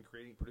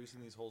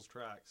producing these whole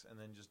tracks, and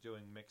then just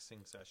doing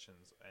mixing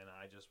sessions. And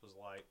I just was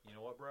like, you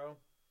know what, bro?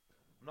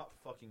 I'm not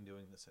fucking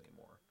doing this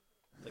anymore.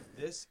 Like,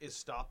 this is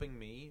stopping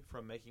me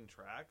from making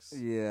tracks.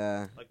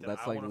 Yeah. Like that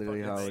That's I like wanna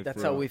literally fucking how. make. I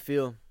That's feel. how we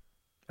feel.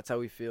 That's how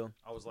we feel.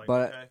 I was like,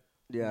 But- okay.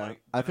 Yeah.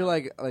 like, I then feel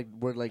I- like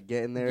we're like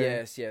getting there.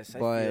 Yes, I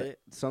feel But it.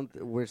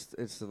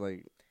 it's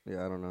like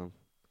yeah I don't know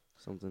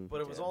something.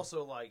 But it was Yeah.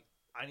 also like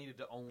I needed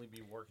to only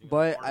be working.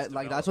 But on artist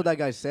like that's what that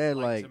guy said.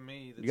 development. Like to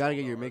me, you gotta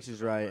get your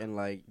mixes right, and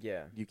like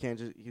Yeah. you can't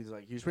just. He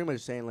was pretty much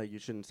saying like you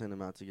shouldn't send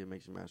them out to get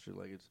mixed and mastered.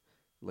 Like it's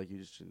like you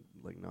just should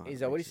like not. Is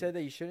that what he said,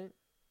 that you shouldn't?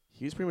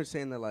 He was pretty much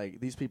saying that like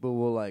these people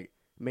will like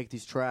make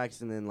these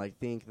tracks and then like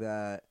think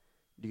that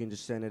you can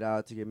just send it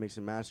out to get mixed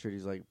and mastered.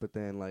 He's like, but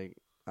then like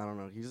I don't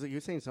know. He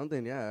was saying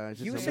something. Yeah,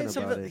 He was something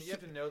saying about something- it. You have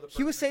to know the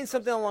He was person saying and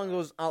something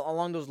trust the guy.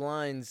 along those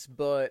lines,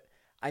 but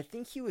I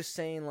think he was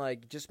saying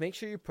like just make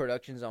sure your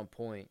production's on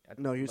point.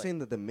 No, he was Like- saying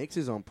that the mix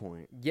is on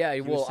point. Yeah,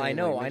 He was well, I saying,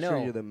 know, like, I make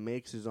sure know. the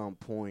mix is on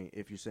point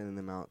if you're sending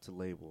them out to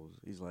labels.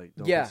 He's like,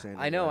 don't Yeah, be sending,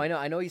 I know, like-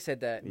 I know he said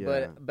that.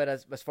 Yeah. But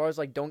as far as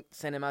like don't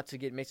send him out to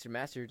get mixed or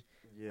mastered,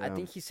 Yeah. I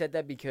think he said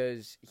that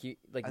because he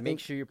like I make think-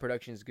 sure your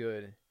production's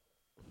good.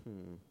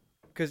 Hmm.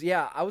 Cause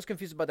yeah, I was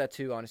confused about that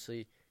too,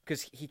 honestly.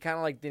 Cause he kind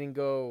of like didn't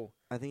go.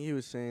 I think he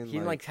was saying He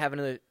didn't like have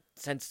another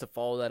sense to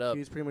follow that up. he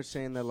was pretty much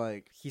saying that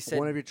like He said,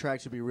 one of your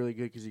tracks should be really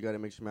good because you got to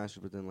mix and master,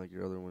 but then like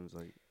your other ones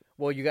like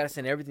 "Well, you gotta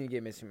send everything to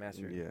get mixed and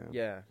mastered." Yeah.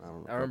 yeah. I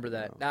don't know. I remember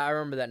fucking that. know. I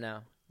remember that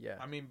now. Yeah.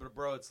 I mean, but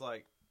bro, it's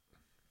like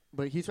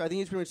But I think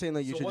he's pretty much saying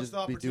that you so should what's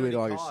just the do it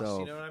all opportunity cost, yourself.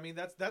 You know what I mean?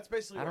 That's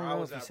basically I where don't I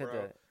know was if he at, said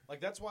bro. that. Like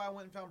that's why I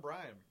went and found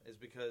Brian is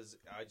because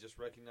I just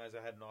recognized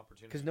I had an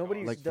opportunity. Because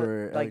nobody Like does-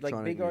 for like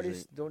electronic big artists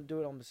music. don't do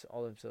it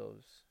all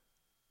themselves.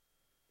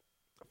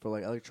 For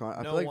like electronic,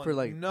 I No feel like one- for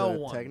like no the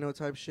one. techno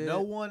type shit.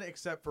 No one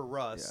except for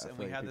Russ, Yeah, I and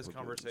feel we like had this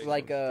people do it. conversation.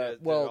 Like, did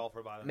it well, all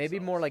for by Maybe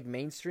more themselves. like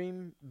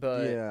mainstream,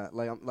 but yeah,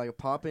 like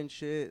pop and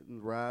shit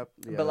and rap.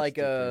 Yeah, but that's like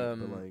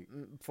different, but, like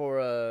for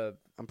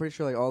I'm pretty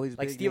sure like all these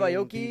like big Steve name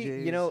Aoki,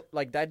 DJs, you know,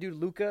 like that dude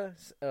Luca,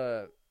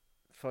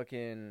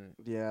 fucking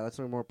Yeah, that's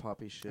like more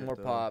poppy shit. more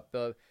though. pop.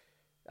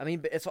 I mean,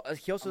 but it's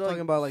he also I'm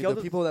talking about like he the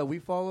also- people that we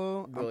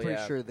follow. Well, I'm pretty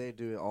yeah. sure they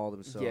do it all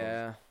themselves.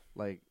 Yeah,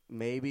 Like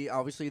maybe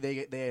obviously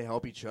they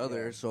help each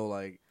other, Yeah. so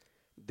like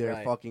they're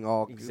Right. fucking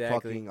all Exactly.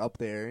 fucking up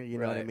there. You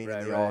know what I Right, mean? right,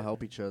 And they all right.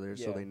 help each other,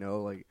 so Yeah. they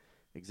know like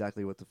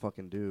exactly what to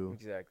fucking do.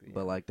 exactly.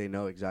 But like they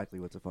know exactly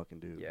what to fucking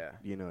do. Yeah.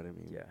 You know what I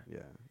mean? Yeah. Yeah.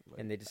 Like,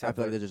 and they just I have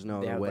feel like their- there's just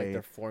no they other have like way.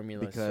 their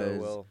formula so because-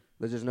 well.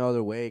 There's just no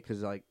other way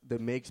because like the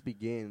mix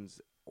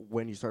begins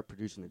when you start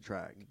producing the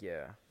track.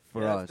 Yeah,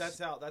 For Yeah, us.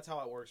 That's how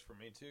it works for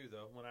me too.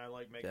 Though when I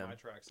like make Yeah. my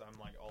tracks, I'm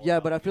like all Yeah,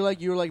 about but I feel me.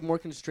 like you're like more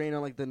constrained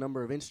on like the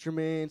number of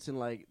instruments and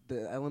like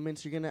the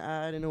elements you're gonna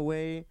add in a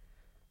way.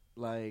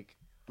 Like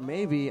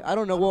maybe I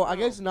don't know. I Well, don't I know.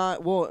 guess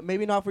not. Well,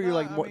 maybe not for your No,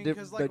 like I more mean,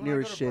 'cause, like, the when I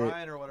newer go to shit.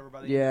 Brian or whatever,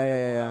 by the Yeah, end, yeah,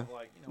 we'll yeah, have, yeah.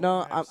 like, you know, No,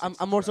 we'll have I'm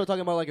 60 more so tracks.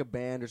 talking about like a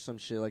band or some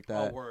shit like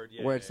that. Oh, word,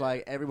 yeah, where yeah, it's yeah,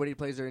 like yeah. everybody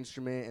plays their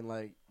instrument and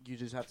like you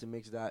just have to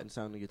mix that and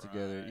sound to get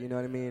together. Right, You know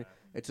what I mean? yeah.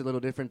 It's a little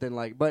different than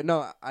like, but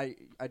no, I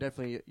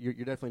definitely you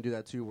definitely do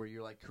that too, where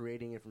you're like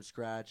creating it from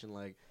scratch and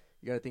like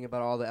you got to think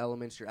about all the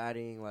elements you're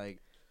adding,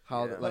 like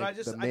how Yeah. the, But like I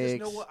just the mix.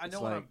 know what I It's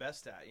know what I'm like-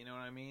 best at. You know what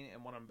I mean?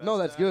 And what I'm best No,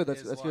 that's at good.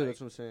 That's is, good. like, That's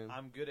what I'm saying.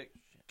 I'm good at.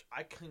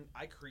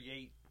 I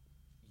create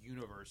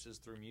universes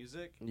through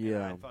music.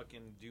 Yeah. And I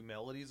fucking do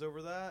melodies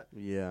over that,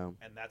 Yeah.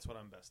 and that's what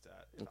I'm best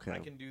at. Okay. I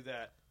can do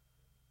that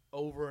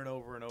over and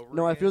over and over.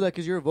 No, I again. feel that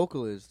because you're a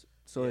vocalist,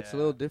 so it's a Yeah.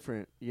 little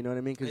different. You know what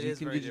I mean? It Because you is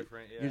can very just,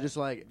 different. Yeah. you're just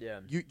like Yeah.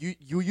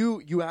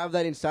 you have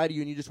that inside of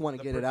you, and you just want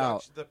to get it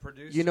out. The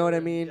producer. You know what I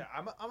mean? Yeah,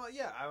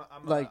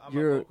 I'm Like, I'm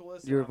you're- a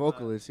vocalist. you're and a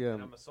vocalist, yeah.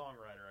 And I'm a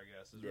songwriter, I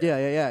guess. is Yeah,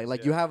 right. yeah.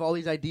 Like you Yeah. have all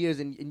these ideas,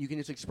 and you can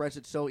just express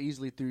it so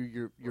easily through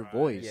your Right.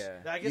 voice.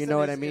 Yeah. I guess You it know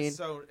what is- I mean? it's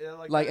So,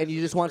 Like, that and is you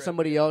a just want trip,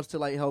 somebody yeah. else to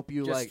like help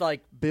you Just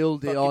like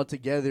build it fucking all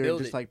together and build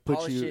just it, like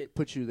polish it,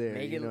 put you there.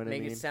 make You it know what I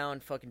make mean? it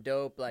sound fucking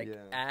dope. Like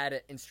Yeah.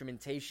 add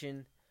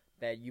instrumentation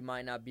that you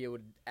might not be able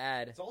to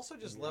add. It's also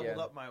just Yeah. leveled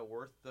up my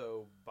worth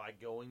though by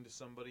going to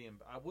somebody, and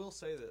I will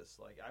say this: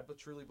 like I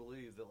truly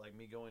believe that like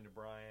me going to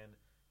Brian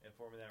and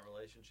forming that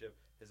relationship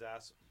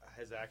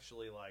has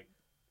actually like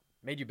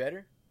Made you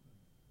better.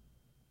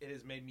 it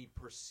has made me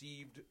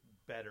perceived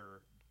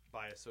better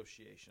by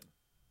association.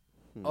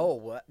 Oh,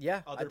 what?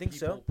 Yeah, Other I think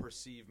people so.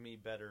 perceive me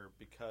better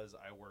because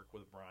I work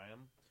with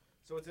Brian.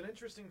 So it's an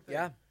interesting thing.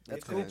 Yeah, that's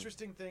it's cool. an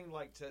interesting thing,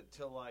 like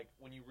to like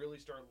when you really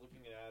start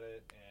looking at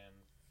it, and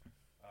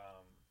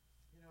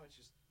it's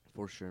just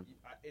For sure.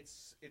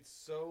 it's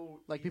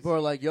so Like easy people are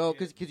like, yo, to-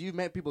 because you've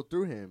met people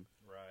through him.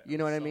 right. you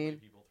know what I So many mean?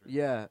 people through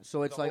Yeah.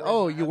 So it's The like,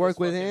 whole oh, reason I you have work this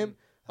with fucking- him.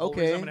 the whole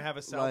reason Okay. I'm gonna have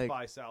a South like,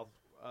 by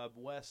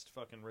Southwest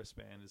fucking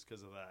wristband is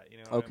because of that. You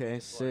know. What I Okay, mean?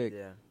 It's sick.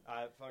 Yeah. Like,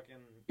 I fucking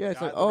Yeah, it's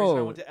the like, reason I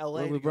oh, went to LA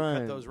work to with go cut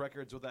Brian. those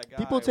records with that guy.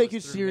 People take you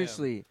was through him.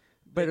 seriously.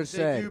 Better They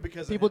said. do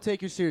because of People him.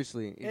 take you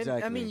seriously. And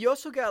Exactly. I mean, you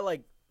also got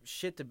like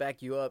shit to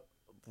back you up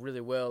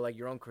really well, like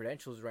your own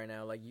credentials right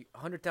now. Like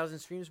 100,000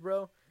 streams,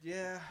 bro.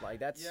 Yeah. Like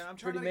that's Yeah, I'm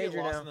trying pretty not to major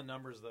get lost now. in the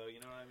numbers, though.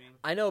 You know what I mean?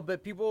 I know,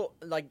 but people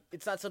like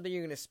it's not something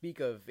you're gonna speak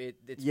of. It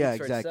speaks Yeah,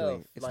 for exactly.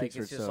 itself. It like speaks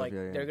for it's just itself, like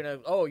yeah, yeah. they're gonna,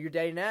 oh, you're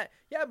dating that?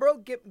 Yeah, bro,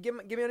 get me on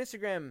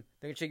Instagram.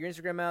 They're gonna check your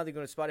Instagram out. They're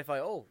gonna Spotify.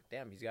 Oh,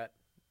 damn, he's alright.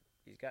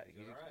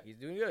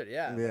 doing good.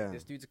 Yeah, Yeah. Like,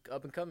 this dude's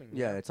up and coming.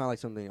 yeah, it's not like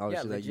something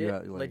obviously that you legit-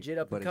 have, like, legit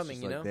up and but it's coming,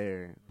 just, you like, know?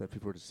 there that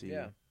people are to see.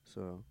 Yeah.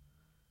 So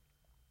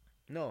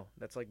No,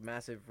 that's like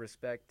massive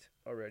respect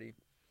already.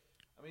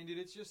 I mean, dude,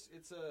 it's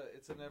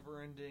a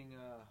never-ending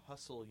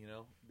hustle, you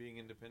know, being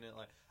independent.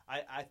 Like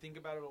I think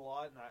about it a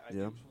lot, and I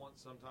Yeah. do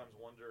sometimes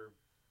wonder.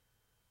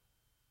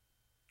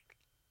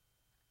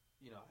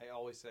 You know, I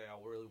always say I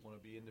really want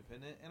to be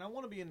independent, and I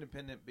want to be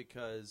independent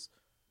because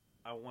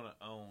I want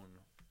to own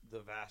the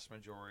vast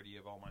majority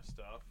of all my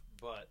stuff.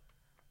 But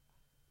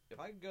if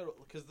I could go,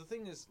 because the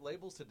thing is,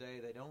 labels today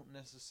they don't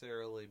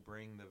necessarily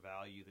bring the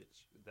value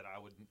that I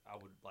would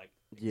like.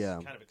 Yeah.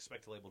 Kind of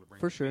expect a label to bring.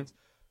 For which sure. means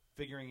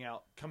figuring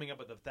out, coming up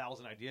with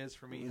 1,000 ideas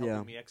for me, helping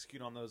Yeah. me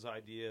execute on those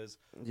ideas,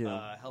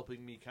 yeah.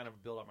 helping me kind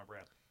of build up my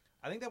brand.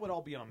 I think that would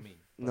all be on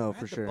me. But No, if I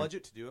for had sure. the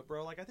budget to do it,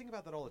 bro. Like I think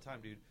about that all the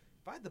time, dude.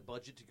 If I had the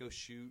budget to go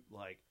shoot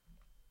like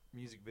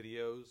music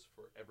videos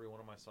for every one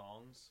of my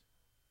songs,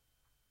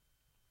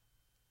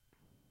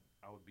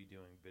 I would be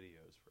doing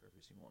videos for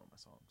every single one of my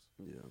songs.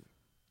 Yeah.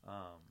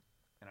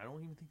 And I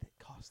don't even think they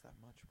cost that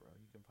much, bro.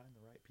 You can find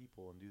the right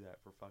people and do that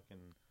for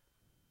fucking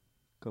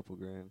Couple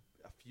grand.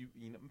 a few,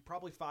 you know,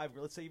 probably $5.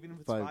 Let's say even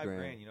if it's $5 $5 grand.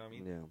 grand, you know what I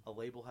mean? Yeah. A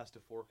label has to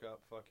fork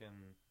up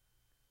fucking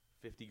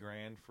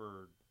 $50,000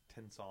 for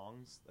 10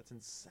 songs. That's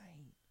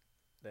insane.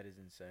 That is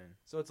insane.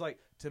 So it's like,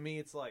 to me,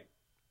 it's like,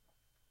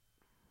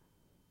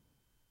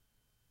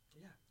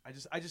 yeah.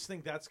 I just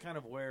think that's kind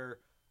of where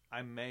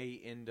I may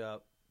end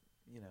up,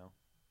 you know.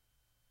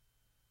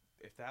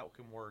 If that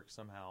can work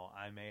somehow,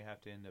 I may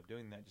have to end up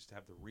doing that just to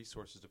have the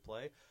resources to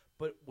play,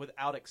 but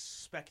without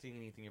expecting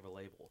anything of a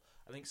label.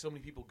 I think so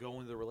many people go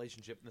into the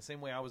relationship in the same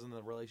way I was in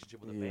the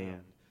relationship with a Yeah.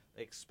 band.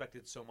 They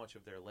expected so much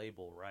of their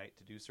label, right,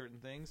 to do certain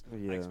things.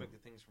 Yeah. I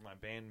expected things from my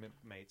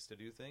bandmates to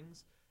do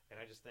things, and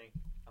I just think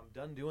I'm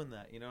done doing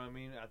that. You know what I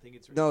mean? I think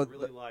it's No,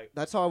 really like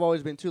That's how I've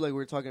always been too. Like we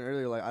were talking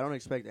earlier. Like I don't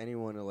expect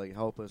anyone to like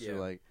help us Yeah. or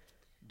like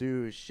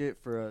do shit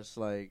for us.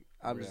 Like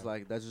I'm just Yeah.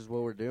 like that's just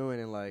what we're doing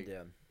and like.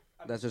 Yeah.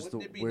 I mean, that's just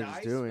wouldn't the- it be we're just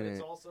nice, doing but it's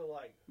it. also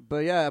like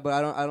But yeah, but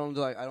I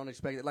don't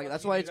expect it. Like Fuck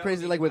that's you, why dude, it's I don't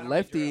crazy. need- Like I with don't need your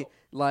Lefty, help.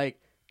 like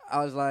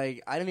I was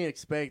like I didn't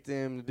expect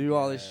him to do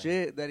all this Yeah.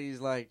 shit that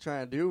he's like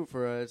trying to do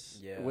for us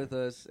Yeah. with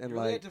us and you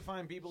really like have to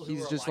find people who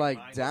he's are just, like,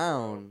 like-minded,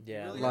 down. bro. Yeah.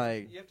 You really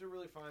Like- you have to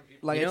really find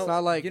people. like You it's know-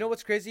 not like you know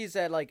what's crazy is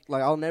that like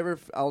I'll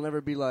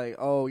never be like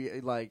oh yeah,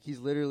 like he's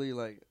literally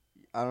like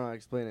I don't know how to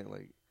explain it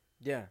like.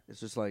 yeah. It's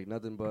just like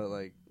nothing but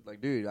like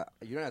dude,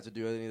 you don't have to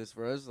do any of this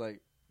for us.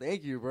 Like,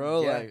 thank you,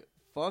 bro. Yeah. Like,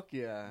 fuck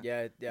yeah.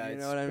 Yeah, yeah, You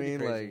it's know what I pretty mean?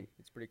 crazy. Like-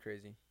 it's pretty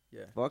crazy.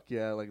 Yeah, Fuck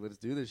yeah. Like, let's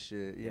do this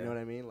shit. You Yeah. know what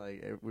I mean?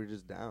 Like, we're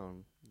just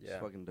down. yeah.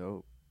 It's fucking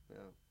dope. Yeah.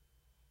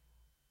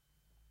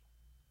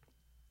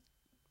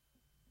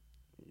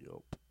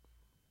 Yup.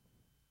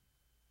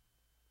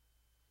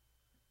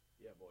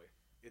 Yeah, boy.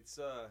 It's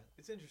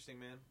interesting,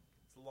 man.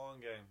 It's a long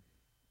game,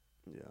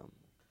 Yeah.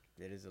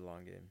 It is a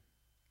long game.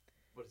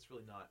 but it's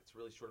really not. It's a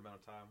really short amount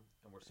of time,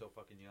 and we're so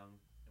fucking young,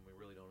 and we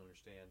really don't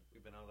understand.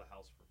 We've been out of the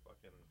house for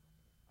fucking.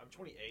 I'm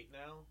 28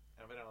 now,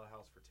 and I've been out of the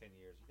house for 10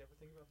 years. You ever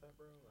think about that,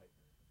 bro? Like,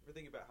 ever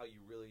think about how you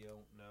really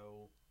don't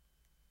know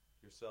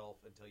yourself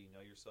until you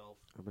know yourself?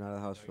 I've been out of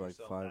the house Know for like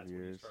yourself, 5 that's when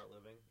you years. start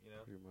living, you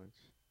know? Pretty much.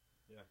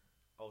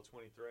 Oh,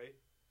 23?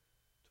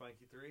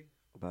 23?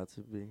 About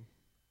to be.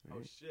 Oh,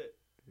 Right? shit.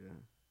 Yeah.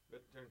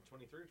 Turned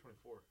 23 or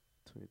 24?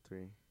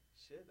 23.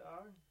 Shit,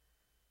 dog.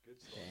 Good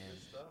stuff. Damn.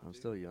 Good stuff. I'm dude.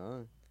 still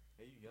young.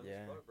 Hey, you young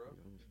Yeah. as fuck, bro.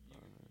 Young as You-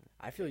 fuck.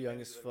 I feel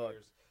young as fuck.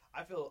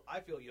 I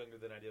feel younger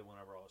than I did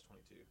whenever I was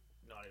 22.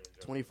 Not even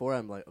joking. 24.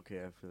 I'm like, okay,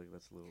 I feel like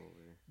that's a little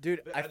over.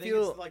 Dude, But I think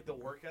feel it's like the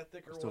work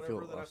ethic or I still whatever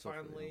feel- that I I still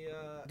feel finally.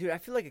 dude, I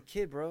feel like a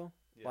kid, bro.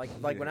 Yeah.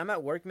 Like when I'm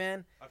at work,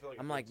 man, I feel like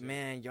I'm a like, kid, too.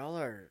 man, y'all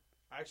are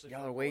I y'all feel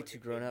are way more too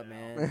like a grown kid up,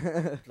 now.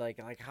 man.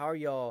 like how are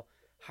y'all?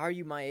 How are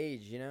you my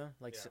age? You know,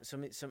 like Yeah.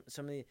 some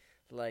of the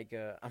like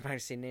I'm not gonna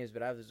say names,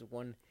 but I have this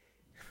one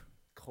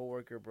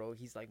coworker, bro.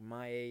 He's like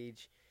my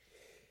age,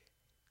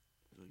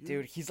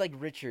 dude. He's like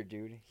Richard,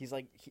 dude. He's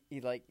like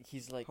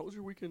he's like How was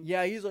your weekend?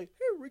 yeah. He's like,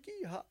 hey Ricky,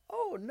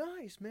 oh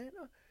nice man.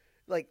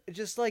 Like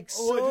just like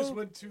Oh, so. I just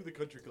went to the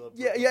country club.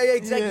 for Yeah, a yeah, couple yeah, hours.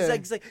 exactly. Yeah.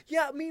 He's like,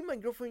 yeah, me and my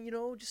girlfriend, you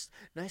know, just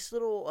nice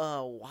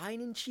little wine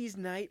and cheese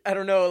night. I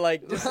don't know,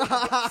 like, just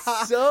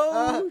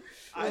so,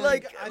 I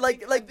like, think, I like,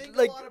 think, like, I think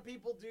like, a lot of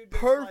people do.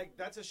 perf- Like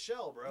that's a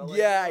shell, bro. Like,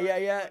 Yeah, you know, yeah,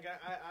 yeah. Like,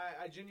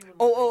 I genuinely.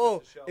 oh,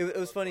 think that's a shell it for the was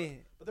most part. funny.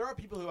 But there are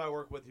people who I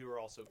work with who are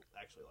also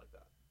actually like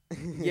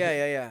that.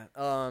 Yeah.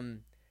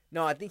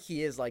 No, I think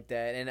he is like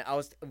that. And I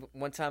was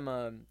one time,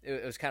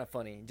 it was kind of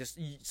funny. Just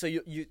so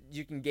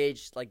you can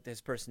gauge like his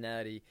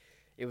personality.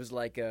 It was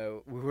like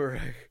we were.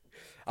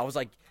 I was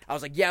like,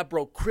 yeah,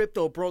 bro,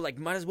 crypto, bro. Like,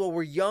 might as well.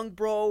 We're young,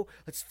 bro.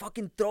 Let's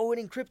fucking throw it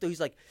in crypto. He's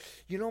like,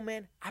 you know,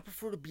 man, I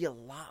prefer to be a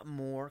lot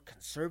more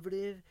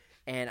conservative,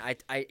 and I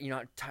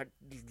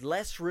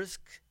less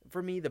risk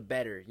for me, the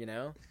better, you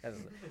know.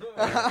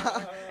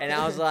 And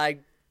I was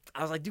like,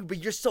 dude, but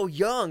you're so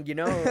young, you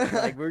know.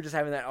 Like we were just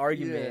having that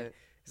argument. Yeah.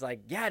 He's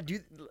like, yeah,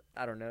 dude.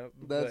 I don't know.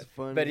 That's but,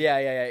 funny. But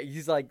yeah.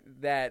 He's like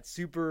that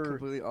super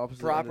Completely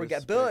opposite. proper end guy,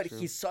 of the but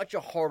spectrum. he's such a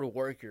hard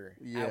worker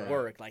Yeah. at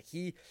work. Like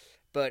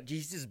but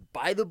he's just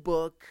by the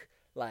book,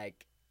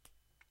 like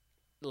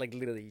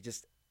literally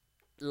just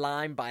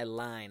line by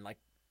line. Like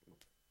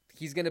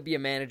he's gonna be a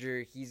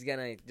manager. He's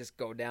gonna just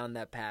go down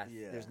that path.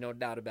 Yeah. There's no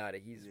doubt about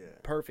it. He's Yeah.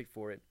 perfect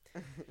for it.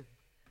 It's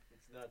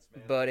nuts,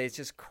 man. But it's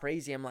just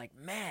crazy. I'm like,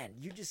 man,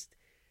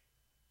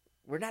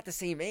 we're not the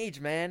same age,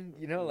 man.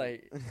 You know,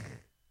 like.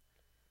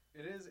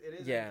 it is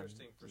Yeah.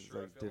 interesting for Just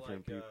sure. like I feel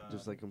different like, people,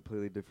 just like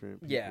completely different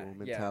people, Yeah, yeah,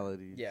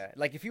 mentalities. Yeah,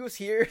 like if he was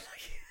here,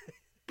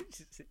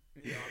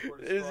 Yeah,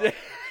 awkward as it's-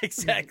 fuck.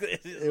 exactly.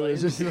 It's just It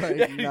was like-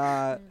 just like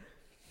not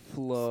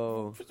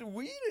flow.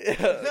 weed.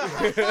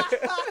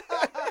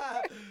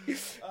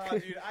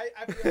 Dude,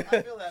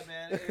 I feel that,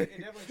 man. It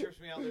definitely trips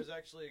me out. There's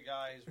actually a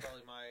guy who's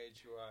probably my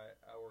age who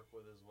I work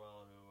with as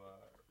well who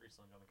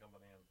recently joined the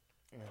company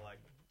and I like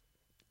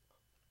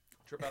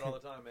trip out all the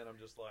time, man. I'm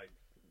just like,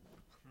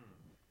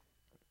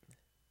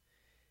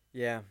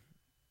 Yeah,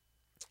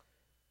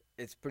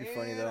 it's pretty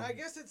funny though. I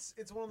guess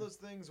it's one of those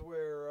things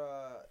where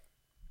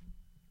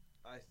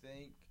I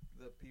think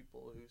the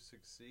people who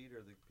succeed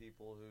are the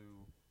people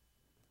who.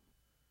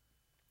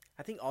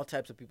 I think all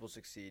types of people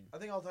succeed. I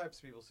think all types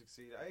of people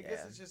succeed. I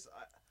guess Yeah. it's just.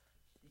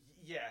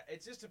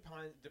 It just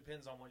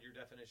depends on what your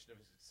definition of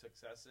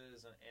success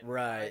is, and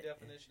Right. my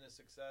definition of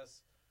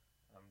success,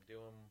 I'm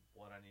doing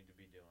what I need to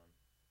be doing.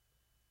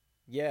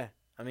 Yeah,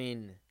 I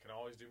mean, Can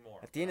always do more.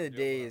 at the end but of the I'm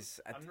doing day, what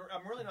is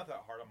I'm really not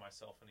that hard on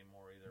myself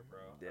anymore either, bro.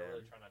 Yeah. I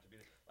really try not to be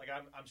like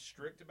I'm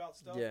strict about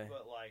stuff, Yeah.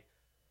 but like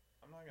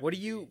I'm not gonna.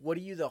 what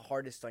are you the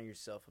hardest on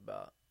yourself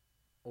about?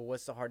 Or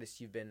what's the hardest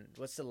you've been?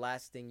 What's the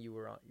last thing you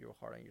were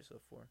hard on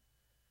yourself for?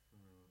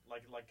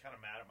 like kind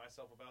of mad at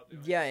myself about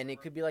doing? Yeah, it and or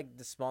it could be like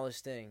the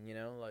smallest thing, you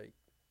know, like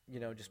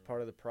just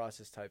part of the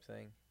process type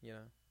thing, you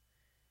know,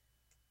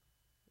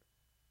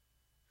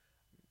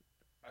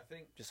 I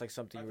think just like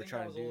something I you were think I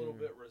trying was to do. a little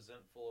bit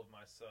resentful of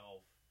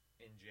myself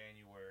in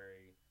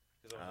January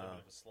because I was in a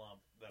bit of a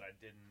slump that I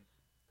didn't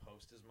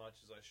post as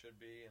much as I should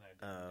be, and I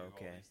didn't do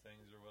okay. all these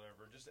things or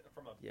whatever. Just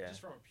from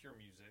a pure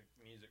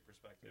music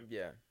perspective.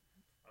 Yeah.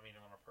 I mean,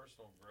 on a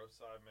personal growth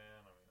side,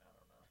 man. I mean, I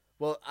don't know.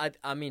 Well,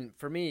 I mean,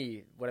 for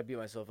me, what I beat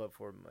myself up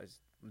for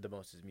the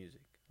most is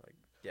music. Like,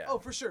 yeah. Oh,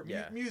 for sure.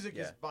 Yeah. Music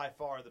is Yeah. by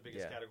far the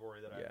biggest Yeah.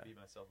 category that I Yeah. beat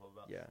myself up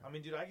about. Yeah. I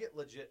mean, dude, I get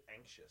legit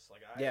anxious.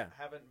 Like, I Yeah.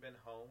 haven't been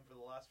home for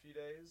the last few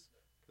days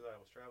because I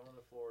was traveling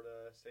to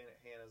Florida, staying at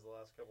Hannah's the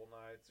last couple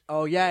nights.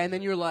 Oh yeah, and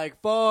then you're like,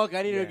 "Fuck,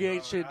 I need Yeah. to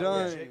get shit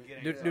done."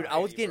 Dude, I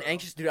was getting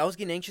anxious. Dude, I was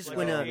getting anxious Like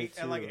when at me eight-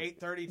 at like too.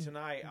 8:30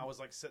 tonight, I was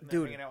like sitting there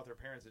Dude. hanging out with her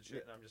parents and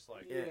shit, and I'm just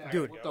like, Yeah. I gotta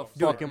Dude, go. what the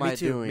fuck am me I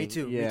too, doing? Me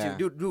too. Yeah. Me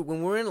too. Dude, when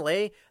we were in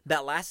LA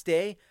that last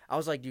day, I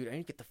was like, dude, I need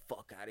to get the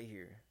fuck out of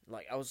here.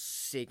 Like, I was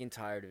sick and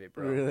tired of it,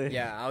 bro. Really?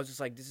 Yeah, I was just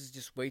like, this is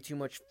just way too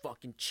much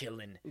fucking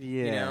chilling.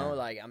 Yeah. You know,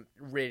 like I'm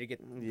ready to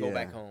go Yeah.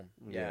 back home.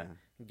 Yeah,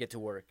 and get to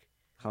work.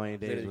 How many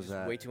days Literally was just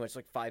that? way too much,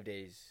 like 5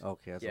 days.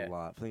 Okay, that's Yeah. a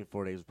lot. I think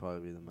 4 days would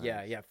probably be the max.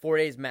 Yeah, 4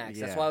 days max.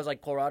 That's Yeah. why I was like,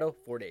 Colorado,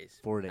 4 days.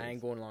 4 days. I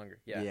ain't going longer.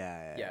 Yeah.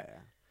 Yeah. Yeah.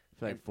 I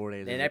feel like 4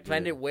 days. And is I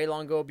planned good. it way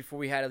long ago before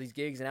we had all these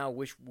gigs, and now I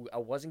wish I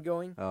wasn't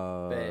going,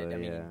 Oh, but, I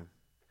mean, yeah.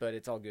 but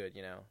it's all good,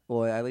 you know.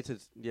 Well, at least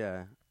it's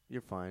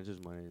you're fine. It's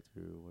just Monday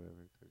through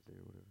whatever Thursday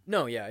or whatever.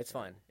 No, yeah, it's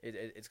fine.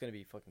 It's gonna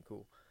be fucking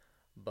cool.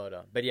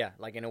 But yeah,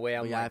 like in a way,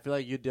 I'm But yeah, I like, feel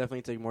like you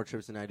definitely take more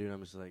trips than I do, and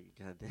I'm just like,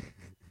 God damn.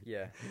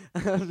 yeah,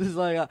 I'm just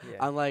like, Yeah.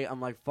 I'm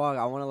like, fuck.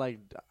 I want to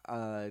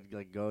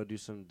like go do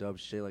some dub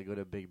shit, like go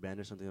to a big band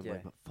or something. I'm Yeah.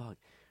 like, but fuck,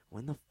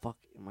 when the fuck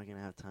am I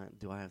gonna have time?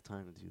 Do I have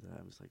time to do that?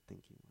 I'm just like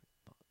thinking, like,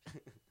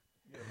 fuck.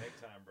 You gotta make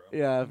time, bro.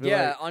 Yeah, I feel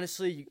yeah. like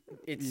Honestly,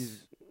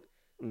 it's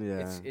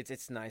yeah,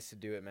 it's nice to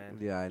do it, man.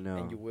 yeah, I know.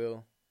 And you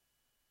will.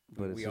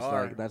 But it's we just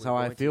are. like that's We're how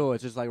I going to. feel.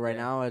 It's just like right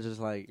Yeah. now, I just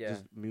like Yeah.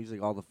 just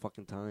music all the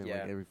fucking time,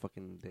 Yeah. like every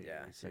fucking day. Yeah,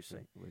 every seriously.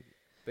 second. Like,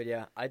 But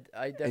yeah, I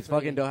definitely. it's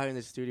fucking dope having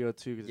this studio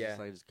too, because Yeah. it's just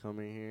like just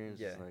coming here, and it's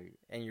just Yeah. like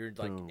And you're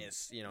like, boom,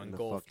 it's in the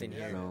engulfed in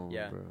fucking here. zone,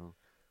 Yeah. bro.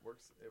 It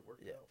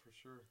worked Yeah. out for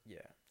sure. Yeah.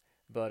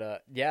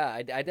 But yeah,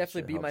 I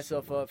definitely shit beat helps so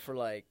myself up much. for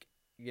like,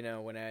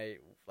 when I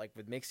like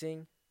with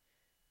mixing,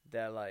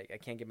 that like I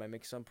can't get my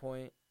mix on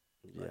point.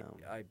 Yeah.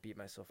 Like, I beat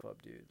myself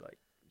up, dude. Like,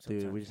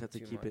 Dude, sometimes we just have to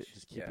too keep much. it,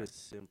 just keep Yeah. it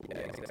simple. Yeah,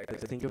 exactly.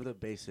 Just think of the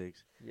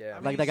basics. Yeah.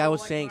 Like I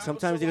was saying,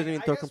 sometimes he doesn't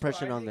even throw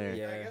compression on there.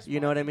 Yeah. You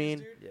know what I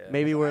mean? Yeah.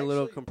 Maybe So we're a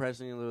little actually-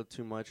 compressing a little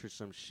too much or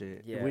some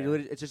shit. Yeah.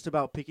 It's just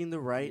about picking the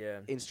right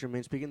Yeah.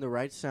 instruments, picking the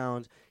right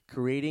sounds,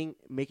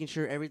 making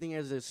sure everything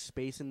has a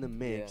space in the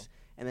mix,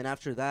 and then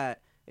after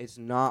that, it's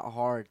not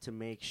hard to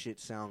make shit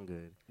sound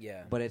good.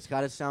 Yeah. But it's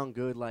got to sound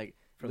good, like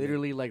From the-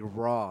 literally like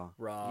raw.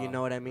 Raw. You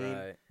know what I mean?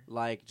 Right.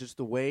 Like just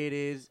the way it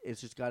is,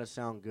 it's just got to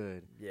sound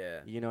good.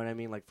 Yeah. You know what I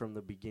mean? Like from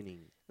the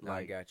beginning. No, I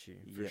Like got you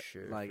for yeah,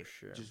 sure. like for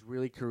sure. just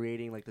really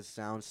creating like the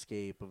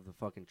soundscape of the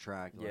fucking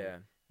track. Like, yeah.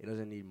 it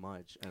doesn't need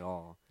much at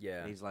all.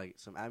 Yeah. It needs like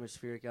some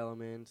atmospheric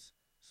elements,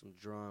 some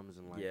drums,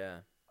 and like Yeah.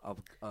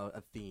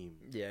 a theme.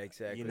 Yeah.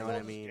 Exactly. You know what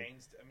I mean?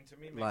 To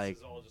me, mix Like-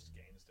 is all just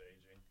gain staging.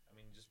 I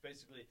mean, just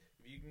basically,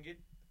 if you can get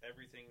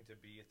everything to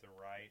be at the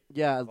right,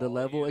 Yeah, the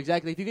level Volume.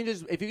 exactly. If you can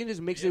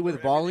just mix yeah, it with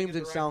everything volumes at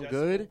and the right sound decibel,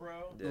 good,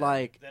 bro, Yeah.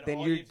 like then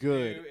all you're you have to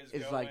good. do is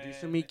It's go like do in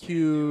some and do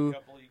EQ a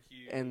couple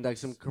EQs, and like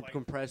some like,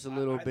 compress a I-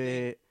 little I think-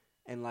 bit,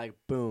 and like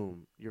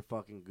boom, you're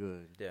fucking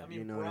good. Yeah. I mean,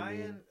 You know Brian, what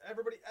I mean?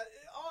 everybody,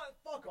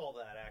 fuck all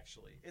that.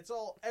 Actually, it's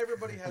all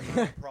everybody has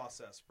their own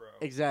process, bro.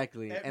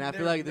 Exactly, and I There's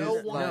feel like no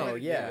this. one like, No, way to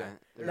do yeah. it.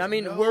 There's I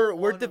mean, no we're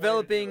one way to do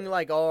developing it.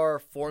 like our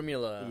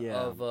formula Yeah.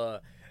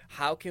 of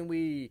how can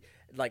we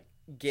like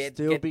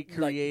Still be like,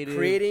 creative,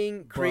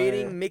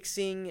 creating,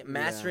 mixing,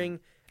 mastering,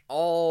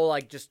 all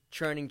like just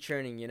churning,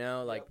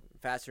 like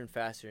faster and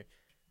faster.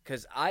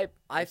 Because I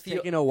It's feel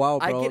taking a while,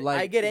 I bro. get- like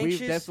I get we've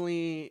anxious.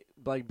 definitely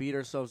like beat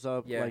ourselves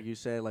up, Yeah. like you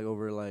said, like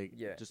over like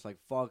Yeah. just like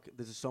fuck.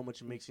 This is so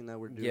much mixing that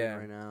we're doing Yeah.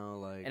 right now.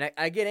 Like, and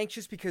I get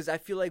anxious because I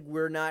feel like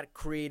we're not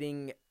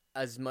creating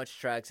as much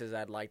tracks as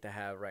I'd like to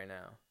have right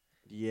now.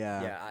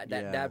 yeah,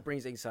 That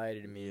brings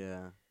anxiety to me.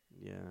 yeah.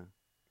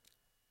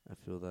 I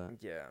feel that.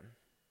 Yeah.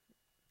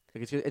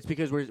 Like it's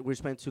because we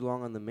spent too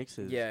long on the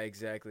mixes. Yeah,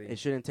 exactly. It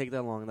shouldn't take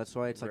that long. That's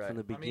why it's like Right. from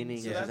the I mean,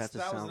 beginning. so it just that's- has to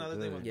that was sound another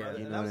good. thing with Yeah. Brother.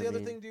 You And know that was what the I other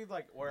mean? thing, dude.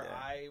 Like where Yeah.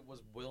 I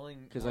was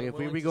willing. Because like if we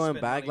willing be to going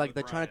spend back, money like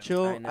with the trying to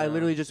Brian. chill, I I know.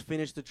 literally just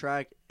finished the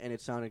track and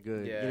it sounded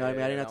good. Yeah, you know what I mean?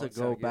 I yeah, didn't that have to would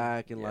go sound good.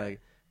 back and Yeah.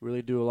 like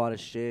really do a lot of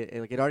shit.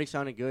 And, like it already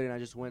sounded good, and I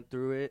just went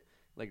through it,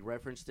 like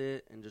referenced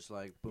it, and just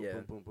like boom, Yeah.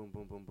 boom, boom, boom,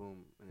 boom, boom,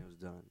 boom, and it was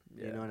done.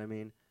 Yeah. You know what I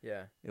mean?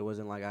 Yeah. It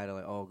wasn't like I had to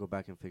like, oh, go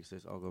back and fix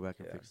this. I'll go back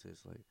and Yeah. fix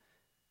this. Like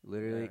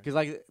literally, Yeah. because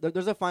like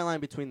there's a fine line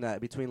between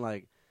that, between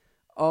like,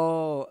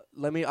 oh,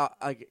 let me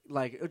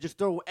like just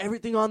throw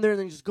everything on there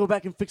and then just go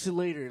back and fix it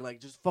later. Like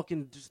just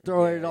fucking just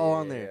throw it all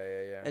on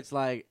there. Yeah. It's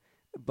like,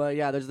 but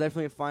yeah, there's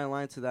definitely a fine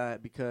line to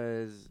that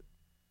because,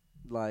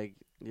 like,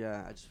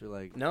 yeah, I just feel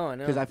like No, I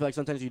know. because I feel like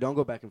sometimes you don't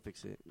go back and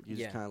fix it. You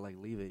Yeah. just kind of like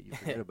leave it. You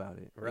forget about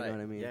it. right. You know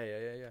what I mean?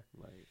 Yeah.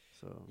 Like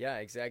so. Yeah,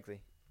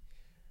 exactly.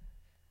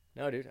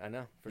 No, dude, I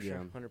know for Yeah.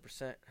 sure,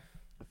 100%.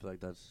 I feel like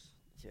that's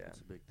Yeah.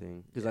 a big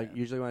thing because like Yeah.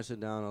 usually when I sit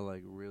down, I'll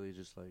like really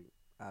just like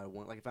add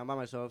one. Like if I'm by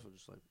myself, I'll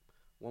just like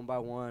one by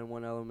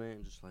one element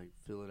and just like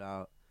fill it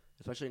out.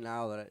 Especially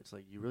now that it's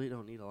like you really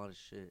don't need a lot of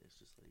shit. It's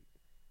just like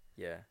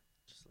Yeah.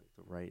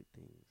 the right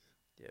things.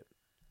 Yep.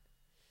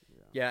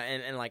 Yeah. Yeah,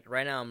 and like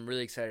right now, I'm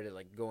really excited to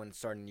like go and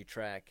start a new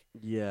track.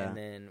 Yeah. And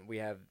then we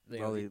have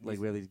All these, like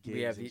we have these gigs.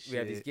 we have and we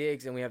have these shit.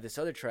 gigs, and we have this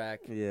other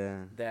track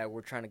Yeah. that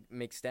we're trying to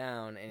mix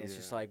down, and it's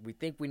just Yeah. like we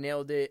think we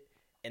nailed it,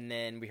 and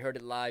then we heard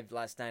it live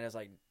last night. I was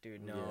like,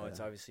 dude, no, Yeah. it's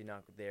obviously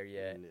not there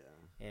yet,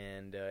 Yeah.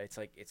 and it's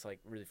like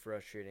really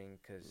frustrating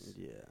because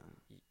Yeah.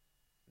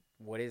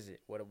 what is it?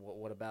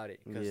 What about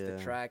it? Because Yeah.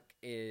 the track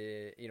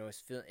is,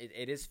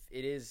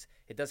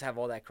 it does have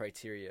all that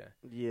criteria.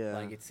 Yeah.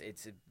 Like it's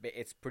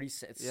pretty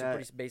a Yeah.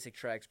 pretty basic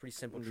track. It's pretty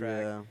simple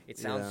track. Yeah. It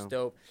sounds yeah.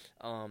 dope.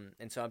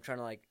 And so I'm trying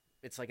to like,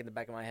 it's like in the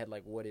back of my head,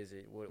 like, what is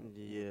it?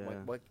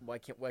 Yeah. Why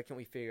can't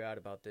we figure out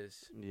about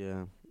this?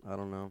 Yeah. I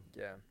don't know.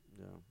 Yeah.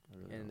 Yeah. I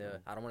really And don't know.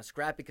 I don't want to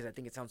scrap it because I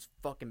think it sounds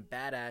fucking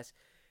badass.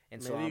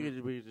 And so Maybe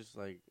we just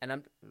like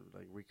I'm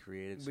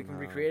recreate it. we can somehow.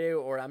 recreate it,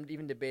 or I'm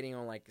even debating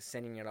on like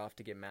sending it off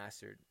to get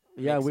mastered.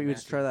 Yeah, mix we and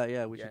should try that.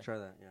 Yeah, we Yeah. should try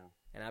that. Yeah.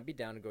 And I'd be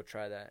down to go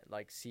try that,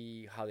 like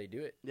see how they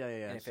do it. Yeah.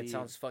 And if it See,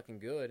 sounds fucking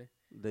good,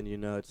 then you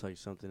know it's like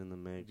something in the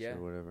mix Yeah.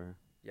 or whatever.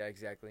 yeah,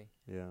 exactly.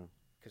 Yeah.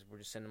 Because we're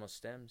just sending them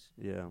stems.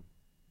 Yeah.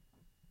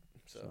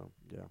 So So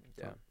yeah.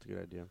 yeah. It's a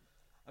good idea.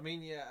 I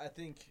mean, yeah, I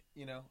think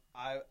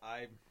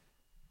I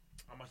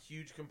I'm a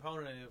huge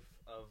component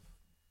of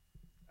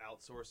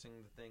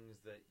outsourcing the things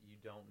that you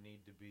don't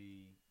need to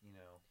be,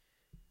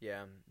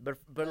 Yeah, but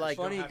It's like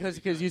funny don't have to be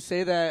because you nice.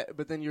 say that,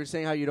 but then you're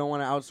saying how you don't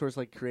want to outsource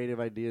like creative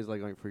ideas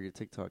like for your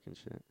TikTok and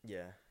shit.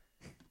 yeah.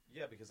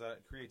 Yeah, because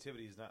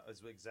creativity is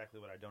exactly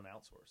what I don't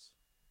outsource.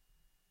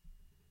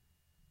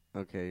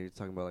 Okay, you're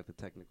talking about like the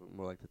technical,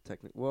 more like the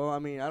technical. Well, I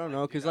mean, I don't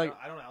know, Dude, because like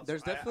I don't outsource.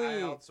 there's I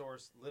definitely-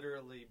 outsource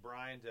literally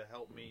Brian to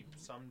help me.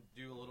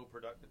 Do a little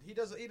production. He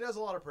does a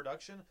lot of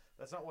production.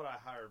 That's not what I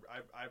hired.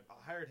 I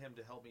hired him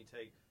to help me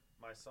take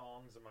my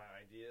songs and my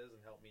ideas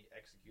and help me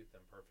execute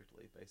them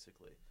perfectly,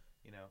 basically.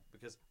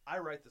 Because I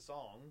write the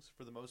songs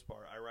for the most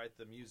part. I write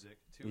the music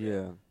to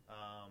it.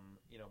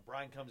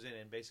 Brian comes in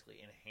and basically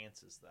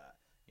enhances that.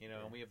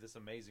 And we have this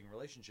amazing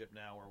relationship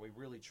now where we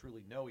really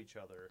truly know each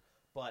other.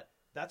 But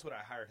that's what I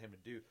hired him to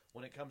do.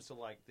 When it comes to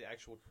like the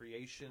actual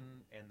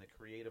creation and the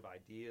creative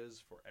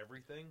ideas for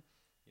everything,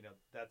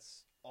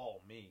 that's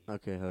all me.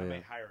 Okay, hell I yeah.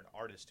 may hire an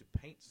artist to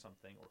paint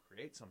something or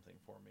create something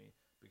for me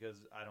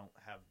because I don't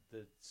have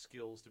the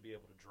skills to be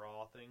able to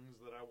draw things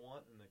that I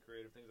want and the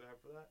creative things I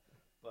have for that.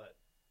 But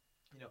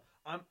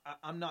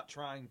I'm not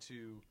trying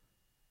to.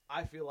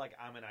 I feel like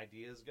I'm an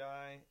ideas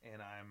guy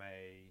and I'm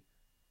a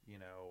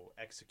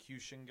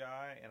execution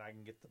guy, and I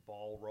can get the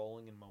ball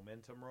rolling and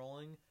momentum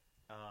rolling.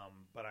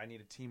 But I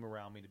need a team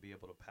around me to be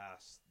able to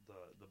pass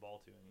the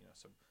ball to,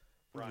 so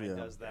Brian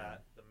does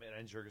that. The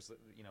manager is,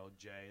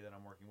 Jay that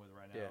I'm working with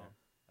right now,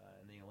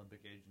 in the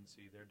Olympic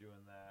agency, they're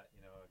doing that.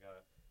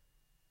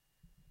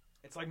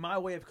 It's like my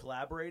way of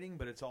collaborating,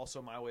 but it's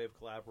also my way of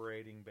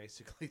collaborating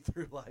basically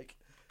through like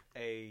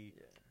a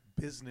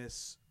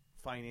business,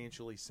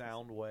 financially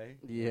sound way.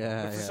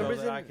 Yeah, For yeah. some So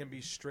reason- that I can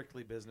be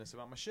strictly business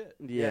about my shit.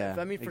 Yeah,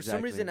 I mean, for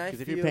some reason, I 'Cause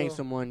if you're paying feel-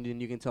 someone, then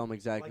you can tell them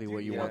exactly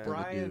what you want them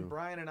to do.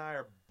 Brian and I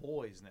are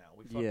boys now.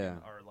 We fucking Yeah.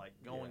 are like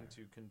going Yeah.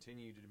 to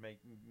continue to make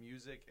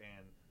music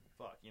and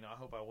fuck. I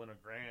hope I win a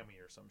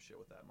Grammy or some shit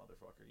with that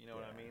motherfucker. You know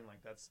what I Yeah. mean?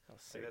 Like that's I'll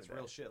say that's that.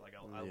 real shit. Like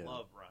I Yeah.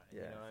 love Brian.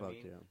 Yeah. You know what Fuck I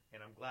mean? yeah.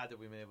 And I'm glad that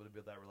we've been able to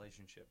build that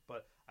relationship.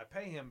 But I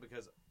pay him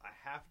because I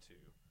have to,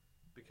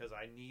 because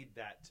I need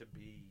that to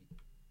be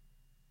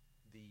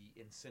the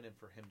incentive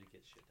for him to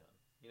get shit done.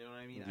 You know what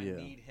I mean? Yeah. I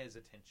need his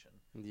attention.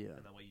 Yeah.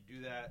 And the way you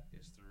do that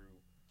is through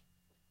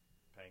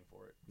paying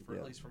for it. For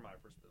Yeah. at least from my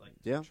perspective. Like,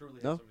 Yeah. to truly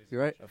have No, somebody's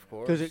you're right. attention, Of you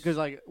know? course. Because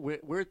like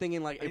we're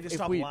thinking like I need to if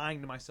stop we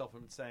lying to myself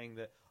and saying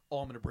that, I'm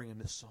going to bring in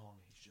this song.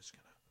 He's just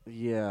going to,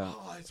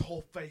 yeah his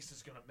whole face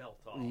is going to melt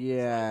off.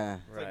 yeah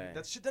It's like, Right.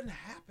 that shit doesn't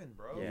happen,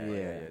 bro. Yeah, Yeah.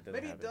 it doesn't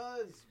Maybe happen. it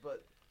does,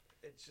 but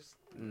it's just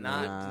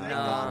Not- Thank Nah.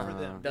 God for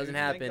them. Doesn't dude.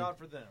 happen. Thank God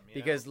for them.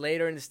 Because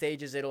later in the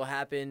stages it'll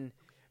happen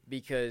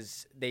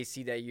because they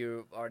see that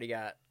you already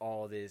got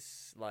all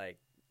this like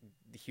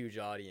huge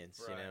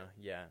audience, Right.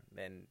 Yeah,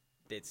 and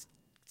it's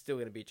still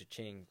gonna be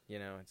cha-ching,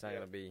 It's not Yeah.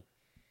 gonna be.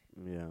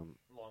 yeah.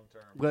 long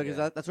term. Well, because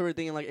Yeah. that's what we're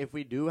thinking. Like, if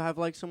we do have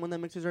like someone that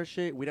mixes our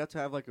shit, we'd have to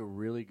have like a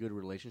really good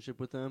relationship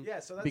with them. Yeah,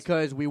 so that's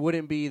Because we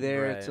wouldn't be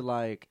there Right. to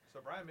like.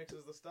 so Brian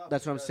mixes the stuff.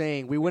 That's what I'm because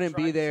saying. We we've wouldn't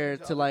tried be to there send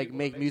to other like people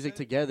make mix music it,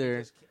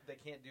 together. they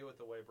can't do it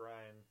the way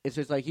Brian. It's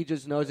just like he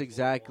just knows That's what we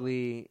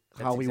exactly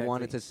That's how we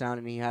want it exactly- to sound,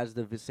 and he has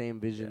the same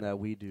vision Yeah. that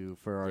we do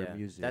for our Yeah.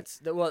 music. That's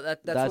That's what the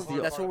that's hard what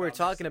part we're about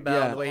talking mixing. about.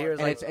 Yeah. On the way here is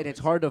and like, it's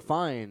hard to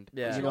find.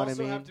 Yeah. You know what I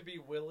also mean? have to be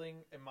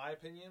willing, in my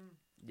opinion.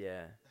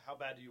 yeah, How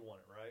bad do you want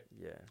it, right?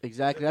 yeah,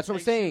 Exactly. If it That's what I'm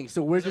takes saying. you-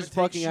 So we're if it just takes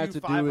fucking you have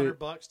to do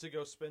 $500 it. to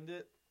go spend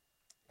it,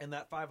 and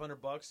that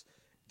 $500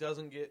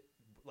 doesn't get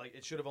like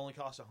it should have only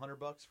cost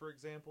 $100, for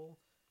example.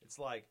 It's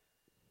like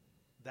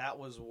that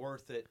was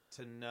worth it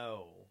to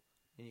know,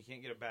 and you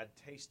can't get a bad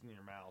taste in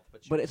your mouth.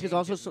 But But it's can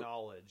also get so-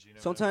 knowledge. You know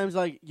Sometimes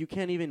like you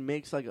can't even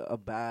mix like a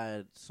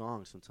bad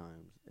song.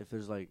 Sometimes if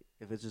it's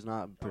just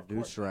not of course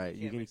produced not. right,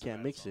 You can't you mix a can't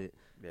bad mix song. it.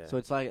 yeah. So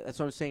it's like that's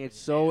what I'm saying. It's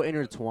You so can't.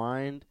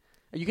 intertwined.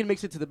 And you can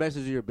mix it to the best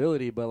of your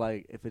ability, but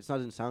like if it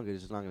doesn't sound good,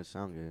 it's just not gonna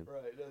sound good.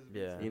 Right. It doesn't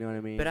Yeah. You know what I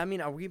mean? But I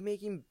mean, are we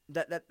making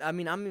that? I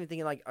mean, I'm even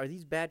thinking like, are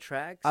these bad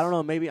tracks? I don't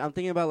know. Maybe I'm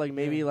thinking about like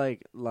maybe Yeah.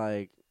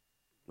 like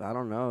I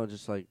don't know.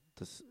 Just like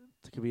this,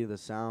 it could be the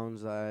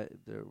sounds that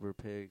were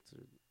picked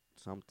or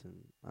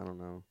something. I don't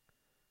know.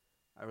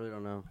 I really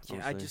don't know.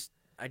 Yeah, honestly.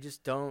 I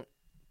just don't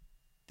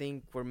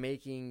think we're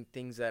making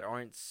things that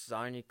aren't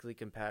sonically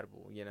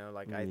compatible.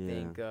 Like I Yeah.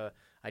 think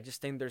I just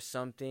think there's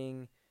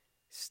something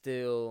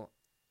still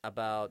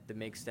about the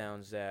mix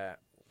downs that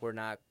we're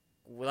not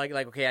like.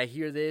 Okay, I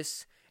hear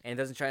this and it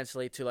doesn't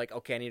translate to like,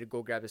 okay, I need to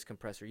go grab this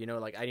compressor.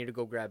 Like I need to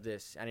go grab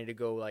this. I need to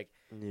go like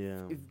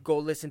Yeah. go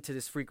listen to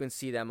this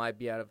frequency that might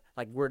be out of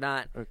like we're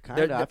not. Or They're-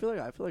 kinda. I feel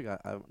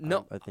like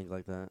No. I think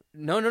like that.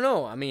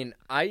 No. I mean,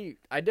 I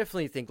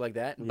definitely think like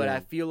that, but Yeah. I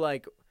feel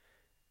like,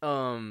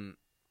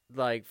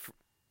 like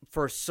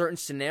for certain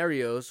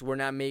scenarios, we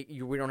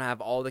don't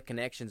have all the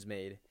connections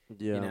made,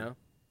 Yeah.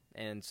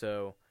 and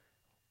so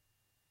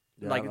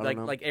Yeah, like I don't like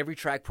know. like every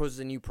track poses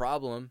a new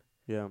problem,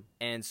 Yeah.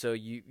 and so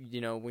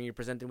when you're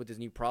presented with this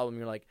new problem,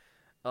 you're like,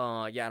 yeah,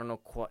 I don't know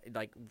quite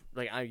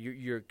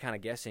you're kind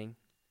of guessing,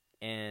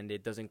 and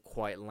it doesn't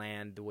quite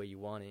land the way you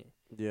want it.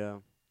 Yeah.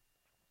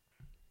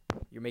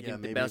 You're making Yeah,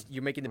 the maybe. best.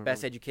 You're making the I don't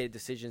best know. educated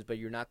decisions, but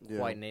you're not Yeah.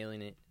 quite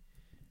nailing it.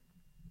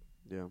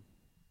 Yeah.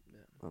 Yeah.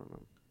 I don't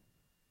know.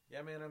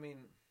 Yeah, man. I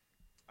mean,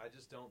 I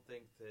just don't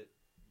think that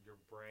your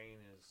brain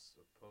is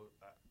supposed.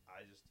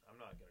 I'm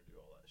not gonna do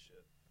all that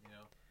shit. You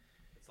know,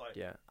 it's like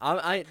Yeah.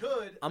 I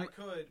could. I'm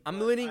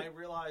but leaning- I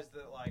realized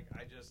that like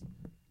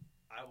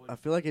I would. I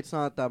feel like it's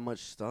not that much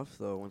stuff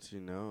though. Once you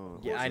know.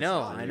 Of Yeah, course I it's know,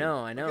 not, I dude.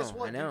 know, But guess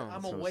what, I dude? know. I'm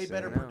That's a what I'm way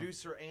better saying.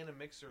 producer and a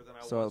mixer than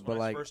I So, was but, when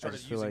like, I first I started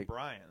just feel using like-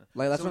 Brian.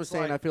 Like that's So what I'm it's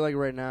saying. like- I feel like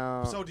right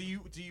now. So do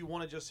you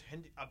want to just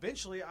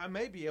eventually I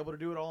may be able to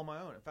do it all on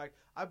my own. In fact,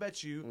 I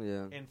bet you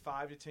Yeah. in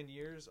 5 to 10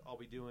 years I'll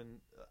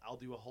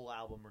do a whole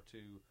album or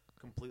two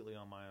completely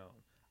on my own.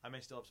 I may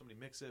still have somebody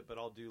mix it, but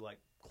I'll do like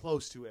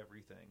close to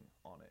everything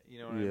on it. You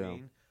know what Yeah. I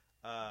mean?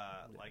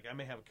 Like I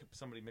may have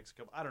somebody mix a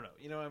couple. I don't know.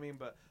 You know what I mean?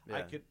 But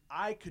Yeah.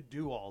 I could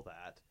do all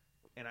that,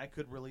 and I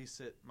could release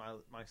it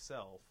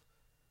myself.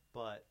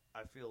 But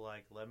I feel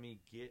like let me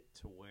get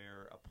to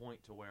a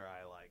point to where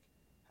I like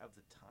have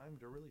the time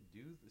to really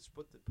do this,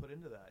 put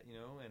into that, you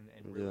know, and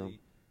Yeah.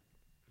 really.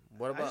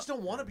 What I about? just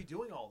don't want to be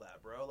doing all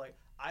that, bro. Like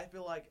I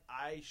feel like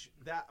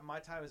that my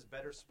time is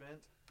better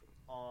spent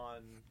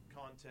on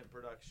content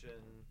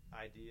production,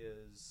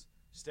 ideas,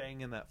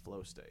 staying in that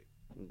flow state.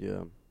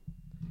 Yeah.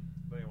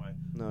 But anyway,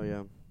 No.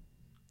 Yeah.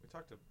 we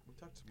talked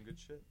some good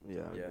shit.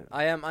 Yeah. Yeah,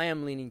 I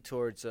am leaning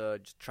towards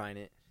just trying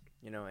it,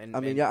 you know. And I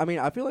mean, and- yeah. I mean,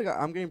 I feel like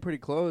I'm getting pretty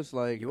close.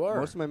 Like You are.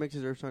 most of my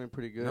mixes are sounding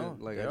pretty good. No,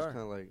 like they I just are.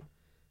 kind of like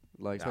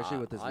especially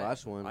with this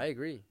last one. I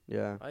agree.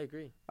 Yeah. I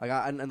agree. I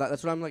got, and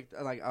that's what I'm like. We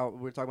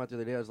were talking about the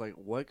other day. I was like,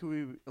 what could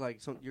we like?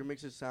 Some your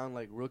mixes sound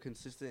like real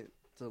consistent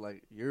to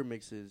like your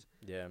mixes,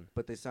 Yeah.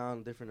 but they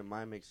sound different to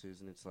my mixes,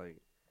 and it's like,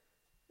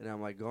 and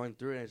I'm like going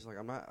through it. And it's like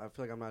I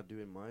feel like I'm not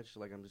doing much.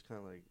 Like I'm just kind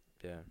of like,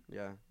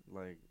 Yeah.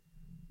 like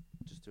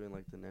just doing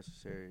like the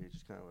necessary.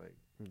 Just kind of like,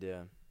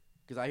 Yeah.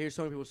 because I hear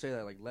so many people say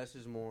that like less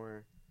is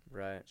more.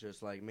 Right.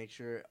 Just like make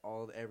sure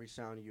every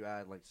sound you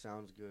add like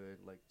sounds good,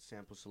 like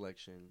sample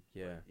selection.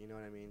 Yeah. Like, you know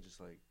what I mean? Just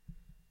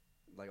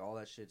like all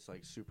that shit's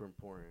like super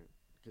important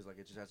because like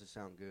it just has to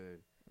sound good.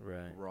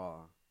 Right.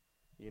 Raw,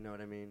 you know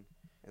what I mean?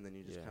 And then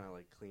you just Yeah. kind of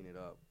like clean it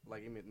up,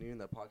 like even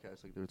that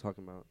podcast like they were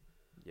talking about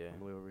Yeah. on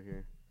the way over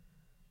here.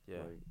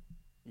 Yeah. Like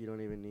you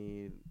don't even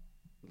need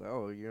like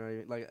you know what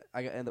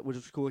I mean? Like which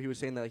is cool. He was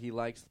saying that he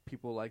likes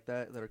people like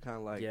that are kind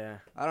of like Yeah.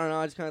 I don't know.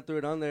 I just kind of threw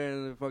it on there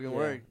and it fucking Yeah,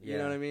 worked. You yeah,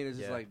 know what I mean? It's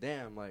just yeah. like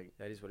damn, like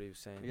That is what he was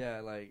saying.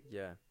 yeah, like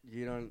Yeah.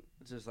 you don't.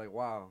 It's just like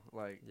wow,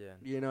 like Yeah.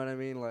 you know what I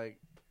mean? Like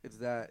it's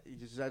that.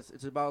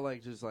 It's about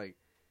like just like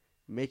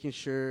making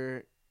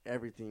sure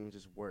everything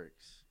just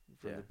works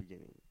from Yeah. the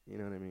beginning. You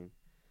know what I mean?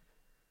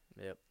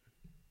 Yep.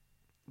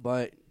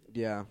 But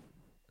yeah,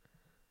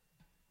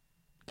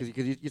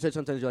 because you said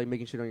sometimes you're like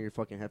making shit on your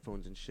fucking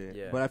headphones and shit.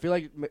 Yeah. But I feel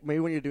like maybe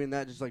when you're doing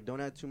that, just like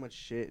don't add too much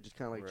shit. Just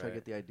kind of like try to Right.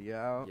 get the idea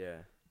out. Yeah.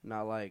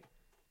 Not like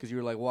because you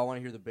were like, well, I want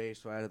to hear the bass,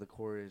 so I added the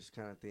chorus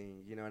kind of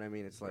thing. You know what I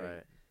mean? It's like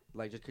Right.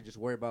 like just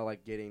worry about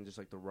like getting just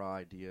like the raw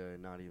idea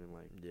and not even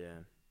like Yeah.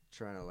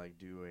 trying to like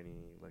do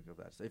any like of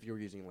that stuff. If you're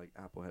using like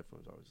Apple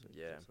headphones, obviously,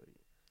 Yeah. it's like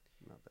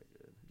not that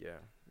good. Yeah.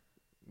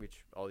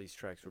 Which all these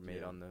tracks were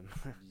made Yeah. on them.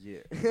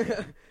 Yeah.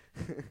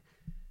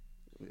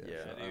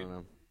 Yeah, so I dude. don't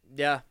know.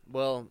 Yeah.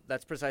 Well,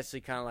 that's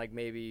precisely kind of like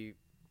maybe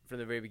from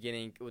the very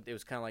beginning, it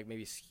was kind of like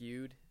maybe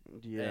skewed.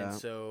 Yeah. And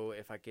so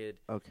if I could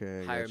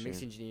Okay. hire a gotcha.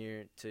 mix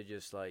engineer to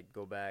just like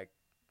go back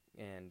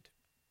and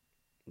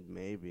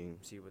Maybe.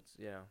 see what's,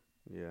 you know.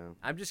 Yeah.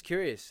 I'm just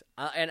curious.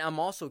 And I'm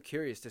also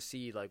curious to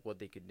see like what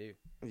they could do.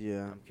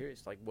 Yeah. I'm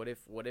curious. Like what if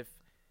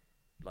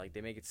like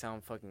they make it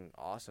sound fucking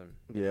awesome.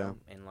 you Yeah. know?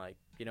 And like,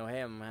 you know,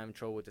 hey, I'm having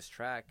trouble with this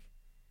track.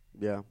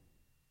 Yeah.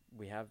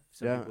 We have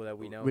some Yeah. people that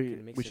we know We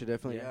can mix we it. should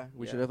definitely Yeah,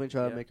 we yeah, should definitely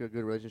try yeah. to make a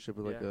good relationship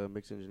with like Yeah. a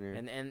mix engineer.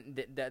 And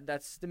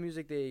that's the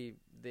music they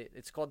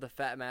it's called the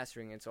Fat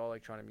Mastering. It's all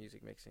electronic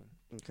music mixing.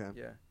 Okay.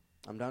 Yeah.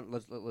 I'm down.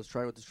 Let's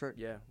try it with this track.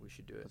 Yeah, we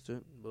should do it. Let's do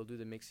it. We'll do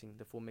the mixing,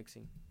 the full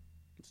mixing.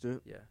 Let's do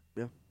it. Yeah.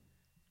 Yeah.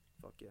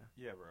 Fuck yeah.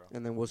 Yeah, bro.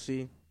 And then we'll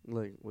see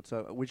like what's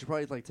up. We should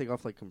probably like take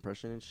off like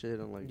compression and shit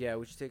and like Yeah,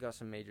 we should take out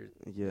some major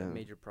yeah.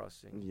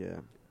 processing.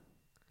 Yeah.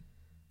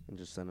 And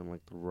just send them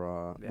like the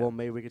raw. Yeah. Well,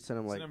 maybe we could send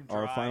them like Send 'em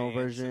our dry final and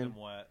version. Send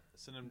them wet.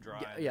 Send them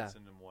dry. Yeah, And yeah.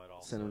 Send them wet.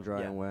 Also. Send them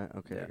dry Yeah. and wet.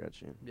 Okay, Yeah. I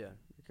got you. Yeah.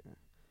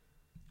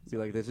 Be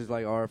like, this is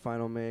like our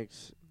final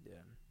mix. Yeah.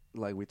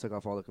 Like we took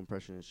off all the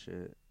compression and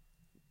shit.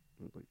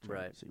 And, like, try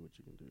Right. to see what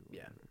you can do.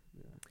 Yeah. whatever.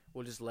 Yeah.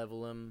 We'll just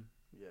level them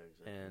Yeah.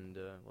 Exactly. and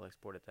we'll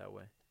export it that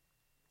way.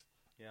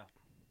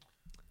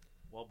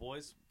 Well,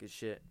 boys, Good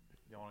shit.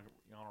 you wanna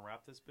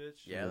wrap this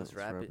bitch? Yeah, let's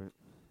wrap it.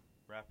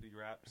 Rappity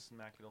rap,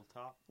 smack it on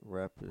top.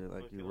 Wrap it like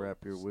Quick you little wrap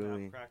your snap,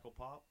 willy. Crackle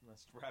pop.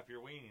 Let's wrap your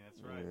weenie.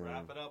 That's right. Yeah.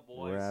 Wrap it up,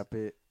 boys. Wrap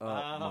it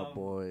up, my Um,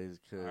 boys,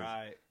 All cause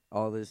right.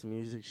 all this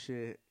music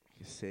shit.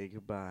 You say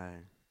goodbye.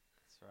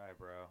 That's right,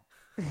 bro.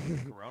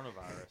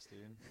 Coronavirus,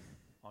 dude.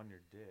 On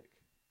your dick.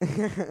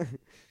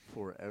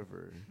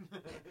 Forever.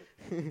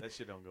 That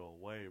shit don't go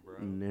away, bro.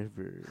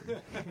 Never.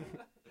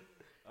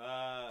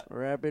 Uh,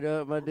 Wrap it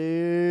up, my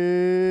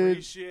dude.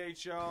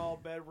 appreciate y'all.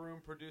 Bedroom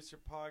Producer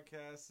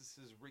Podcast. This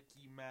is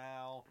Ricky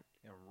Mal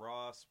and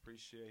Ross.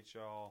 Appreciate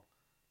y'all.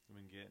 We've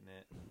been getting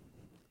it.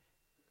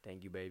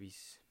 Thank you,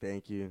 babies.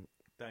 Thank you.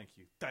 Thank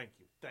you. Thank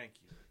you. Thank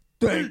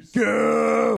you. Thank you.